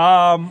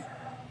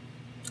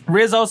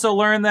 Riz also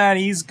learned that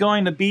he's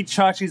going to beat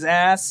Chachi's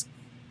ass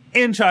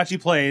in Chachi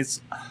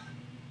Plays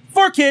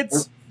for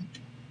kids.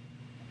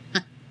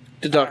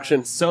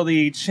 Deduction. So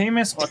the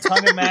Sheamus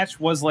Otunga match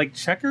was like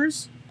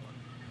checkers?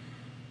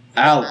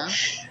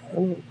 Ouch.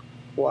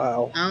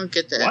 Wow. I don't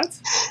get that.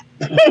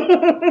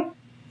 What?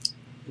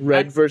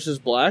 Red versus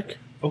black?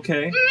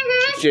 Okay.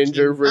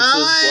 Ginger versus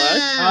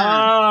black? Oh,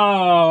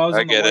 I was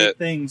I on the get right it.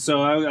 thing.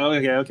 So,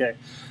 okay.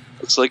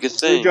 It's like a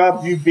thing. Good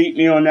job, you beat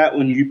me on that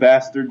one, you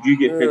bastard. You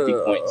get 50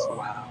 points.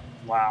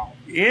 Wow.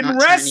 In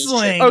Not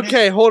wrestling.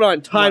 Okay, hold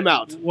on. Time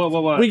out.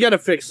 What? We gotta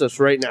fix this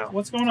right now.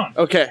 What's going on?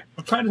 Okay.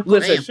 I'm trying to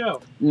Listen. the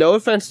show. No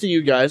offense to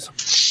you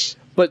guys,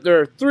 but there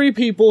are 3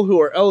 people who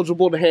are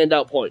eligible to hand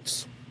out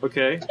points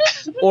Okay.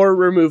 or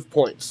remove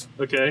points.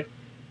 Okay.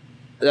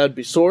 That'd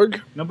be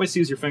Sorg. Nobody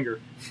sees your finger.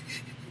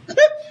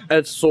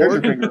 That's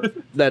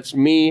Sorg. That's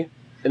me,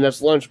 and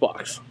that's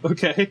Lunchbox.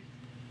 Okay.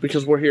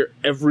 Because we're here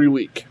every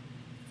week.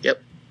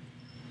 Yep.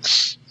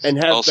 And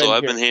have also,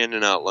 I've here. been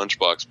handing out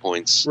lunchbox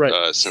points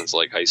since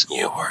like high school.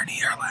 You weren't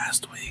here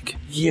last week.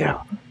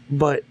 Yeah,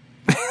 but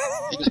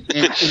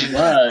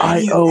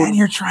and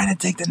you're trying to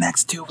take the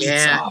next 2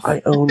 weeks off.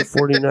 I own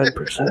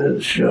 49% of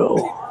the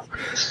show.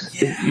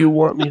 If you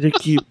want me to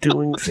keep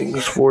doing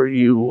things for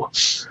you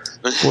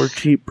for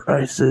cheap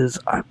prices,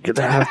 I'm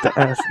gonna have to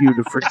ask you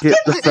to forget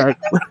the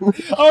fact.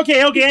 Okay.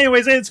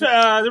 Anyways, it's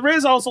the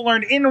Riz also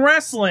learned in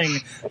wrestling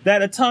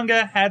that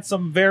Atunga had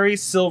some very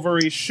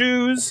silvery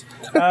shoes.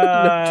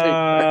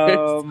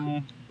 But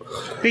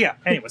yeah.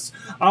 Anyways,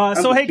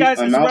 so hey guys,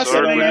 it's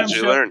Wrestling Sorg, what Mayhem did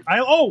you show. learn?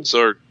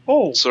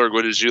 Sorg,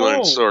 what did you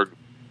learn? Sorg.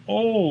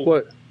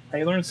 What?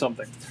 I learned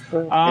something.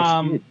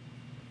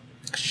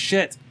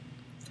 Shit.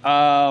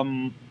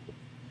 You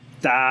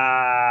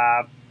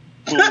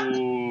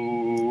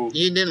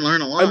didn't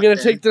learn a lot. I'm going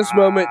to take this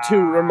moment to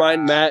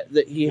remind Matt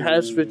that he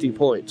has 50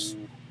 points.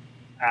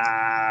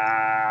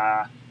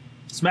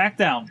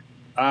 SmackDown.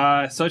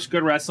 Such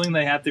good wrestling,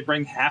 they have to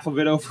bring half of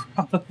it over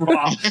on the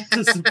Raw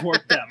to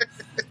support them.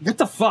 What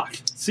the fuck?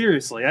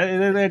 Seriously,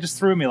 they just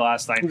threw me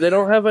last night. They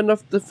don't have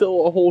enough to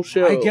fill a whole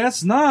show. I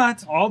guess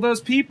not. All those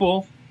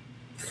people.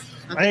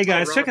 Hey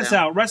guys, check us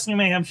out,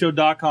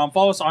 WrestlingMayhemShow.com.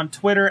 Follow us on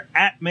Twitter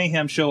at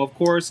Mayhem Show, of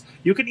course.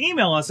 You can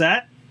email us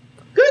at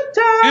Good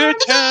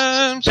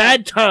times.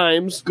 Bad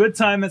times. Good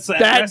time. It's at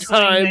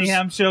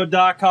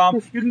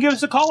WrestlingMayhemShow.com. You can give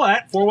us a call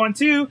at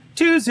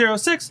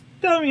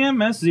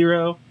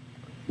 412-206-WMS0.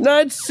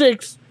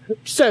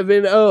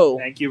 9670.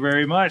 Thank you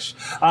very much.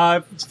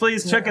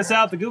 Please check us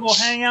out, the Google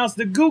Hangouts,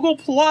 the Google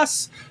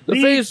Plus, the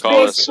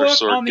Facebook.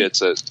 Sorg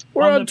gets it.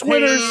 We're on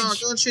Twitter. No,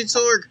 don't shoot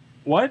Sorg.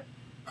 What?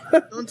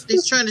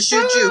 He's trying to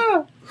shoot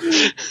you.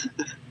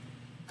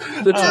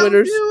 The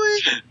Twitters.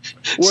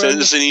 Send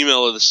us an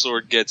email with the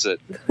Sorg gets it.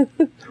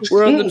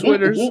 We're on the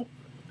Twitters.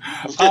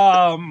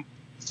 God.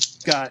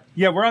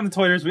 Yeah, we're on the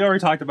Twitters. We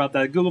already talked about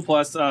that. Google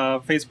Plus,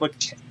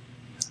 Facebook,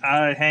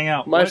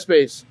 Hangout.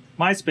 MySpace.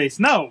 MySpace.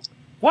 No.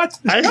 What?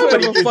 I have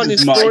a funny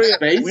story.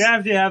 We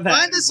have to have that.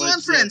 Find us on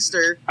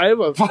Friendster. I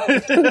have a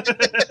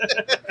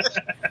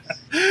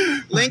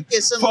link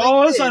is on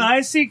Follow us LinkedIn. on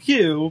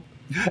ICQ.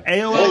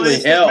 AOL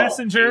Instant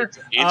Messenger.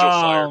 Angel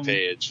Fire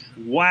page.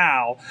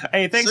 Wow.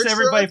 Hey, thanks Search to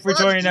everybody for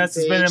for joining our us.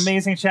 It's been an page.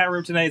 amazing chat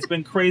room tonight. It's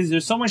been crazy.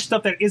 There's so much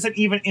stuff that isn't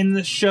even in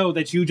the show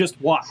that you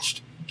just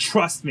watched.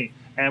 Trust me.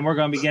 And we're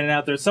going to be getting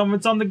out there. Some of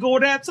it's on the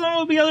Gold app. Some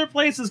will be other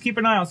places. Keep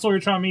an eye on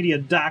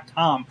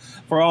SolartronMedia.com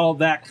for all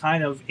that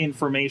kind of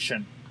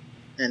information.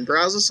 And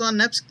browse us on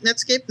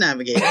Netscape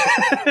Navigator.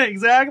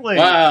 Exactly.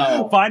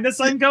 Wow. Find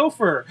us on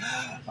Gopher.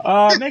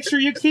 Make sure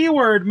you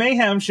keyword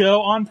Mayhem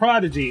Show on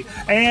Prodigy.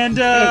 And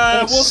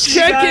we'll see you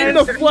check guys in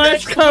the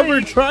flash next cover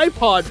week.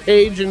 tripod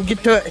page and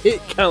get the hit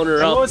counter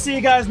And up. we'll see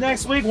you guys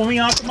next week when we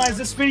optimize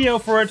this video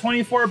for a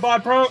 24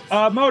 baud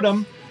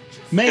modem.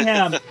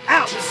 Mayhem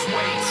out. Just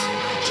wait,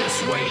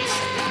 just wait,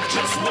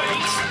 just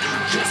wait.